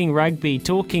 talking rugby,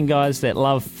 talking guys that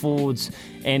love Fords,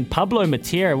 and Pablo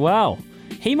Matera, well,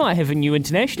 he might have a new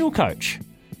international coach.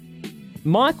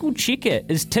 Michael Cheika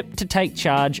is tipped to take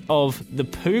charge of the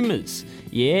Pumas.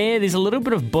 Yeah, there's a little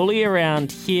bit of bully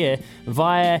around here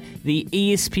via the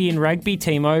ESPN rugby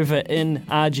team over in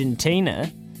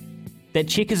Argentina. that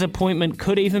Cheika's appointment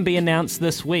could even be announced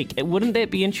this week. Wouldn't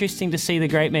that be interesting to see the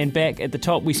great man back at the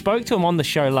top? We spoke to him on the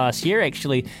show last year,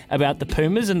 actually, about the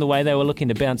Pumas and the way they were looking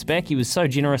to bounce back. He was so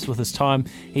generous with his time.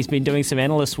 He's been doing some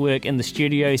analyst work in the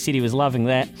studio. He said he was loving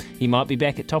that. He might be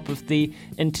back at top of the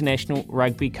international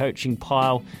rugby coaching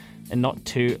pile and not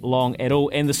too long at all.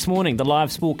 And this morning, the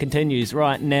live sport continues.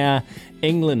 Right now,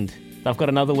 England, they've got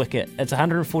another wicket. It's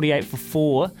 148 for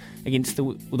 4 against the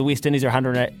West Indies, or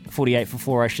 148 for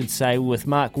 4, I should say, with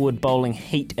Mark Wood bowling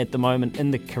heat at the moment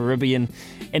in the Caribbean.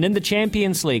 And in the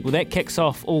Champions League, well, that kicks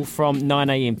off all from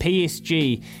 9am.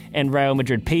 PSG and Real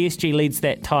Madrid. PSG leads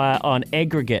that tie on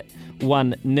aggregate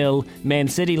 1-0. Man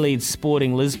City leads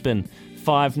Sporting Lisbon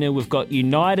 5-0. We've got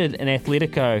United and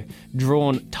Atletico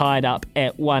tied up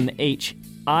at 1 each.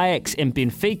 Ajax and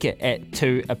Benfica at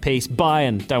 2 apiece.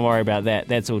 Bayern, don't worry about that.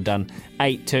 That's all done.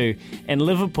 8-2. And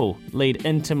Liverpool lead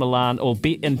Inter Milan,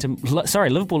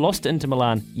 Liverpool lost to Inter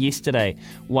Milan yesterday,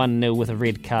 1-0 with a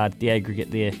red card. The aggregate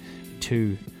there,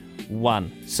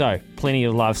 2-1. So, plenty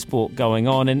of live sport going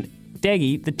on. And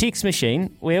Daggy, the text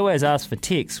machine, we always ask for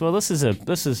text. Well, this is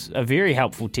a very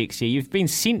helpful text here. You've been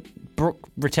sent Brooke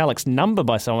Retallick's number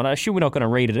by someone. I assume we're not going to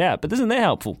read it out, but isn't that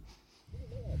helpful?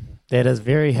 That is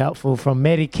very helpful from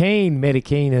Matty Keane. Matty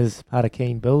Keane is part of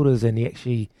Keane Builders, and he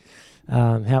actually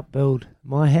helped build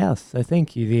my house. So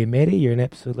thank you there, Matty. You're an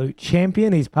absolute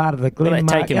champion. He's part of the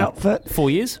Glenmark outfit. 4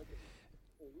 years?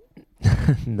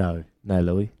 No,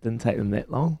 Louis. Didn't take them that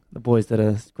long. The boys did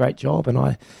a great job,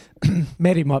 and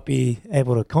Matty might be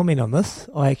able to comment on this.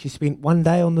 I actually spent 1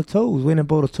 day on the tools, went and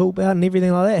bought a tool belt and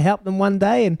everything like that, helped them 1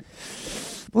 day, and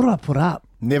what did I put up?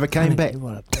 Never came back.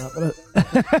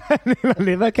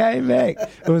 Never came back.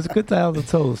 It was a good day on the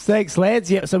tools. Thanks,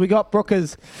 lads. Yeah, so we got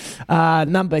Brooker's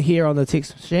number here on the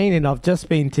text machine, and I've just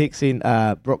been texting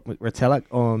Brooke Retallick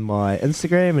on my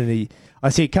Instagram, and I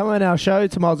said, come on our show,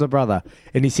 Tom's a brother.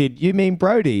 And he said, you mean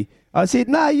Brody? I said,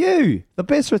 no, you, the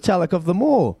best Retallick of them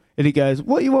all. And he goes,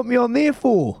 what you want me on there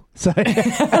for? So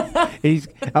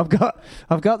I've got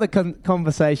the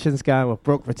conversations going with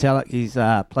Brooke Retallick. He's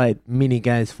played many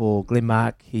games for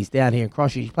Glenmark. He's down here in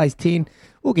Crossy. He plays 10.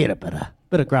 We'll get a bit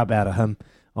of grub out of him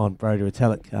on Brody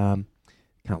Retallick.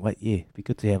 Can't wait. Yeah, it'd be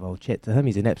good to have a chat to him.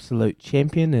 He's an absolute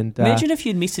champion. And imagine if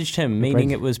you'd messaged him meaning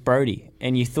it was Brody,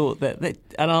 and you thought that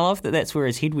and I love that that's where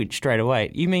his head went straight away.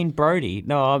 You mean Brody?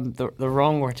 No, I'm the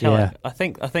wrong Retallick. Yeah. I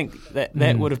think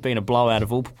that would have been a blowout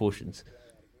of all proportions.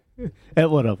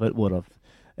 It would have.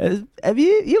 Have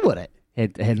you would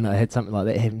have had something like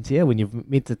that happen to you when you've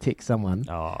meant to text someone,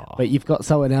 but you've got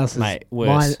someone else's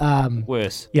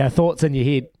worse. Yeah, thoughts in your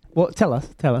head. What? Tell us.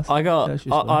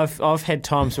 I've had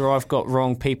times where I've got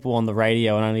wrong people on the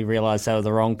radio and only realised they were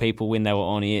the wrong people when they were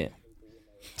on air.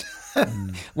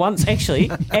 Once,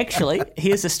 actually,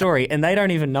 here's the story, and they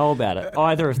don't even know about it,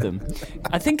 either of them.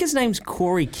 I think his name's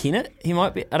Corey Kennett. He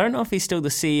might be. I don't know if he's still the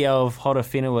CEO of Hora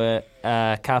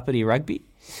Whenua Kapiti Rugby.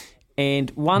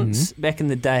 And once, back in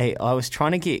the day, I was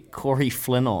trying to get Corey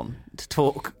Flynn on to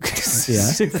talk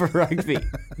Super Rugby.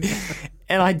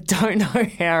 And I don't know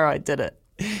how I did it.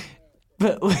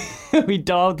 But we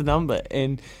dialed the number,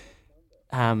 and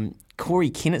Corey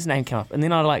Kennett's name came up. And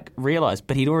then I realised,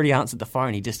 but he'd already answered the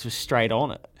phone. Think just was straight on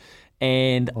it.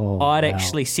 And I'd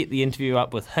actually set the interview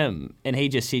up with him, and he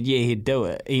just said, yeah, he'd do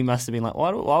it. He must have been like,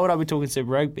 why would I be talking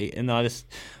Super Rugby? And I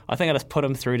think I just put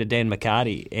him through to Dan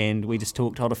McCarty, and we just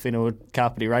talked Hora Whenua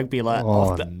Kapiti Rugby.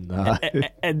 No.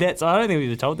 And that's, I don't think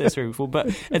we've told that story before, but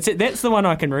that's the one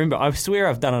I can remember. I swear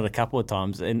I've done it a couple of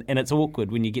times, and it's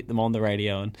awkward when you get them on the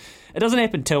radio, and it doesn't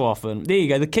happen too often. There you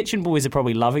go. The kitchen boys are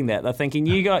probably loving that. They're thinking,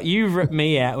 you rip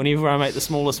me out whenever I make the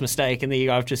smallest mistake, and there you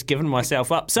go, I've just given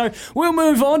myself up. So we'll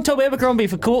move on. Tom Abercrombie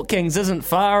for Court Kings isn't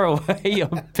far away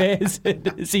on Paz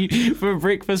for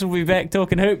breakfast. We'll be back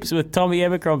talking hoops with Tommy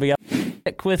Abercrombie.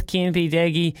 With Kempy,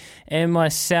 Daggy and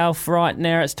myself right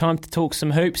now. It's time to talk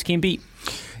some hoops, Kempy.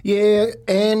 Yeah,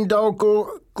 and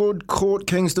good Court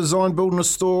Kings Design Building a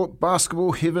Store,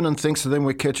 basketball heaven, and thanks to them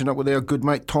we're catching up with our good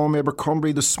mate Tom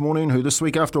Abercrombie this morning, who this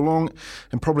week after long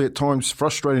and probably at times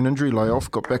frustrating injury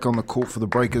layoff got back on the court for the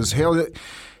Breakers. How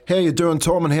you doing,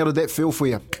 Tom, and how did that feel for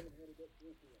you?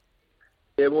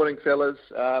 Yeah, morning fellas.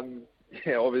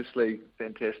 Obviously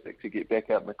fantastic to get back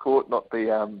out in the court. Not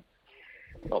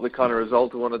the kind of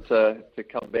result I wanted to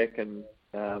come back and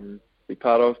be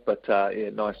part of, but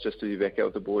nice just to be back out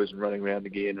with the boys and running around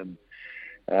again,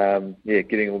 and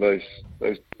getting all those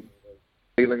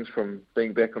feelings from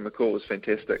being back on the court was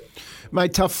fantastic.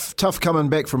 Mate, tough coming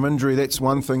back from injury, that's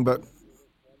one thing, but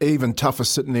even tougher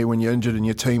sitting there when you're injured and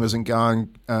your team isn't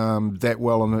going that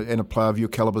well, and a player of your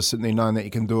calibre sitting there knowing that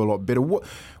you can do a lot better.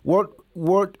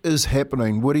 What is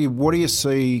happening? What do you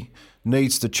see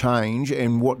needs to change,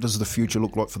 and what does the future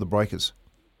look like for the Breakers?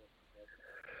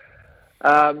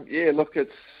 Look,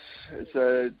 it's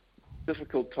a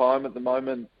difficult time at the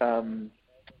moment.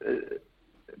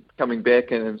 Coming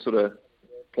back and sort of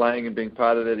playing and being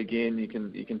part of that again, you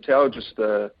can tell just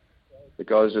the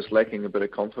guys just lacking a bit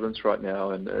of confidence right now,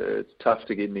 and it's tough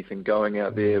to get anything going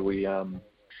out there.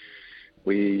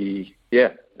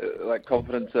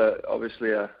 Confidence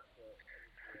obviously a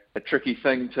tricky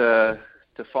thing to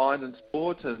find in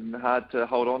sport and hard to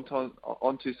hold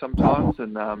onto sometimes.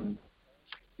 And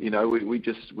we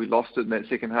lost it in that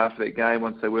second half of that game.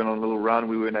 Once they went on a little run,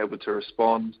 we weren't able to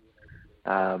respond.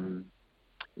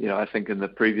 I think in the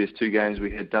previous 2 games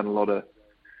we had done a lot of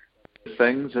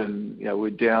things, and we're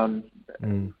down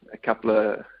a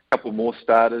couple more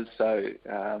starters. So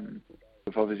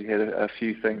we've obviously had a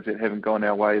few things that haven't gone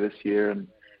our way this year, and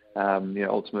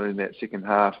ultimately in that second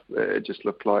half, it just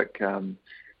looked like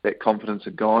that confidence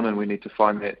had gone, and we need to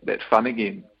find that fun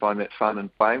again, find that fun in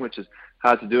playing, which is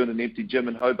hard to do in an empty gym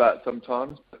in Hobart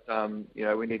sometimes. But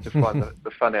we need to find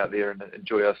the fun out there and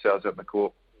enjoy ourselves out in the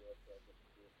court.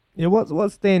 Yeah,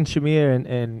 what's Dan Shamir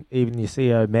and even your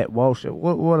CEO Matt Walsh?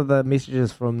 What are the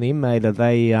messages from them, mate? Are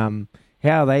they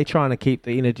how are they trying to keep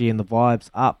the energy and the vibes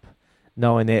up,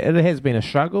 knowing that it has been a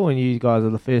struggle, and you guys are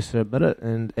the first to admit it,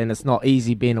 and it's not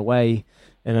easy being away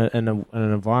in an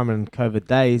environment in COVID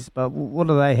days. But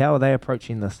how are they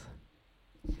approaching this?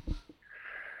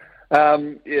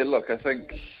 Look, I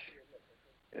think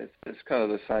it's kind of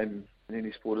the same in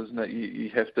any sport, isn't it? You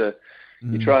have to.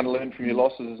 You try and learn from your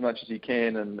losses as much as you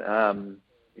can, and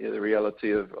the reality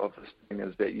of this thing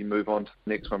is that you move on to the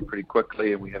next one pretty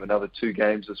quickly, and we have another 2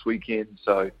 games this weekend,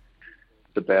 so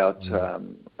it's about,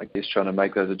 trying to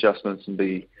make those adjustments and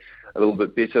be a little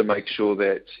bit better, make sure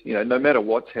that, no matter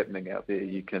what's happening out there,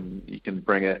 you can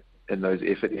bring it in those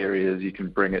effort areas, you can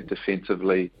bring it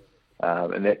defensively,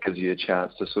 and that gives you a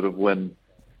chance to sort of win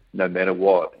no matter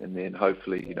what, and then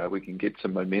hopefully, we can get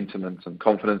some momentum and some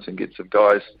confidence and get some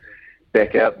guys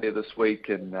back out there this week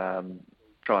and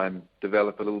try and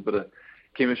develop a little bit of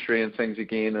chemistry and things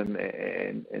again,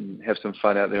 and have some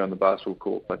fun out there on the basketball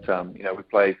court. But we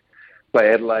play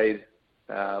Adelaide,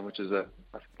 which is a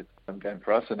fun game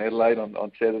for us in Adelaide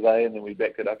on Saturday, and then we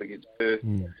backed it up against Perth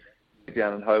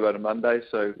down in Hobart on Monday.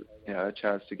 So a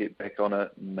chance to get back on it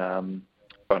and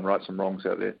try and right some wrongs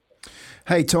out there.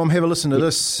 Hey Tom, have a listen to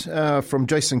this from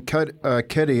Jason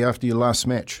Caddy after your last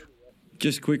match.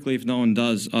 Just quickly, if no one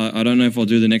does, I don't know if I'll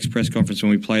do the next press conference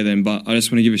when we play them, but I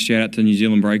just want to give a shout out to the New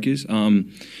Zealand Breakers.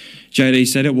 JD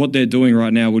said it, what they're doing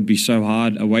right now would be so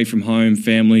hard, away from home,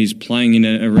 families, playing in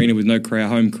an arena with no crowd,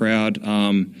 home crowd.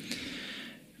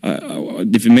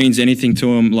 If it means anything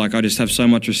to them, I just have so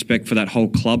much respect for that whole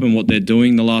club and what they're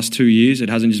doing the last 2 years. It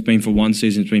hasn't just been for one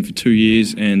season, it's been for 2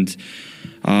 years. And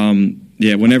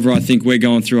whenever I think we're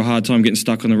going through a hard time getting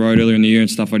stuck on the road earlier in the year and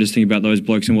stuff, I just think about those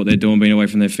blokes and what they're doing, being away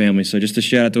from their family. So just a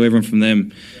shout out to everyone from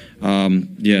them.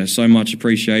 So much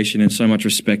appreciation and so much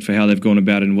respect for how they've gone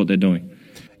about it and what they're doing.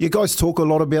 You guys talk a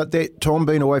lot about that, Tom,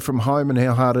 being away from home and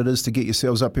how hard it is to get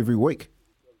yourselves up every week.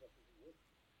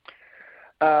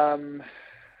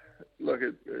 Look,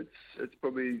 it's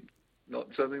probably not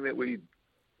something that we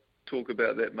talk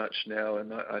about that much now,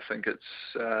 and I think it's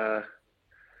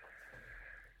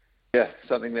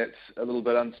something that's a little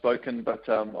bit unspoken, but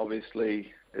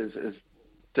obviously is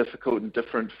difficult and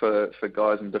different for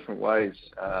guys in different ways.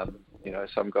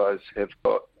 Some guys have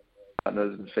got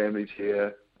partners and families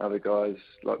here. Other guys,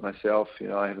 like myself,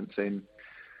 I haven't seen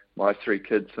my 3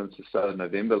 kids since the start of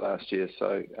November last year.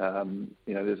 So,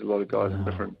 there's a lot of guys in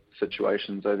different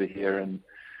situations over here and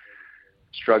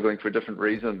struggling for different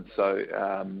reasons. So,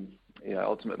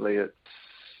 ultimately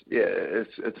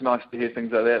it's nice to hear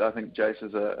things like that. I think Jace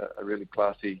is a really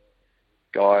classy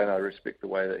guy, and I respect the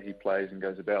way that he plays and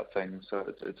goes about things. So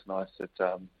it's nice that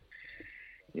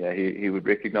he would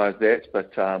recognise that.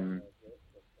 But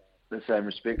the same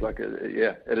respect,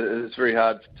 it is very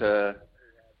hard to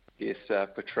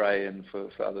portray and for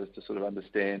others to sort of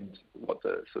understand what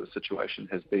the sort of situation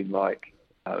has been like.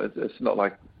 It's not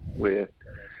like we're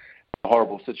a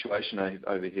horrible situation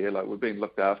over here. We're being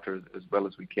looked after as well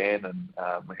as we can, and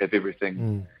we have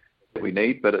everything that we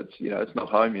need. But it's it's not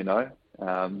home,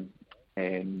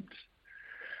 and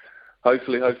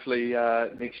hopefully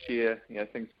next year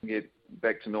things can get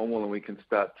back to normal and we can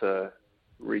start to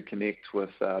reconnect with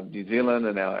New Zealand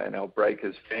and our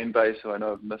Breakers fan base, who I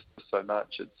know have missed us so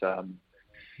much. It's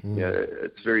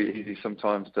it's very easy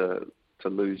sometimes to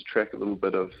lose track a little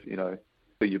bit of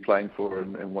who you're playing for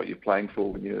and what you're playing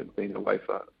for when you've been away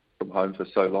from home for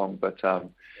so long. But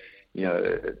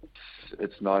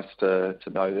it's nice to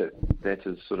know that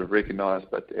is sort of recognised.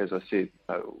 But as I said,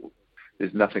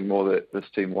 there's nothing more that this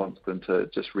team wants than to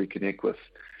just reconnect with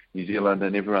New Zealand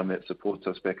and everyone that supports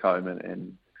us back home,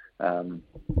 and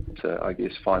to, I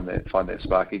guess, find that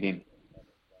spark again.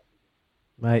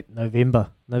 Mate, November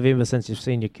since you've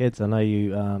seen your kids. I know you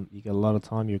got a lot of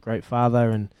time. You're a great father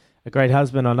and a great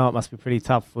husband. I know it must be pretty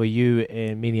tough for you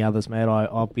and many others, mate.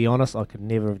 I'll be honest, I could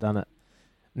never have done it.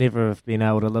 Never have been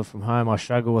able to live from home. I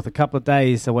struggle with a couple of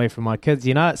days away from my kids.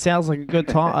 It sounds like a good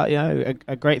time,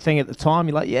 a great thing at the time.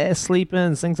 You're like, yeah, sleep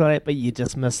in, things like that, but you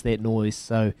just miss that noise.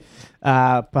 So,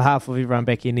 behalf of everyone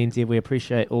back in NZ, we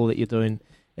appreciate all that you're doing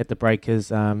at the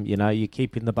Breakers. You're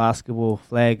keeping the basketball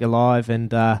flag alive,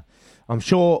 and I'm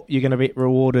sure you're going to be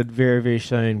rewarded very, very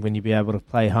soon when you be able to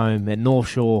play home at North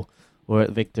Shore or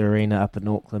at Victor Arena up in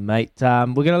Auckland, mate. We're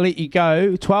going to let you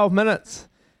go. 12 minutes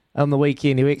on the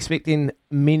weekend. Are we expecting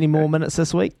many more minutes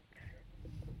this week?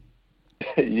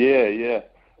 Yeah.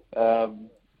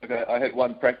 I had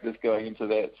one practice going into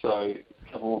that, so a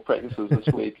couple more practices this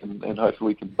week, and hopefully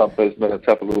we can bump those minutes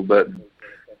up a little bit and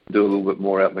do a little bit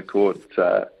more out in the court. It's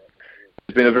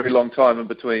been a very long time in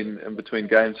between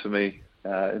games for me,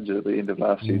 into the end of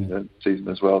last season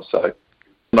as well. So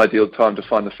an ideal time to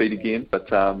find the feet again, but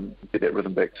get that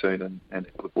rhythm back soon and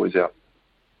help the boys out.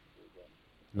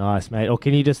 Nice, mate. Or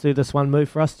can you just do this one move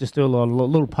for us? Just do a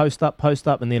little post up,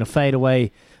 and then a fade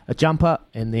away, a jumper,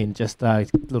 and then just a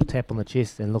little tap on the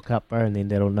chest and look up, bro, and then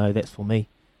that'll know that's for me.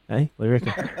 Hey, what do you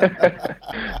reckon?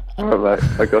 All right,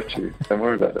 mate. I got you. Don't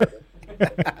worry about it.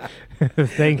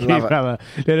 Thank you, brother.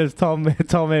 That is Tom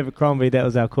Abercrombie. That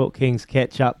was our Court Kings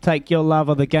catch-up. Take your love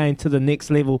of the game to the next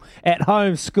level at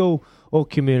home, school, or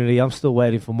community. I'm still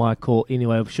waiting for my court.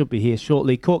 Anyway, we should be here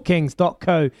shortly.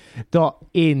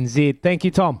 CourtKings.co.nz. Thank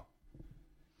you, Tom.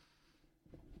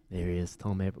 There he is,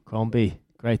 Tom Abercrombie.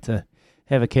 Great to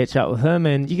have a catch-up with him.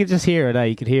 And you could just hear it, eh?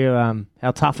 You could hear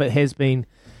how tough it has been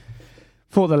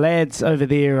for the lads over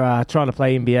there trying to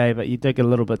play NBA, but you dig a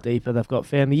little bit deeper. They've got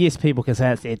family. Yes, people can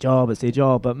say it's their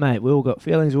job, but, mate, we all got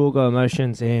feelings, we all got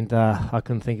emotions, and I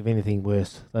couldn't think of anything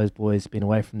worse. Those boys been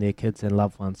away from their kids and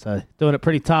loved ones, so doing it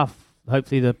pretty tough.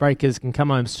 Hopefully the Breakers can come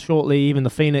home shortly, even the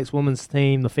Phoenix women's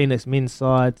team, the Phoenix men's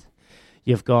side.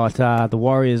 You've got the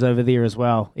Warriors over there as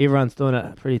well. Everyone's doing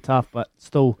it pretty tough, but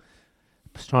still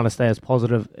trying to stay as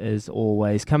positive as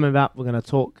always. Coming up, we're going to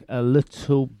talk a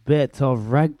little bit of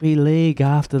rugby league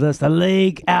after this. The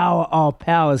League Hour of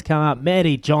Power has come up.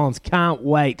 Matty Johns, can't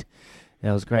wait.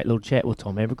 That was a great little chat with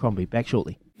Tom Abercrombie. Back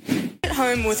shortly. At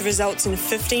home with results in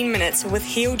 15 minutes with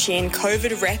HealGen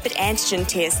COVID rapid antigen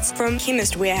tests from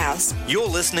Chemist Warehouse. You're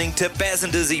listening to Baz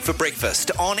and Dizzy for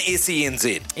breakfast on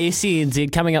SENZ.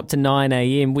 SENZ coming up to 9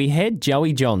 a.m. We had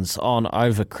Joey Johns on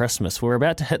over Christmas. We're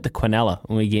about to hit the Quinella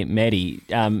when we get Maddie.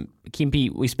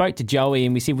 Kempy, we spoke to Joey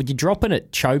and we said, would you drop in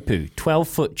at Chopu,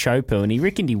 12-foot Chopu? And he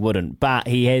reckoned he wouldn't, but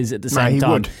he has at the same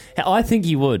time. Would. I think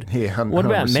he would. Yeah, 100%. What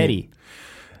about Maddie?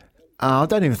 I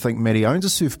don't even think Matty owns a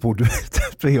surfboard,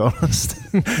 to be honest.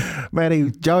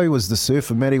 Joey was the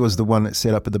surfer. Matty was the one that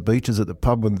sat up at the beaches at the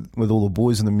pub with all the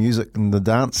boys and the music and the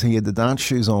dance. He had the dance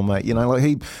shoes on, mate. It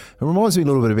reminds me a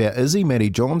little bit about Izzy, Matty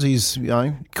Johns. He's,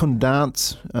 couldn't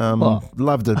dance,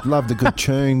 loved a good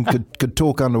tune, could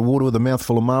talk underwater with a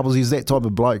mouthful of marbles. He's that type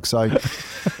of bloke. So,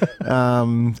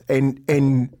 and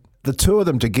the two of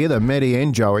them together, Matty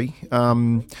and Joey,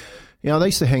 they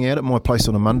used to hang out at my place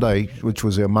on a Monday, which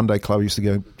was our Monday club. We used to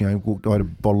go, walk to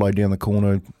Bottle down the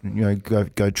corner,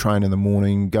 go train in the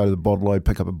morning, go to the Bottle,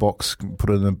 pick up a box, put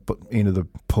it in the end of the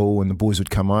pool, and the boys would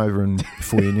come over, and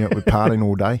before you knew it, we're partying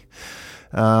all day.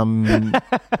 And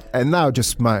they were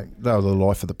just, mate, they were the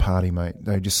life of the party, mate.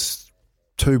 They were just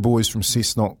two boys from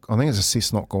Cessnock. I think it's a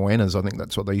Cessnock Goannas. I think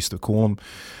that's what they used to call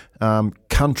them.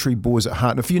 Country boys at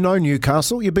heart. And if you know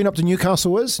Newcastle, you've been up to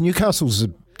Newcastle, Newcastle's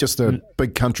just a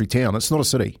big country town. It's not a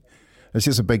city. It's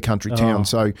just a big country town.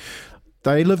 So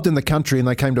they lived in the country and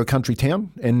they came to a country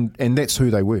town, and that's who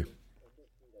they were.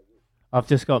 I've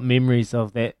just got memories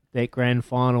of that grand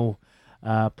final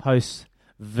post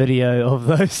video of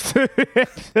those two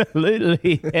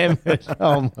absolutely hammered.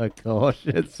 Oh my gosh,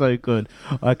 it's so good.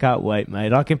 I can't wait,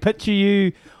 mate. I can picture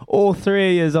you, all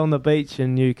three of you on the beach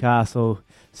in Newcastle,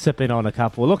 sipping on a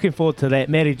couple. Looking forward to that.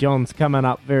 Matty Johns coming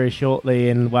up very shortly,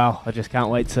 and wow, I just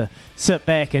can't wait to sit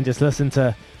back and just listen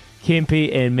to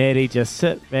Kempy and Matty just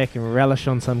sit back and relish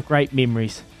on some great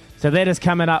memories. So that is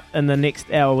coming up in the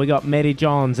next hour. We got Matty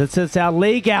Johns. It's our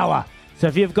league hour. So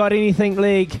if you've got anything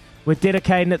league, we're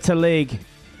dedicating it to league.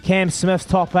 Cam Smith's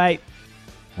top 8.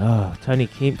 Tony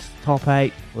Kemp's top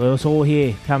 8. Well, it's all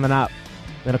here coming up.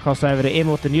 Then I'll cross over to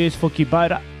Emma with the news for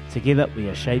Kubota. Together, we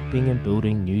are shaping and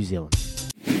building New Zealand.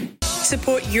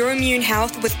 Support your immune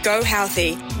health with Go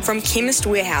Healthy from Chemist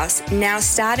Warehouse, now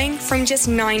starting from just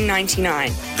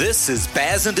 $9.99. This is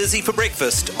Baz and Izzy for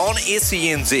breakfast on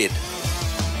SENZ.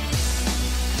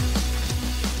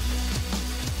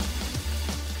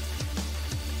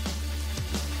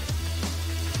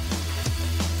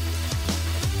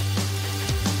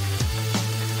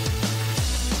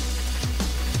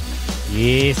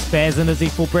 Yes, Baz and Izzy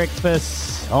for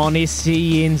breakfast on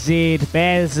SENZ.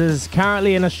 Baz is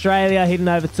currently in Australia, heading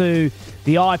over to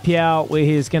the IPL, where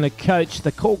he's going to coach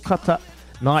the Kolkata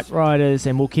Knight Riders,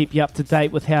 and we'll keep you up to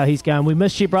date with how he's going. We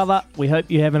miss you, brother. We hope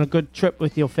you're having a good trip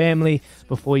with your family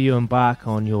before you embark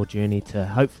on your journey to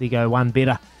hopefully go one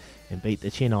better and beat the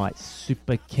Chennai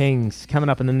Super Kings. Coming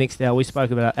up in the next hour, we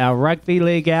spoke about our Rugby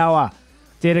League hour,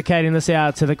 dedicating this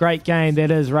hour to the great game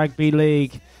that is Rugby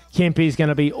League. Kempy's going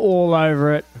to be all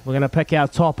over it. We're going to pick our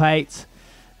top 8.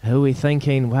 Who are we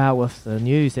thinking? Wow, with the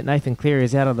news that Nathan Cleary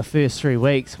is out of the first 3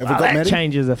 weeks, that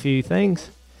changes a few things.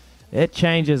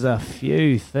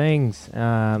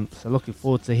 So looking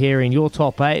forward to hearing your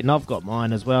top 8, and I've got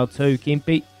mine as well too,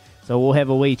 Kempy. So we'll have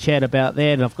a wee chat about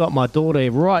that. And I've got my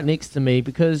daughter right next to me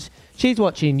because she's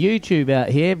watching YouTube out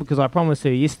here, because I promised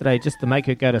her yesterday just to make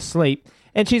her go to sleep.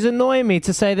 And she's annoying me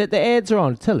to say that the ads are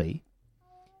on. Tilly,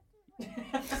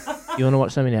 you want to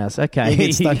watch something else? Okay.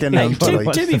 Hey,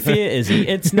 to be fair, Izzy,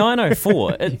 it's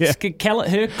 9:04.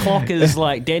 Her clock is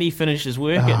like Daddy finishes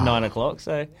work at 9 o'clock.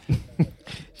 So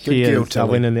she is. I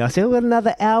went in there. I said, "We've got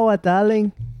another hour,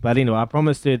 darling." But anyway, I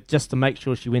promised her just to make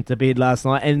sure she went to bed last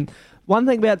night. And one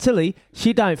thing about Tilly,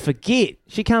 she don't forget.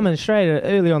 She came in straight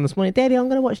early on this morning. Daddy, I'm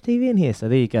going to watch TV in here. So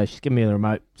there you go. She's giving me the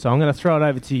remote. So I'm going to throw it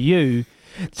over to you,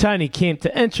 Tony Kemp,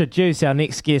 to introduce our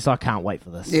next guest. I can't wait for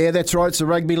this. Yeah, that's right. It's the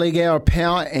Rugby League Hour of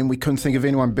Power, and we couldn't think of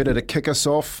anyone better to kick us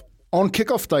off on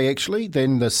kick-off day, actually,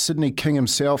 than the Sydney King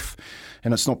himself.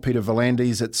 And it's not Peter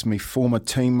V'landys, it's my former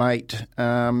teammate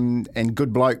and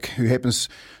good bloke who happens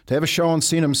to have a show on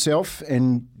SEN himself,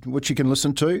 and which you can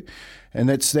listen to. And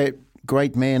that's that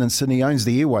great man in Sydney, owns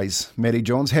the Airways, Matty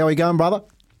Johns. How are you going, brother?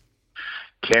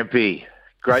 Kempy,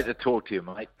 great to talk to you,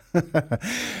 mate.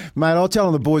 Mate, I was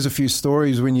telling the boys a few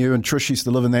stories when you and Trish used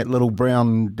to live in that little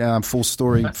brown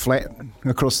full-story flat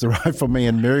across the road from me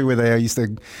in Merriweather. I used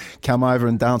to come over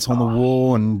and dance on the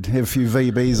wall and have a few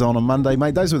VBs on a Monday.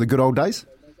 Mate, those were the good old days.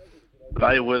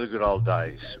 They were the good old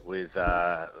days with,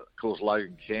 of course,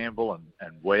 Logan Campbell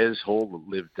and Wes Hall that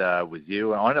lived with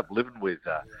you. And I ended up living with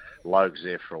Logs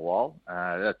there for a while.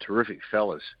 They're terrific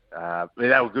fellas. They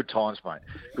were good times, mate.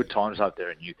 Good times up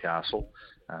there in Newcastle.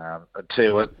 I tell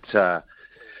you what, it's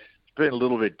been a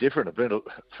little bit different.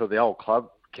 For the old club,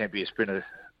 Kempy, it's been a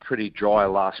pretty dry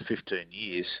last 15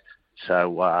 years.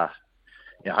 So,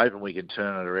 hoping we can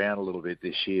turn it around a little bit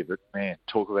this year. But man,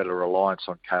 talk about a reliance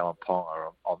on Kalen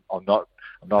Ponga. I'm not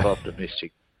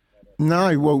optimistic.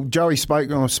 No, well, Joey spoke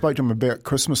to him about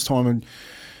Christmas time, and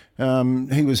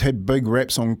he had big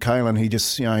raps on Kalen. He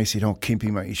just, he said, "Oh,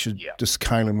 Kempy, mate, you should just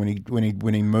Kalen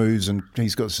when he moves and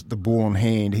he's got the ball in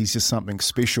hand. He's just something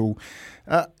special."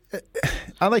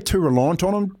 Are they too reliant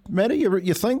on him, Matty?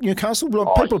 You think Newcastle?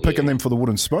 People are picking them for the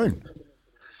wooden spoon.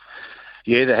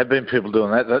 Yeah, there have been people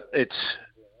doing that.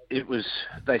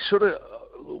 They sort of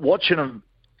watching them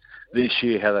this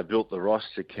year how they built the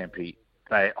roster, Kempy.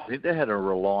 I think they had a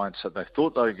reliance that they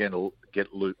thought they were going to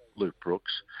get Luke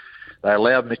Brooks. They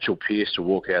allowed Mitchell Pearce to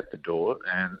walk out the door,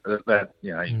 and that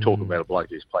you talk about a bloke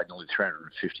who's played nearly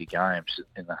 350 games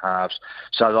in the halves.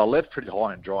 So they're left pretty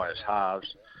high and dry as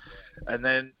halves. And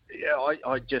then,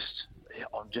 I'm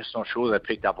just not sure. They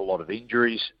picked up a lot of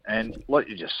injuries, and like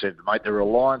you just said, mate, the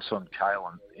reliance on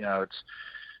Kalen.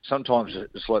 Sometimes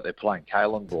it's like they're playing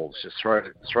Kalen balls. Just throw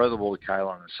the ball to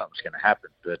Kalen, and something's going to happen.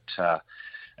 But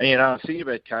I think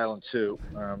about Kalen too.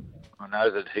 I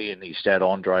know that he and his dad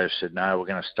Andre have said, no, we're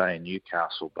going to stay in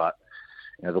Newcastle. But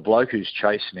the bloke who's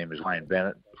chasing him is Wayne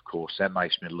Bennett, of course. That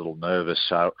makes me a little nervous.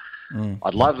 So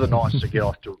I'd love the Knights to get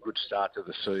off to a good start to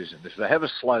the season. If they have a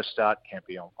slow start,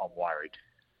 Kempy, I'm worried.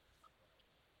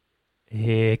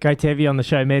 Yeah, great to have you on the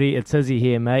show, Matty. It's Izzy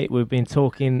here, mate. We've been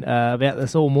talking about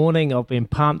this all morning. I've been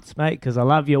pumped, mate, because I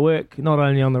love your work, not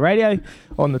only on the radio,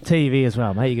 on the TV as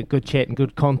well, mate. You get good chat and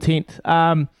good content.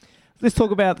 Let's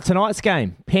talk about tonight's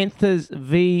game. Panthers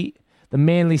v the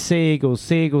Manly Sea Eagles.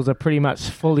 Sea Eagles are pretty much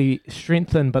fully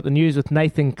strengthened, but the news with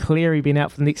Nathan Cleary being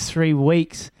out for the next 3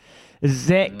 weeks, is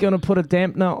that going to put a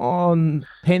dampener on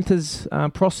Panthers'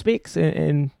 prospects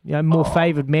and more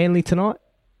favoured Manly tonight?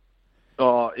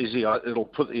 Oh, Izzy, it'll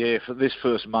put for this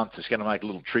first month, it's going to make it a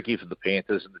little tricky for the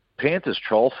Panthers. And the Panthers'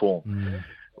 trial form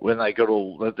when they got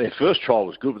their first trial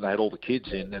was good when they had all the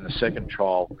kids in, then the second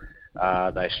trial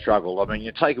they struggled. I mean,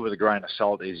 you take it with a grain of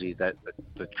salt, Izzy, that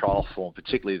the trial form,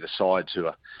 particularly the sides who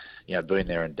are, been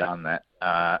there and done that.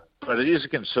 But it is a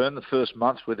concern the first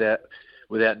month without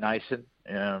Nathan.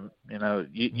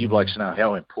 You blokes know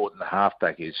how important the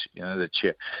halfback is. It's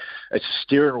a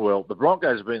steering wheel. The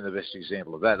Broncos have been the best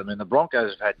example of that. I mean, the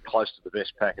Broncos have had close to the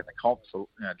best pack in the comp for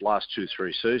the last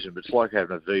 2-3 seasons, but it's like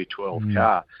having a V12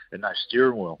 car and no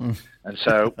steering wheel. And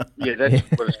so, that's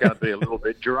what it's going to be a little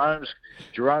bit. Jerome's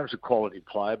a quality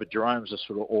player, but Jerome's a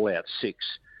sort of all-out six.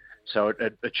 So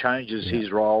it changes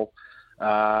his role.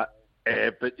 But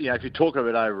if you're talking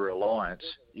about over-reliance,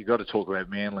 you've got to talk about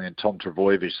Manly and Tom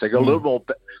Trbojevic. They got a little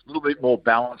bit more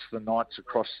balance than Knights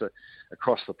across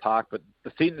the park. But the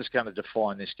thing that's going to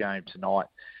define this game tonight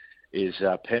is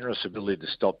Penrith's ability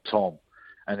to stop Tom.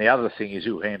 And the other thing is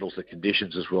who handles the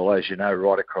conditions as well. As you know,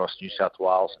 right across New South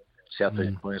Wales, South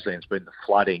East Queensland's been the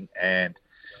flooding, and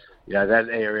that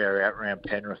area out around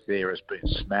Penrith there has been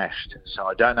smashed. So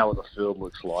I don't know what the field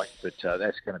looks like, but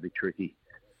that's going to be tricky.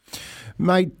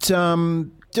 Mate, Matty,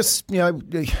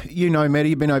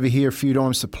 you've been over here a few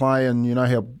times to play, and you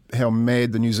know how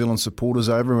mad the New Zealand supporters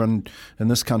are. Everyone in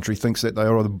this country thinks that they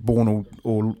are either born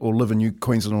or live in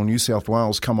Queensland or New South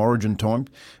Wales come Origin time.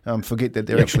 Forget that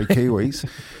they're actually Kiwis.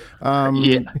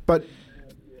 But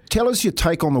tell us your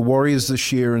take on the Warriors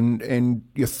this year and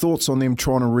your thoughts on them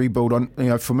trying to rebuild.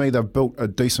 For me, they've built a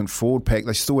decent forward pack.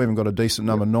 They still haven't got a decent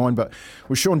number 9, but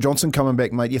with Shaun Johnson coming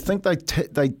back, mate, you think they're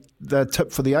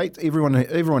tipped for the 8?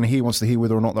 Everyone here wants to hear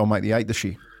whether or not they'll make the 8 this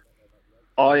year.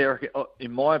 I reckon,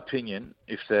 in my opinion,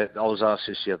 I was asked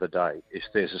this the other day, if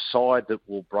there's a side that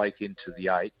will break into the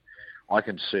 8, I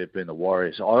can see it being the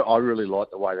Warriors. I really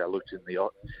like the way they looked in the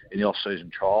off-season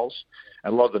trials,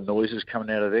 and a lot of the noises coming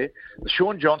out of there. The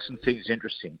Shaun Johnson thing is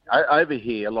interesting. Over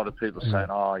here, a lot of people are saying,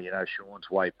 Shaun's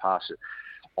way past it.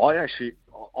 I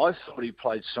thought he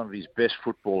played some of his best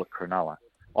football at Cronulla.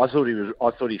 I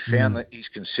thought he found his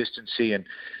consistency and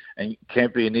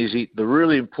Campy and Izzy. The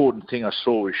really important thing I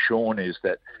saw with Shaun is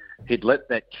that he'd let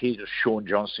that kid Shaun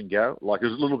Johnson go. Like, it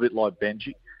was a little bit like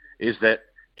Benji, is that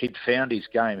he'd found his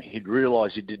game. He'd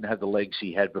realised he didn't have the legs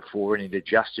he had before, and he'd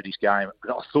adjusted his game.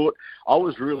 I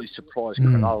was really surprised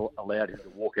Cronulla allowed him to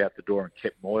walk out the door and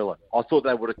kept Moylan. I thought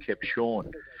they would have kept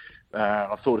Shaun.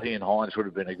 I thought he and Hines would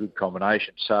have been a good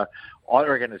combination. So I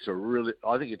reckon it's a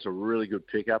really good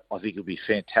pickup. I think it'll be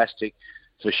fantastic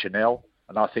for Chanel,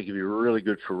 and I think it'll be really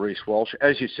good for Reece Walsh.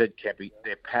 As you said, Campy,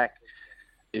 their pack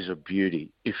is a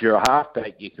beauty. If you're a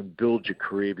halfback, you can build your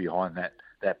career behind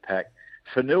that pack.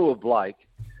 For Noah Blake,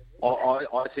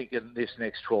 I think in this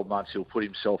next 12 months he'll put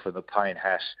himself in the Payne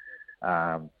Haas,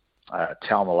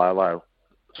 Taumalolo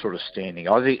sort of standing.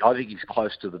 I think he's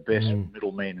close to the best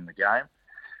middleman in the game.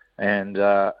 And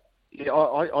I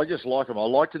just like him. I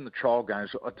liked in the trial games.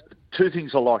 Two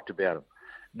things I liked about him.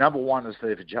 Number one is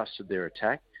they've adjusted their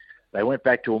attack. They went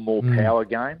back to a more power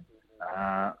game.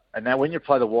 And now when you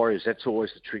play the Warriors, that's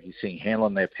always the tricky thing,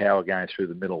 handling their power game through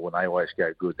the middle when they always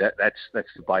go good. That's the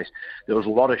base. There was a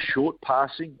lot of short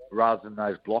passing rather than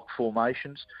those block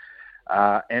formations.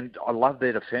 And I love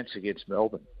their defence against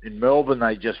Melbourne. In Melbourne,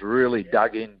 they just really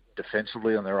dug in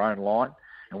defensively on their own line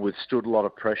and withstood a lot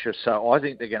of pressure. So I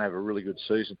think they're going to have a really good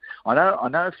season. I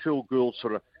know Phil Gould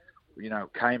sort of,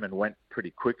 came and went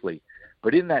pretty quickly.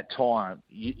 But in that time,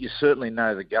 you certainly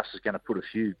know that Gus is going to put a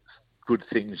few good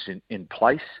things in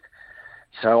place.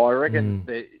 So I reckon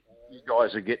that you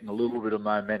guys are getting a little bit of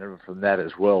momentum from that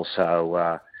as well.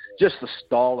 So just the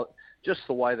style, just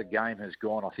the way the game has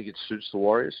gone, I think it suits the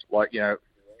Warriors. Like,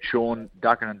 Shaun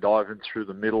ducking and diving through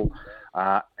the middle.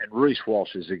 And Reece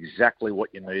Walsh is exactly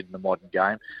what you need in the modern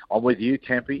game. I'm with you,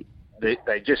 Campy.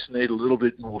 They just need a little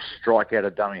bit more strike out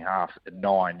of dummy half at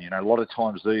 9. A lot of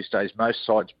times these days, most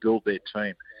sides build their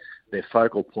team, their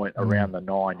focal point around the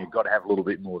 9. You've got to have a little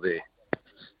bit more there.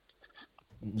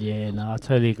 Yeah, no, I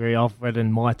totally agree. I've read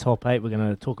in my top 8. We're going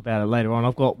to talk about it later on.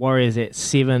 I've got Warriors at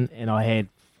 7, and I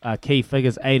had key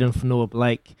figures, Aiden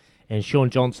Fonua-Blake and Shaun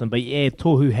Johnson. But yeah,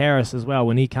 Tohu Harris as well,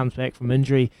 when he comes back from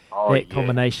injury.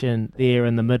 Combination there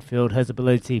in the midfield, his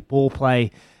ability, ball play,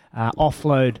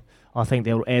 offload, I think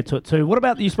that will add to it too. What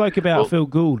about, you spoke about Phil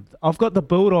Gould. I've got the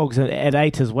Bulldogs at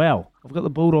 8 as well. I've got the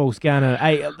Bulldogs going at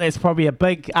 8. That's probably a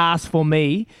big ask for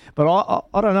me, but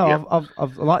I don't know. Yep.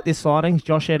 I've liked their sightings.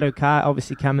 Josh Adokar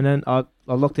obviously coming in. I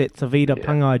looked at Tavita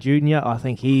Pangai Jr. I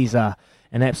think he's an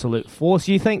absolute force.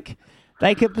 You think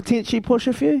they could potentially push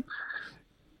a few?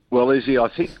 Well, Izzy, I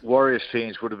think Warriors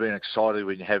fans would have been excited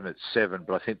when you have them at 7,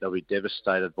 but I think they'll be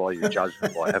devastated by your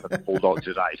judgment by having the Bulldogs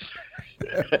at 8.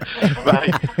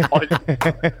 Mate,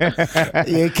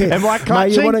 am I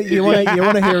clutching? Mate, you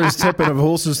want to hear his tipping of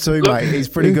horses too, mate. He's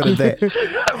pretty good at that.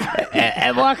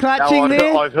 Am I clutching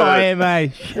there? I've heard. I am,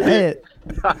 mate. Shit.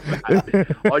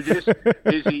 I just,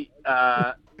 Izzy,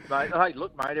 mate, hey,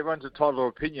 look, mate, everyone's entitled to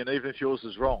opinion, even if yours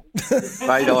is wrong.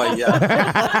 Mate,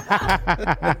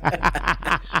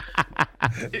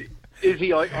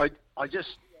 Izzy, I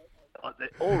just,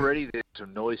 already there's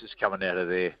some noises coming out of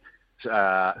there.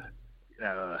 There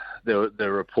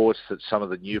are reports that some of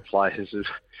the new players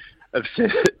have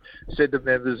said to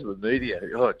members of the media,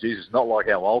 "Oh, Jesus, not like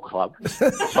our old club."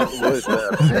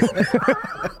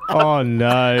 Oh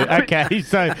no! Okay,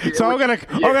 so I'm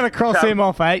gonna cross him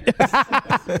off 8.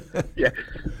 Yeah,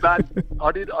 but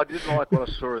I did like what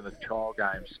I saw in the trial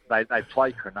games. They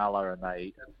played Cronulla and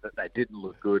they didn't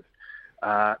look good.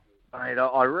 Mate,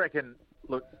 I reckon.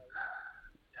 Look,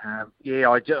 I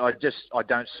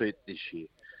don't see it this year.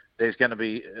 There's going to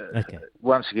be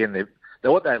once again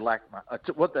what they lack,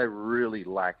 what they really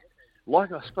lack.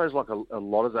 Like I suppose, like a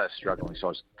lot of those struggling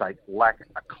sides, they lack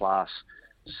a class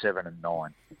 7 and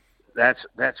 9. That's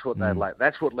what they lack.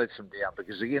 That's what lets them down.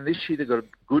 Because again, this year they've got a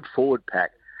good forward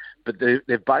pack, but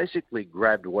they've basically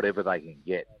grabbed whatever they can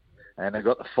get, and they've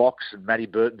got the Fox and Matty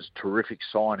Burton's terrific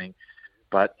signing.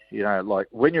 But, like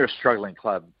when you're a struggling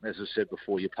club, as I said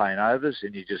before, you're paying overs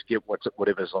and you just get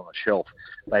whatever's on the shelf.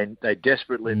 They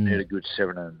desperately need a good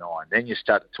 7 and 9. Then you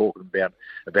start talking about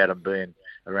them being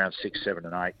around 6, 7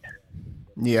 and 8.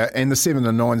 Yeah, and the 7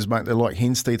 and 9s, mate, they're like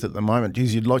hen's teeth at the moment.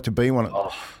 Geez, you'd like to be one.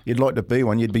 You'd like to be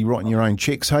one. You'd be writing your own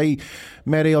checks. Hey,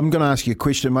 Matty, I'm going to ask you a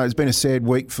question, mate. It's been a sad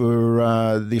week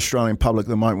for the Australian public at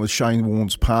the moment with Shane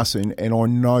Warne's passing, and I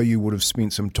know you would have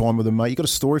spent some time with him, mate. You got a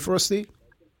story for us there?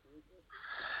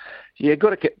 Yeah,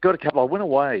 got a couple. I went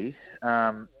away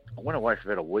for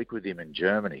about a week with him in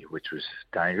Germany, which was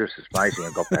dangerous. It's amazing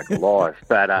I got back alive.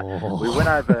 But we went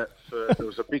over. There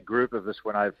was a big group of us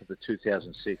went over for the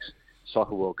 2006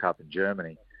 Soccer World Cup in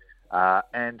Germany,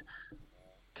 and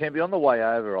can be on the way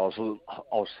over. I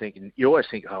was thinking. You always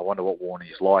think, I wonder what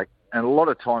Warney's like. And a lot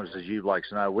of times, as you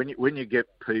blokes know, when you get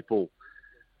people,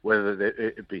 whether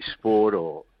it be sport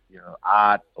or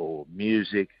art or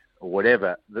music or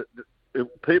whatever,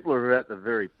 people who are at the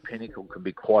very pinnacle can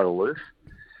be quite aloof.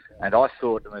 And I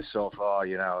thought to myself,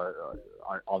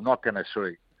 I'm not going to sort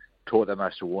of talk that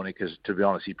much to Warney because, to be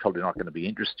honest, he's probably not going to be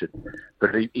interested.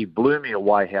 But he blew me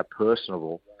away how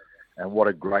personable and what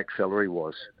a great fella he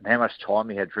was and how much time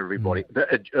he had for everybody.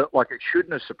 It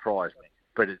shouldn't have surprised me,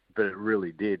 but it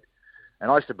really did.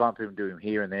 And I used to bump into him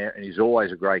here and there, and he's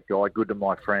always a great guy, good to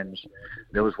my friends.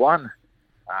 There was one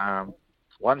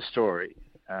story.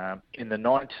 In the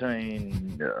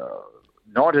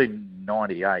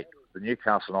 1998, the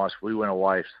Newcastle Knights, we went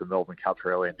away to the Melbourne Cup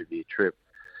for our end of year trip.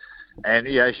 And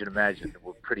as you can imagine,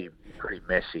 we're pretty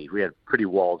messy. We had a pretty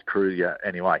wild crew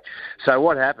anyway. So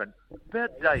what happened,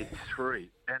 about day 3,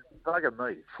 and bugger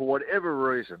me, for whatever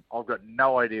reason, I've got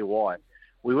no idea why,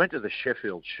 we went to the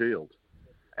Sheffield Shield.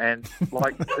 And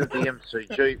like at the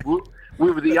MCG,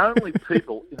 we were the only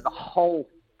people in the whole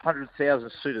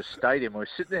 100,000-seater stadium. We're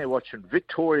sitting there watching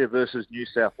Victoria versus New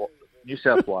South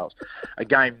Wales, a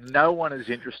game no one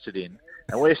is interested in,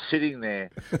 and we're sitting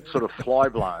there sort of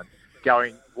fly-blown,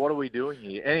 going, what are we doing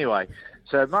here? Anyway,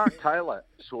 so Mark Taylor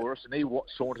saw us, and he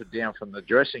sauntered down from the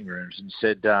dressing rooms and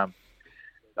said,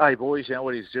 hey, boys, you know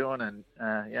what he's doing? And,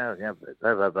 blah,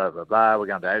 blah, blah, blah, blah. We're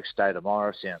going to Oaks Day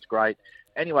tomorrow. Sounds great.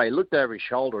 Anyway, he looked over his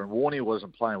shoulder, and Warney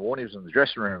wasn't playing. Warney was in the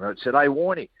dressing room. And said, hey,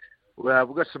 Warney,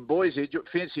 we've got some boys here. Do you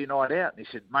fancy a night out? And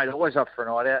he said, mate, always up for a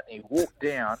night out. And he walked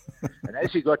down, and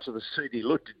as he got to the seat, he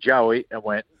looked at Joey and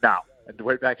went, no, and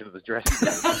went back into the dressing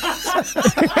room.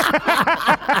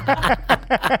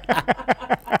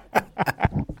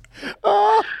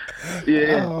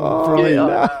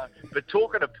 But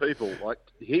talking to people, like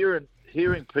hearing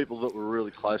people that were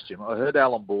really close to him, I heard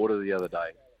Alan Border the other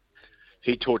day.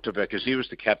 He talked about, because he was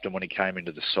the captain when he came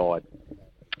into the side.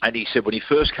 And he said when he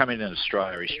first came in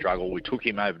Australia, he struggled. We took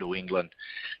him over to England,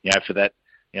 for that,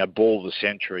 ball of the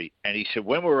century. And he said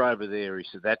when we were over there, he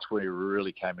said that's where he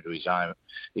really came into his own.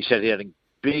 He said he had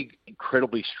big,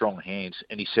 incredibly strong hands.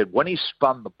 And he said when he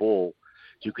spun the ball,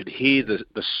 you could hear the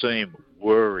seam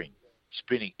whirring,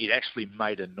 spinning. It actually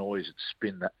made a noise. It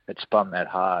spun that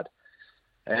hard.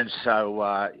 And so,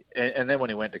 and then when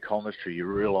he went to commentary, you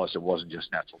realised it wasn't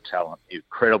just natural talent.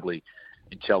 Incredibly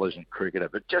intelligent cricketer,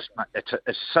 but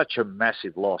it's such a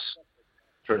massive loss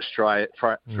for Australia,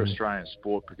 for Australian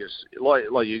sport, because like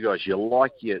you guys, you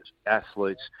like your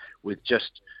athletes with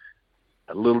just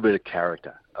a little bit of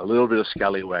character, a little bit of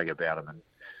scallywag about him, and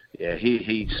yeah,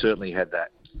 he certainly had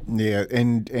that. Yeah,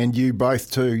 and you both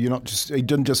too. He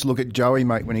didn't just look at Joey,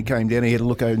 mate, when he came down. He had to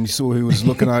look over and he saw who was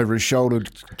looking over his shoulder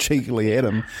cheekily at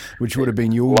him, which would have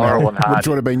been your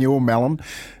Malin.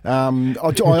 I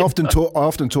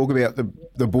often talk about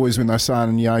the boys when they're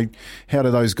saying, how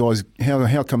do those guys?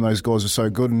 How come those guys are so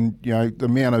good? And the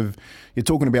amount of you're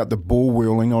talking about the ball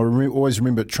wheeling. I always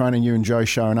remember training you and Joe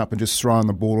showing up and just throwing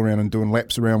the ball around and doing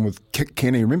laps around with Kick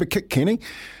Kenny. Remember Kick Kenny?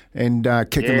 And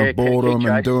kicking the ball to him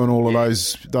and doing all of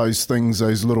those things,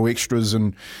 those little extras,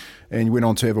 and you went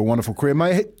on to have a wonderful career,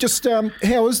 mate. Just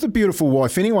how is the beautiful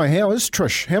wife anyway? How is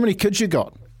Trish? How many kids you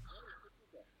got?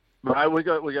 Mate, we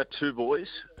got two boys,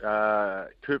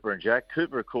 Cooper and Jack.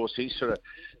 Cooper, of course, he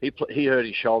hurt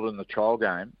his shoulder in the trial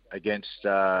game against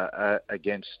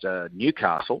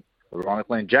Newcastle.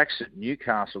 Ironically, and Jack's at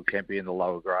Newcastle can't be in the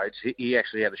lower grades. He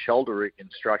actually had a shoulder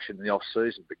reconstruction in the off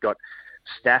season, but got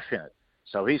staph in it.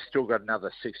 So he's still got another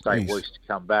 6 to 8 weeks to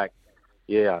come back.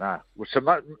 Yeah, I know. Well, so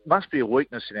must be a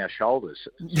weakness in our shoulders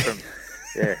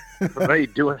from me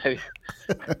doing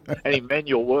any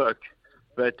manual work.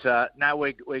 But no,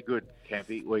 we're good,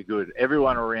 Campy. We're good.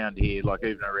 Everyone around here, like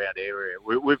even around our area,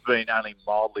 we've been only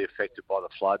mildly affected by the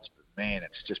floods. But man,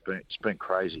 it's been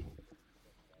crazy.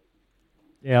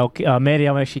 Yeah, Maddie,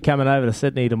 I'm actually coming over to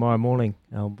Sydney tomorrow morning.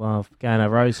 I'll going to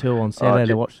Rose Hill on Saturday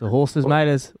to watch the horses,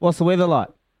 mate. What's the weather like?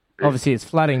 Obviously, it's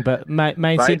flooding, but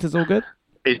main centre's all good?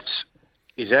 It's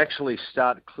actually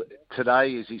started.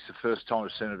 Today is the first time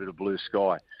I've seen a bit of blue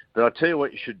sky. But I'll tell you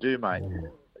what you should do, mate.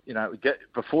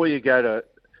 Before you go to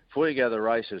the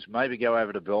races, maybe go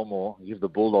over to Belmore and give the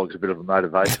Bulldogs a bit of a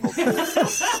motivational call.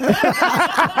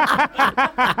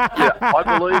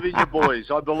 I believe in you, boys.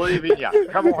 I believe in you.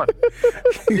 Come on.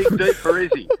 Dig deep for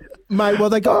Izzy. Mate, well,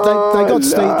 they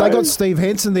got Steve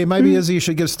Hansen there. Maybe Izzy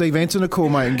should give Steve Hansen a call,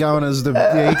 mate, and go in as the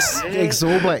ex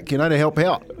All Black, to help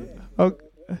out. Go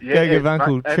give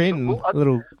Uncle Trent a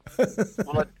little.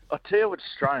 Well, I'll tell you what's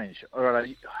strange. All right,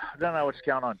 I don't know what's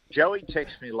going on. Joey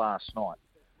texted me last night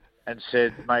and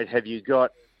said, mate,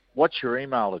 what's your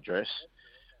email address?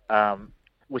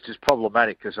 Which is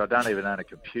problematic because I don't even own a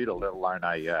computer, let alone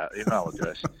a email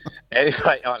address.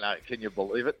 Anyway, I know, can you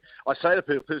believe it? I say to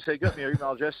people say, got me your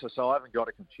email address? I say, I haven't got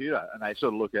a computer. And they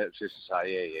sort of look at it just to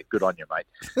say, yeah, good on you, mate.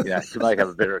 So they have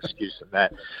a better excuse than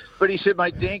that. But he said,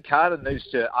 mate, Dan Carter needs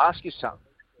to ask you something.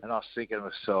 And I was thinking to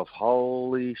myself,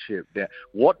 holy shit,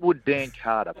 what would Dan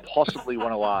Carter possibly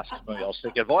want to ask me? I was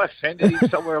thinking, have I offended him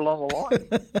somewhere along the line?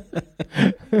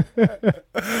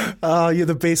 Oh, you're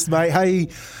the best, mate. Hey,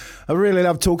 I really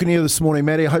love talking to you this morning,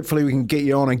 Matty. Hopefully we can get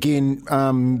you on again,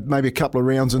 maybe a couple of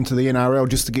rounds into the NRL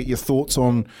just to get your thoughts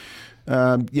on,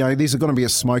 these are going to be a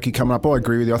smoky coming up. I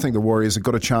agree with you. I think the Warriors have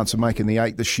got a chance of making the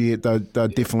 8 this year. They're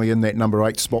definitely in that number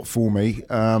 8 spot for me.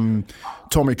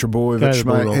 Tommy Trbojevic,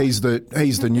 mate,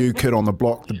 he's the new kid on the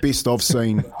block, the best I've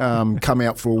seen come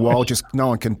out for a while. Just no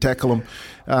one can tackle him.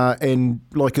 And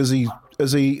like Izzy,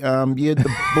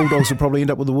 the Bulldogs will probably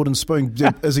end up with a wooden spoon.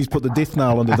 Izzy's put the death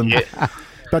nail into them. Yeah.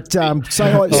 But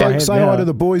say hi to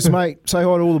the boys, mate. Say hi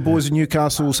to all the boys in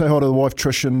Newcastle. Say hi to the wife,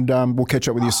 Trish, and we'll catch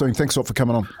up with you soon. Thanks a lot for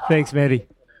coming on. Thanks, Matty.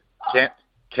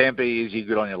 Can't be easy.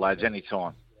 Good on you, lads.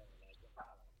 Anytime.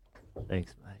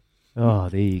 Thanks, mate. Oh,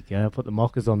 there you go. Put the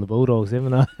mockers on the Bulldogs,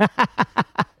 haven't I?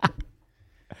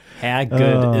 How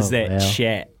good is that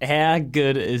chat? How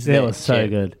good is that? That was so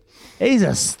good. He's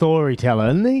a storyteller,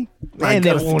 isn't he? Man,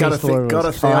 that Warner story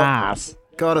was class.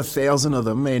 Got 1,000 of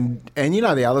them, and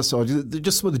the other side,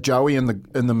 just with Joey in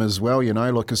them as well.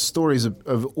 Like his stories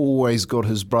have always got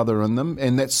his brother in them,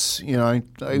 and that's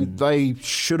they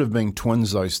should have been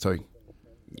twins, those two.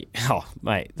 Oh,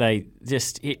 mate, they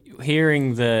just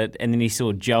hearing and then he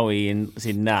saw Joey and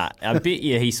said, nah. I bet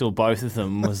you he saw both of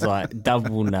them was like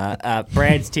double nah.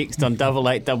 Brad's text on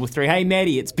 8833. Hey,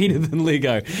 Maddie, it's better than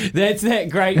Lego. That's that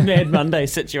great Mad Monday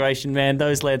situation, man.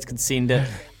 Those lads could send it.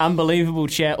 Unbelievable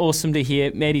chat. Awesome to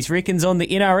hear. Maddie's reckons on the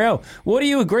NRL. What do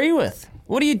you agree with?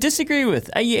 What do you disagree with?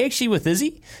 Are you actually with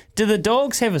Izzy? Do the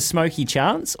Dogs have a smoky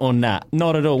chance or nah?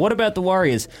 Not at all. What about the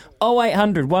Warriors?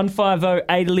 0800 150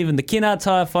 811, the Kennard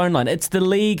Tire phone line. It's the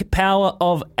league hour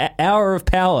of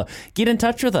power. Get in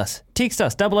touch with us. Text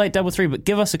us 8833, but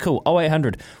give us a call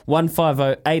 0800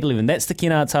 150 811. That's the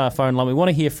Kennard Tire phone line. We want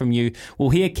to hear from you. We'll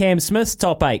hear Cam Smith's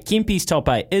top 8, Kempy's top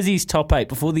 8, Izzy's top 8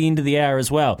 before the end of the hour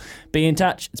as well. Be in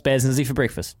touch. It's Baz and Izzy for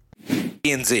breakfast.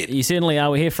 NZ. You certainly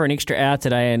are. We're here for an extra hour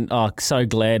today, and so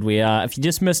glad we are. If you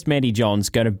just missed Matty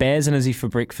Johns, go to Baz and Izzy for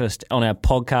breakfast on our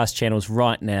podcast channels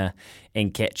right now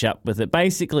and catch up with it.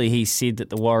 Basically, he said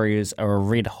that the Warriors are a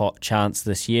red-hot chance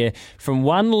this year. From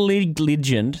one league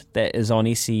legend that is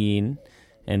on SEN,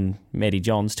 and Matty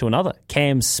Johns to another,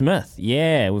 Cam Smith.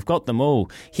 Yeah, we've got them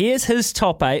all. Here's his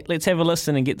top 8. Let's have a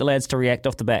listen and get the lads to react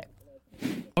off the back.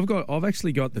 I've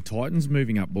actually got the Titans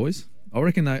moving up, boys. I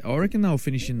reckon they'll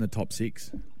finish in the top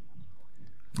 6.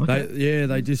 Okay.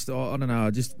 They just, I don't know,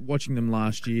 just watching them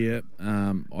last year,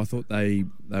 I thought they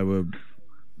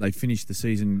finished the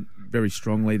season very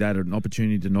strongly. They had an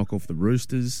opportunity to knock off the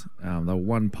Roosters. They were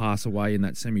one pass away in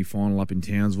that semi-final up in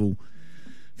Townsville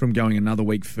from going another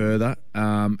week further.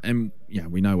 And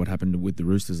we know what happened with the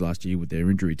Roosters last year with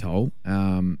their injury toll.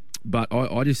 But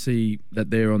I just see that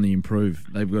they're on the improve.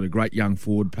 They've got a great young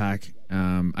forward pack.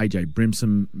 AJ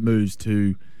Brimson moves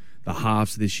to the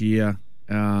halves this year.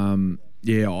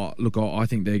 I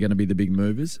think they're going to be the big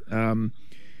movers. The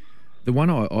one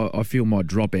I feel might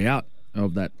drop out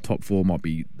of that top 4 might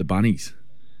be the Bunnies,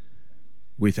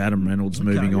 with Adam Reynolds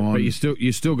moving on. But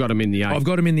you still got them in the 8. I've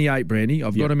got them in the 8, Brandy.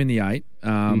 I've got them in the 8.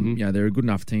 They're a good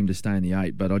enough team to stay in the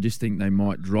 8, but I just think they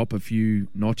might drop a few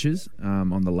notches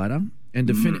on the ladder. And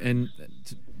to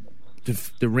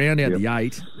round out the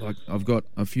 8, like I've got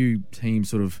a few teams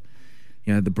sort of,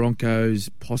 the Broncos,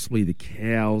 possibly the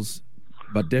Cows,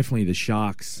 but definitely the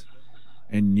Sharks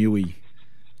and Newey.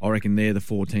 I reckon they're the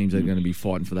 4 teams that are going to be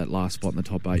fighting for that last spot in the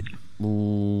top 8.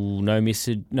 Ooh, no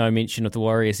mention of the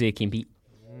Warriors there, Kempy.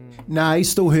 No, he's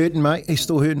still hurting, mate. He's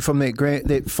still hurting from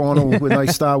that final when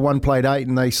they one played 8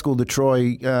 and they scored the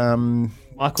try.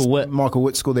 Michael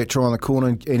Witt scored that try on the corner,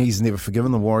 and he's never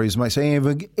forgiven the Warriors, mate. So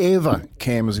ever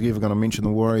Cam is ever going to mention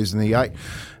the Warriors in the 8.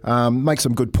 Make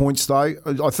some good points, though.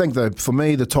 I think for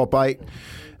me, the top 8...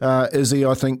 Izzy,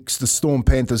 I think the Storm,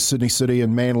 Panthers, Sydney City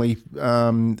and Manly,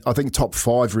 I think top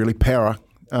 5 really, Para,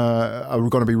 are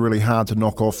going to be really hard to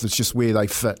knock off. It's just where they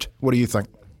fit. What do you think?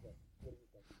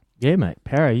 Yeah, mate.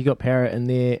 Para, you got Para in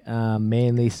there.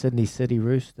 Manly, Sydney City,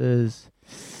 Roosters.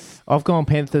 I've gone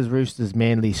Panthers, Roosters,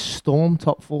 Manly, Storm,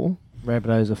 top 4.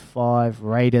 Rabbitohs are 5,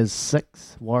 Raiders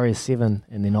 6, Warriors 7,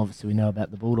 and then obviously we know about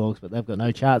the Bulldogs, but they've got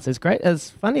no chance. It's great. It's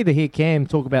funny to hear Cam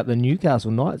talk about the Newcastle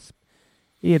Knights.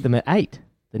 He had them at 8.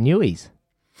 The Newies.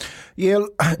 Yeah,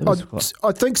 I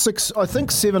think 6. I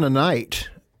think 7 and 8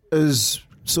 is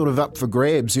sort of up for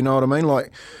grabs. You know what I mean?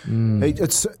 Like,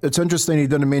 it's interesting he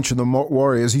didn't mention the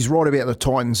Warriors. He's right about the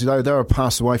Titans. They were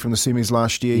passed away from the semis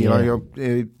last year. You know,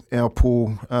 our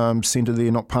poor centre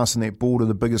there not passing that ball to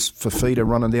the biggest Fafita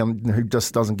running down, who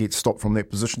just doesn't get stopped from that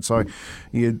position. So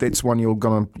that's one you're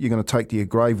gonna take to your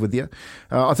grave with you.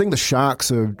 I think the Sharks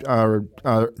are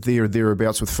there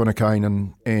thereabouts with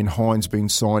Finucane and Hines being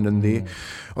signed in there.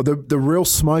 The real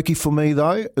smoky for me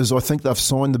though is I think they've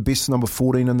signed the best number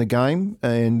 14 in the game,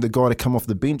 and the guy to come off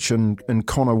the bench and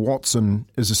Connor Watson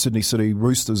is the Sydney City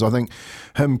Roosters. I think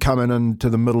him coming into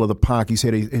the middle of the park, he's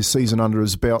had his season under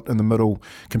his belt in the middle,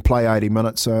 can play 80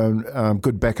 minutes,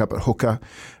 good backup at hooker.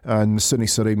 And Sydney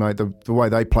City, mate, the way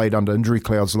they played under injury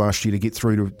clouds last year to get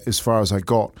through to as far as they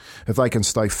got, if they can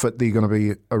stay fit, they're going to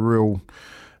be a real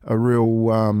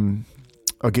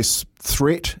I guess,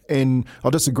 threat. And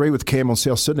I disagree with Cam on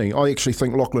South Sydney. I actually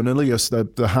think Lachlan Ilias,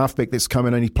 the halfback that's come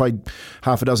in, and he played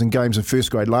half a dozen games in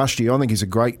first grade last year, I think he's a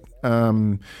great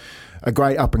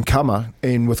up-and-comer,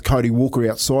 and with Cody Walker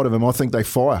outside of him, I think they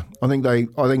fire. I think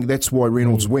that's why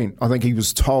Reynolds went. I think he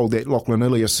was told that Lachlan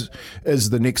Ilias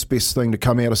is the next best thing to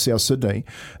come out of South Sydney.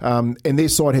 And their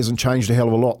side hasn't changed a hell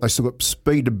of a lot. They still got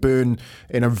speed to burn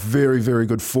and a very, very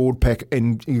good forward pack.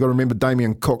 And you've got to remember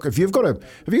Damien Cook. If you've got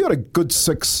a good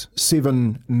 6,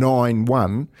 7, 9,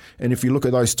 1, and if you look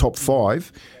at those top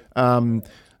 5,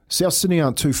 South Sydney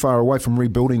aren't too far away from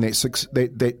rebuilding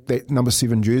that number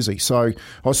 7 jersey. So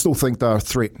I still think they're a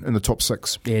threat in the top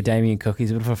 6. Yeah, Damien Cook,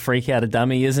 he's a bit of a freak out of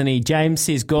dummy, isn't he? James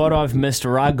says, God, I've missed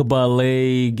rugby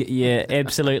league. Yeah,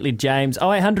 absolutely, James.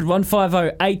 0800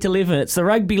 150 811. It's the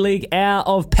Rugby League Hour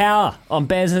of Power on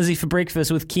Baz and Izzy for breakfast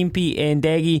with Kempy and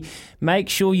Daggy. Make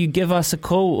sure you give us a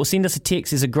call or send us a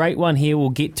text. There's a great one here we'll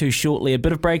get to shortly. A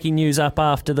bit of breaking news up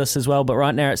after this as well, but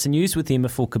right now it's the news with Emma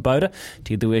for Kubota.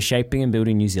 Together we're shaping and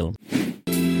building New Zealand.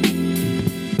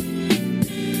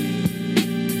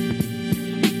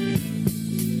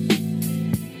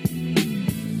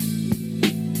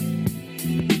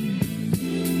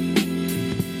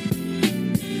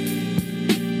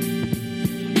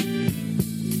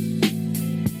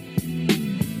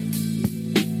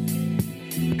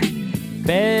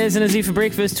 Baz and Izzy for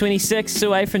breakfast, 26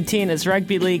 away from 10. It's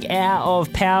Rugby League Hour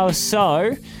of Power.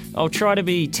 So I'll try to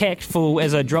be tactful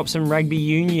as I drop some rugby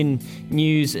union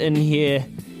news in here,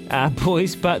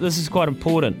 boys, but this is quite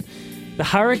important. The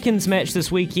Hurricanes match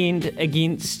this weekend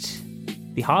against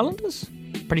the Highlanders,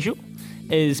 pretty sure,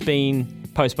 is being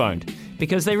postponed.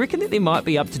 because they reckon that there might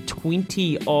be up to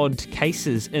 20-odd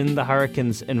cases in the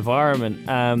Hurricanes environment.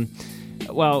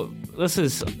 This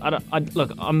is...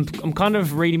 I'm kind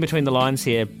of reading between the lines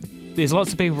here. There's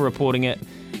lots of people reporting it.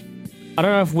 I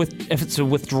don't know if it's a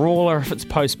withdrawal or if it's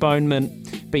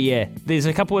postponement, but yeah, there's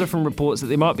a couple of different reports that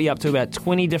there might be up to about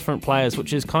 20 different players,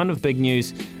 which is kind of big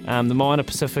news. The Moana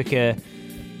Pacifica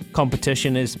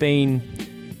competition has been...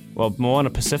 Well, Moana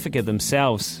Pacifica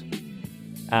themselves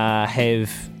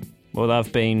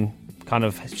they've been kind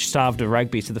of starved of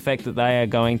rugby, so the fact that they are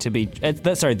going to be...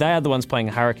 they are the ones playing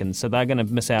Hurricanes, so they're going to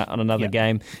miss out on another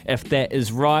game if that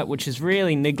is right, which is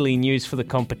really niggly news for the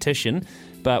competition,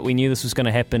 but we knew this was going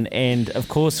to happen, and of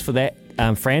course for that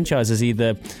franchises,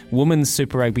 either women's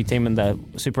Super Rugby team and the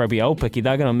Super Rugby Aupiki,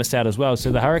 they're going to miss out as well, so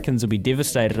the Hurricanes will be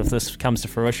devastated if this comes to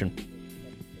fruition.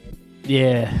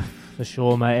 Yeah, for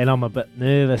sure, mate, and I'm a bit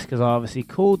nervous because I obviously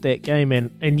called that game,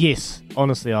 and yes,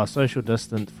 honestly, I social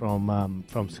distanced from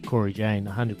Sakori Jane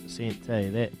 100%, tell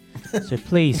you that. So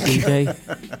please,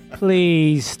 CJ,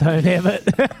 please don't have it.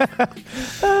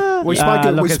 We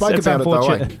spoke about it though,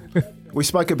 eh? We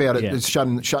spoke about it. Yeah. It's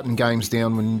shutting games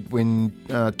down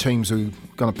when teams are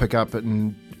going to pick up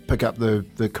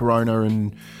the corona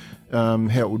and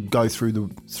how it would go through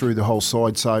the whole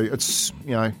side. So it's,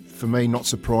 for me, not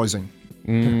surprising.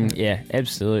 Yeah,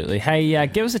 absolutely. Hey,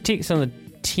 give us a text on the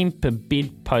Tempur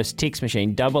Bedpost text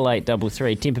machine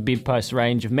 8833. Tempur Bedpost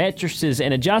range of mattresses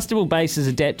and adjustable bases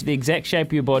adapt to the exact shape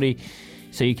of your body,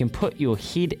 so you can put your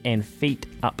head and feet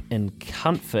up in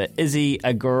comfort. Izzy,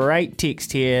 a great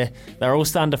text here. They're all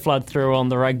starting to flood through on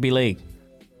the rugby league.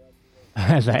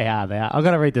 They are. I've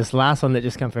got to read this last one that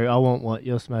just come through. I want what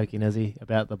you're smoking, Izzy,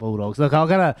 about the Bulldogs. Look, I'm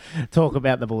going to talk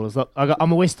about the Bulldogs. Look,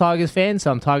 I'm a West Tigers fan, so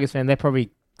I'm a Tigers fan. They're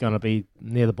probably going to be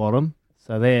near the bottom.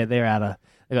 So they're out of...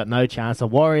 They got no chance. A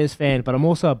Warriors fan, but I'm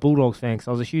also a Bulldogs fan because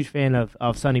I was a huge fan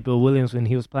of Sonny Bill Williams when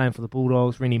he was playing for the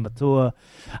Bulldogs, Reni Matua,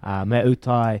 Matt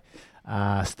Utai,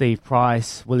 Steve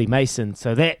Price, Willie Mason.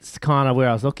 So that's kind of where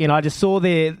I was looking. I just saw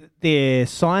their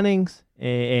signings,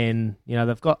 and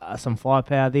they've got some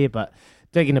firepower there, but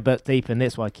digging a bit deep, and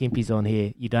that's why Kempy's on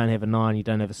here. You don't have a 9, you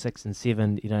don't have a 6 and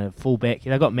 7, you don't have a fullback.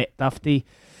 They've got Matt Duffy,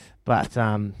 but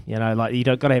you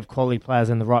got to have quality players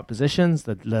in the right positions,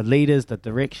 the leaders, the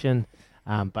direction.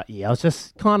 But yeah, I was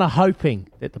just kind of hoping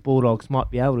that the Bulldogs might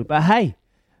be able to. But hey,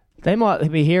 they might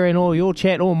be hearing all your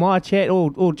chat, all my chat,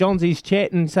 all Johnsie's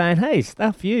chat, and saying, "Hey,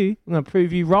 stuff you! I'm going to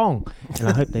prove you wrong." And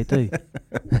I hope they do.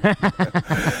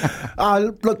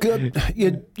 Look,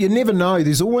 you never know.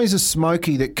 There's always a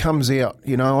smoky that comes out.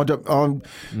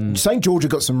 St. George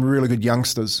have got some really good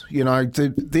youngsters.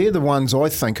 They're the ones I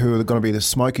think who are going to be the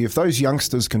smoky. If those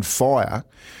youngsters can fire.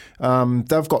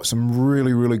 They've got some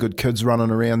really, really good kids running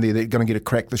around there that are going to get a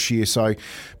crack this year. So,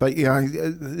 but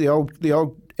the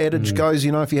old adage goes,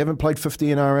 if you haven't played 50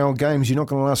 NRL games, you're not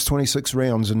going to last 26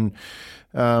 rounds. And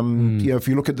if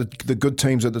you look at the good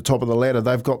teams at the top of the ladder,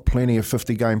 they've got plenty of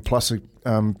 50 game plus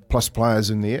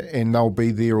players in there, and they'll be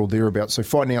there or thereabouts. So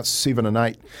fighting out 7 and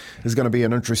 8 is going to be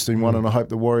an interesting one, and I hope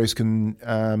the Warriors can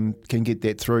get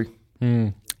that through.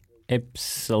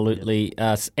 Absolutely.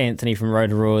 Anthony from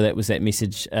Rotorua, that was that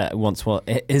message. Wants what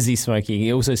is he smoking?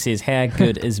 He also says, how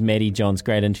good is Matty Johns?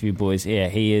 Great interview, boys. Yeah,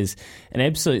 he is an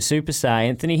absolute superstar.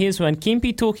 Anthony, here's one.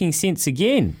 Kempy talking sense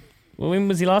again. Well, when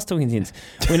was he last talking sense?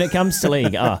 When it comes to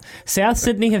league. South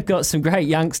Sydney have got some great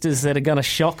youngsters that are going to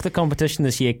shock the competition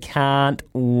this year. Can't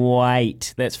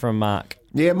wait. That's from Mark.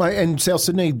 Yeah, mate, and South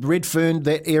Sydney, Redfern,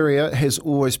 that area has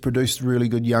always produced really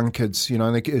good young kids.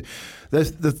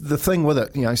 The thing with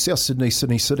it, South Sydney,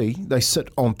 Sydney City, they sit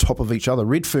on top of each other.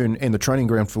 Redfern and the training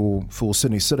ground for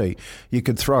Sydney City, you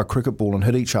could throw a cricket ball and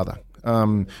hit each other.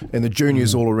 And the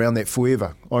juniors all around that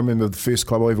forever. I remember the first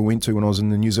club I ever went to when I was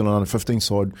in the New Zealand Under-15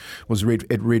 side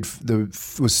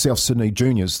was South Sydney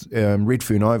Juniors,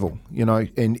 Redfern Oval.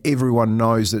 And everyone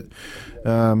knows that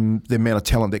the amount of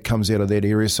talent that comes out of that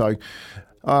area. So,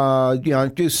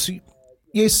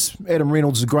 yes, Adam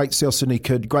Reynolds is a great South Sydney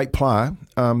kid, great player,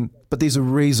 but there's a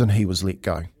reason he was let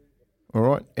go. All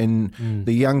right, and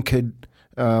the young kid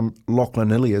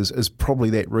Lachlan Ilias is probably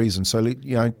that reason. So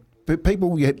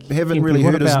people haven't really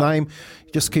heard his name.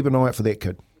 Just keep an eye out for that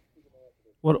kid.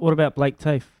 What about Blake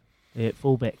Tafe at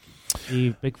fullback? Are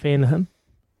you a big fan of him?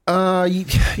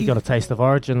 He got a taste of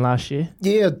Origin last year.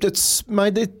 Yeah, it's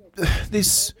mate.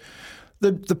 This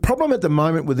the problem at the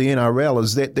moment with the NRL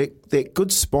is that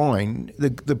good spine,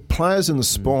 the players in the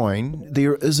spine,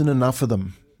 there isn't enough of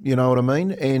them. You know what I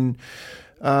mean? And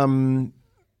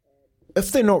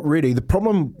if they're not ready, the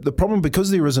problem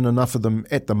because there isn't enough of them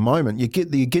at the moment, you're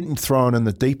getting thrown in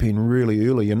the deep end really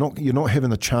early. You're not having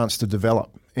the chance to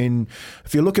develop, And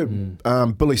if you look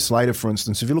at Billy Slater, for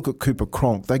instance, if you look at Cooper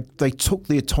Cronk, they took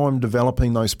their time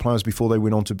developing those players before they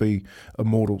went on to be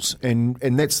immortals, and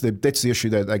that's the issue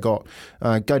that they got.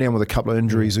 Go down with a couple of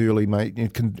injuries early, mate.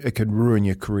 It can ruin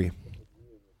your career.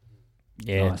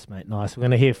 Yeah, nice, mate. Nice. We're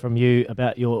going to hear from you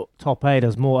about your top 8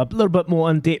 as a little bit more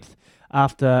in depth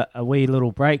after a wee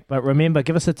little break. But remember,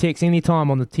 give us a text anytime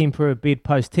on the Tempur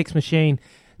Bedpost text machine.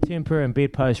 Tempur and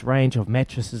Bedpost range of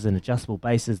mattresses and adjustable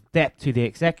bases adapt to the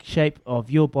exact shape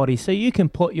of your body so you can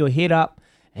put your head up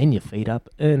and your feet up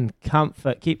in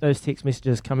comfort. Keep those text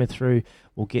messages coming through.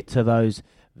 We'll get to those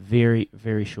very,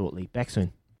 very shortly. Back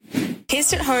soon.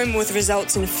 Test at home with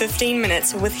results in 15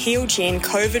 minutes with HealGen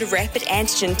COVID rapid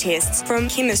antigen tests from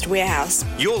Chemist Warehouse.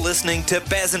 You're listening to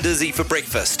Baz and Dizzy for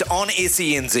breakfast on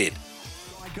SENZ.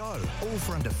 Go, all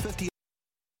for under 50.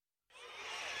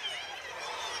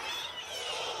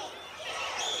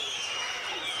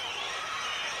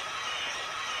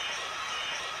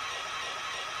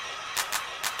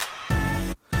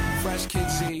 Fresh Kid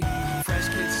Z, Fresh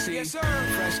Kid C, yes sir.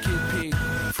 Fresh Kid P,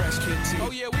 Fresh Kid T.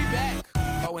 Oh yeah, we back.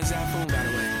 Oh, and Zafoon, by the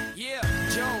way. Yeah,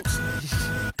 Jones.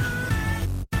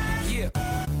 Yeah.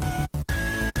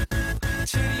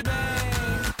 Chitty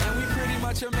Bang, and we pretty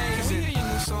much amazing. Can we hear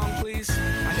your new song, please?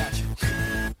 I got you.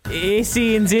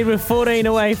 SENZ with 14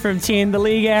 away from 10. The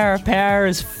league hour of power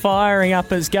is firing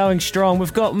up. It's going strong.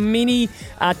 We've got many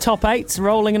top 8s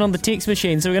rolling in on the text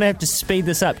machine, so we're going to have to speed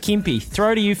this up. Kempy,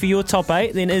 throw to you for your top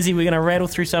 8. Then, Izzy, we're going to rattle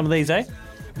through some of these, eh?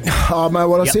 Oh, mate,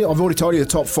 well, I've already told you the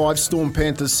top 5. Storm,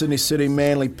 Panthers, Sydney City,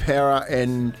 Manly, Para,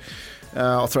 and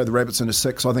I'll throw the Rabbits into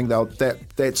 6. I think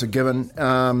that's a given.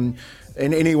 And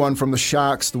anyone from the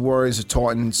Sharks, the Warriors, the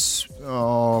Titans,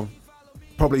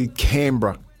 probably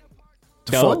Canberra.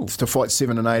 To fight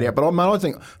 7 and 8 out, but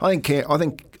I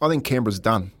think Canberra's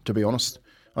done. To be honest,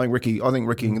 I think Ricky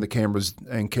and the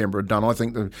Canberra are done. I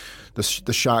think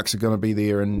the Sharks are going to be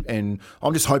there, and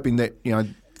I'm just hoping that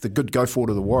the good go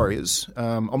forward of the Warriors.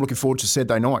 I'm looking forward to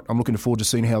Saturday night. I'm looking forward to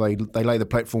seeing how they lay the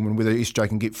platform and whether SJ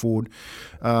can get forward.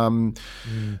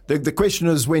 The question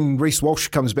is, when Reece Walsh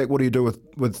comes back, what do you do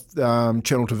with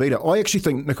Channel Tavita? I actually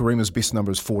think Nikorima's best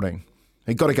number is 14.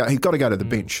 He's got to go to the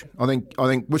bench. I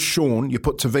think with Sean, you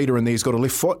put Tavita in there. He's got a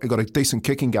left foot. He's got a decent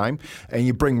kicking game, and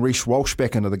you bring Reece Walsh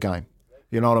back into the game.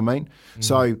 You know what I mean?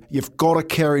 So you've got to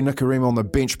carry Nikorima on the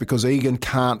bench because Egan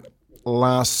can't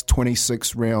last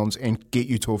 26 rounds and get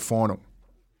you to a final.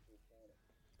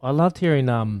 I loved hearing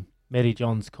Matty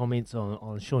John's comments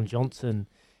on Sean Johnson.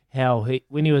 How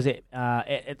when he was at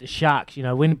the Sharks,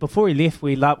 before he left,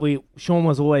 Sean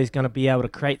was always going to be able to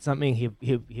create something.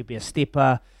 He'd be a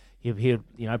stepper. He'd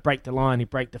break the line,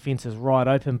 he'd break defences right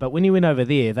open. But when he went over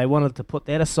there, they wanted to put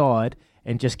that aside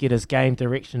and just get his game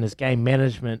direction, his game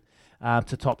management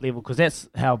to top level, because that's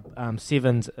how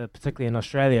Sevens, particularly in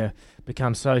Australia,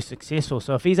 become so successful.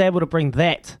 So if he's able to bring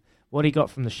that, what he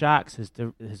got from the Sharks,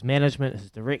 his management,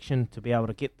 his direction, to be able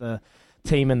to get the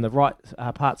team in the right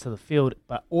parts of the field,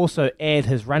 but also add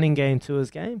his running game to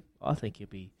his game, I think he'll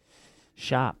be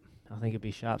sharp.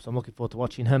 So I'm looking forward to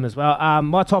watching him as well.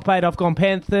 My top 8, I've gone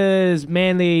Panthers,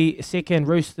 Manly 2nd,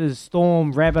 Roosters,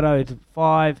 Storm, Rabbitohs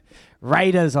 5,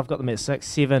 Raiders, I've got them at 6,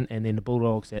 7, and then the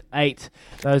Bulldogs at 8.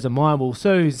 Those are mine. We'll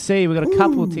soon see. We've got a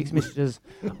couple of text messages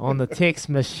on the text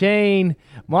machine.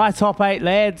 My top 8,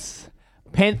 lads: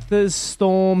 Panthers,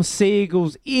 Storm,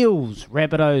 Seagulls, Eels,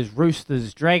 Rabbitohs,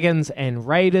 Roosters, Dragons, and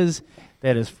Raiders.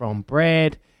 That is from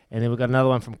Brad. And then we've got another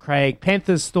one from Craig: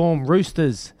 Panthers, Storm,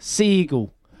 Roosters,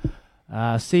 Seagull.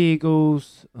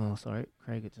 Seagulls,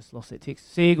 Craig had just lost that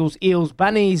text. Seagulls, Eels,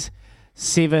 Bunnies,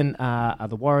 7 are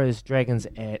the Warriors, Dragons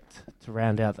to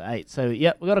round out the 8. So, we've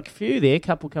got a few there, a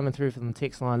couple coming through from the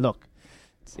text line. Look,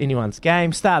 it's anyone's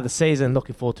game. Start of the season,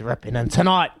 looking forward to ripping in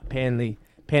tonight.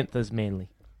 Panthers, Manly.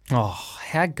 Oh,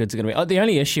 how good's it going to be? Oh, the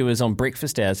only issue is on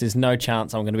breakfast hours. There's no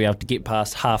chance I'm going to be able to get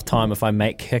past half time if I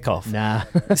make kickoff. Nah.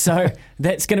 So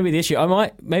that's going to be the issue.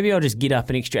 Maybe I'll just get up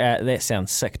an extra hour. That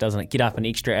sounds sick, doesn't it? Get up an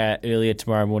extra hour earlier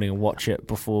tomorrow morning and watch it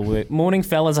before work. Morning,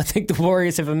 fellas. I think the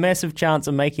Warriors have a massive chance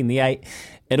of making the 8.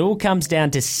 It all comes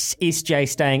down to SJ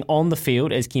staying on the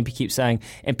field, as Kempy keeps saying,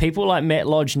 and people like Matt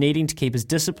Lodge needing to keep his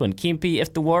discipline. Kempy,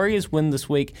 if the Warriors win this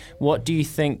week, what do you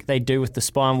think they do with the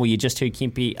spine? Well, you just heard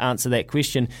Kempy answer that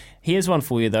question. Here's one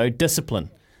for you, though. Discipline.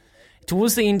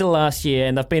 Towards the end of last year,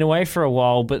 and they've been away for a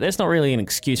while, but that's not really an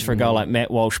excuse for a guy like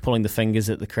Matt Walsh pulling the fingers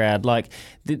at the crowd. Like,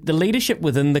 the leadership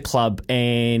within the club,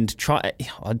 and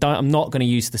I'm not going to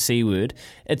use the C word,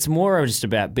 it's more just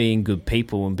about being good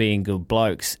people and being good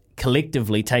blokes,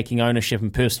 collectively taking ownership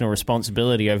and personal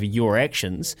responsibility over your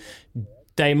actions.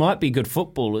 They might be good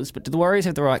footballers, but do the Warriors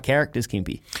have the right characters,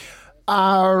 Kempy?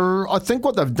 I think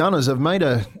what they've done is they've made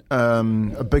a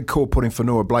big call putting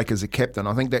Whenua Blake as a captain.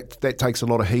 I think that takes a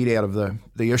lot of heat out of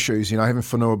the issues. Having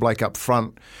Whenua Blake up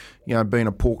front, being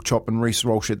a pork chop and Reece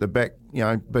Walsh at the back,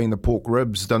 being the pork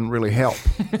ribs doesn't really help.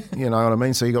 You know what I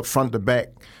mean? So you got front to back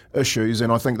issues,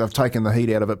 and I think they've taken the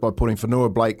heat out of it by putting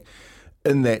Whenua Blake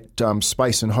in that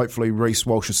space, and hopefully Reece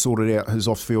Walsh has sorted out his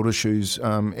off-field issues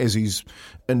as he's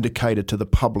indicated to the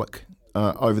public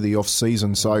over the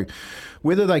off-season. So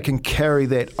whether they can carry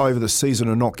that over the season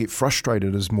or not, get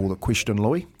frustrated, is more the question,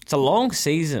 Louis. It's a long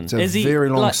season. It's a very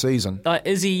long season.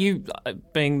 Izzy, you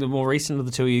being the more recent of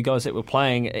the two of you guys that were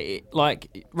playing,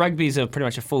 rugby's pretty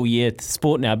much a full year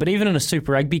sport now, but even in a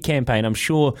Super Rugby campaign, I'm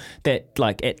sure that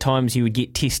at times you would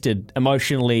get tested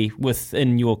emotionally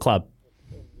within your club.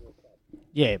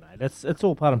 Yeah, mate, it's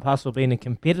all part and parcel of being a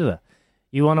competitor.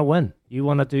 You want to win. You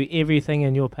want to do everything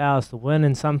in your powers to win,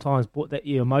 and sometimes that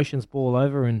your emotions boil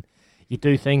over and you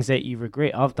do things that you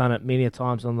regret. I've done it many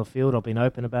times on the field. I've been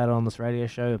open about it on this radio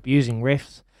show, abusing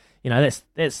refs.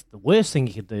 That's the worst thing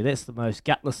you could do. That's the most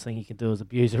gutless thing you can do, is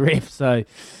abuse a ref. So,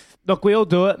 look, we all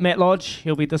do it. Matt Lodge,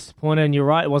 he'll be disappointed, and you're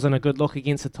right, it wasn't a good look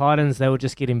against the Titans. They were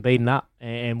just getting beaten up,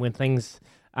 and when things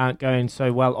aren't going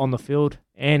so well on the field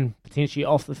and potentially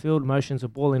off the field, emotions are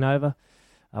boiling over.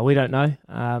 We don't know.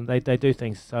 They do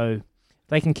things. So if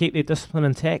they can keep their discipline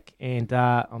intact, and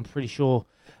I'm pretty sure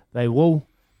they will,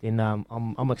 then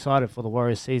I'm excited for the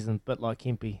Warriors season. But like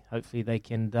Kempy, hopefully they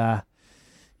can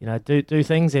do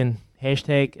things, and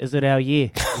hashtag is it our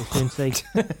year? We'll soon see.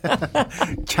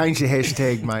 Change the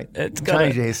hashtag, mate.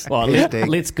 Hashtag.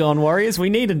 Let's go on, Warriors.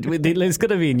 There's got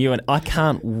to be a new one. I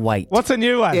can't wait. What's a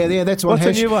new one? Yeah, that's one.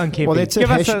 What's a new one, Kempy? Well, that's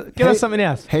give us something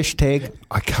else. Hashtag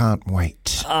I can't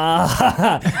wait.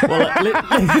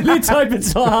 Let's hope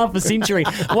it's not half a century.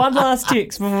 One last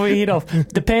text before we head off.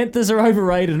 The Panthers are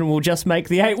overrated and will just make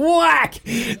the 8. Whack!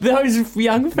 Those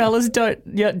young fellas don't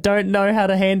know how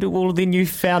to handle all of their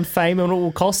newfound fame and what it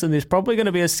will cost them. There's probably going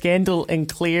to be a scandal, and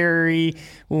Cleary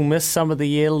will miss some of the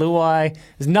year. Luai,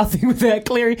 there's nothing without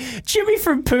Cleary. Jimmy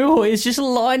from Puhoi is just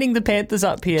lining the Panthers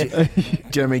up here.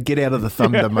 Jimmy, get out of the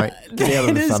thunder, mate. Get out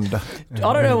of the thunder.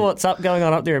 I don't know what's going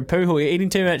on up there in Puhoi. You're eating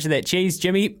too much of that cheese,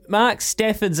 Jimmy. Mark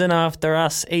Stafford's in after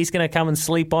us. He's going to come and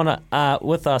sleep on it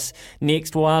with us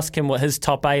next. We'll ask him what his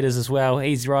top 8 is as well.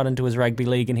 He's right into his rugby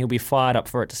league, and he'll be fired up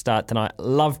for it to start tonight.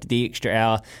 Loved the extra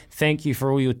hour. Thank you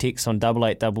for all your texts on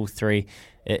 8833.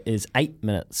 It is 8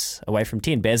 minutes away from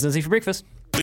 10. Baz and Izzy for breakfast.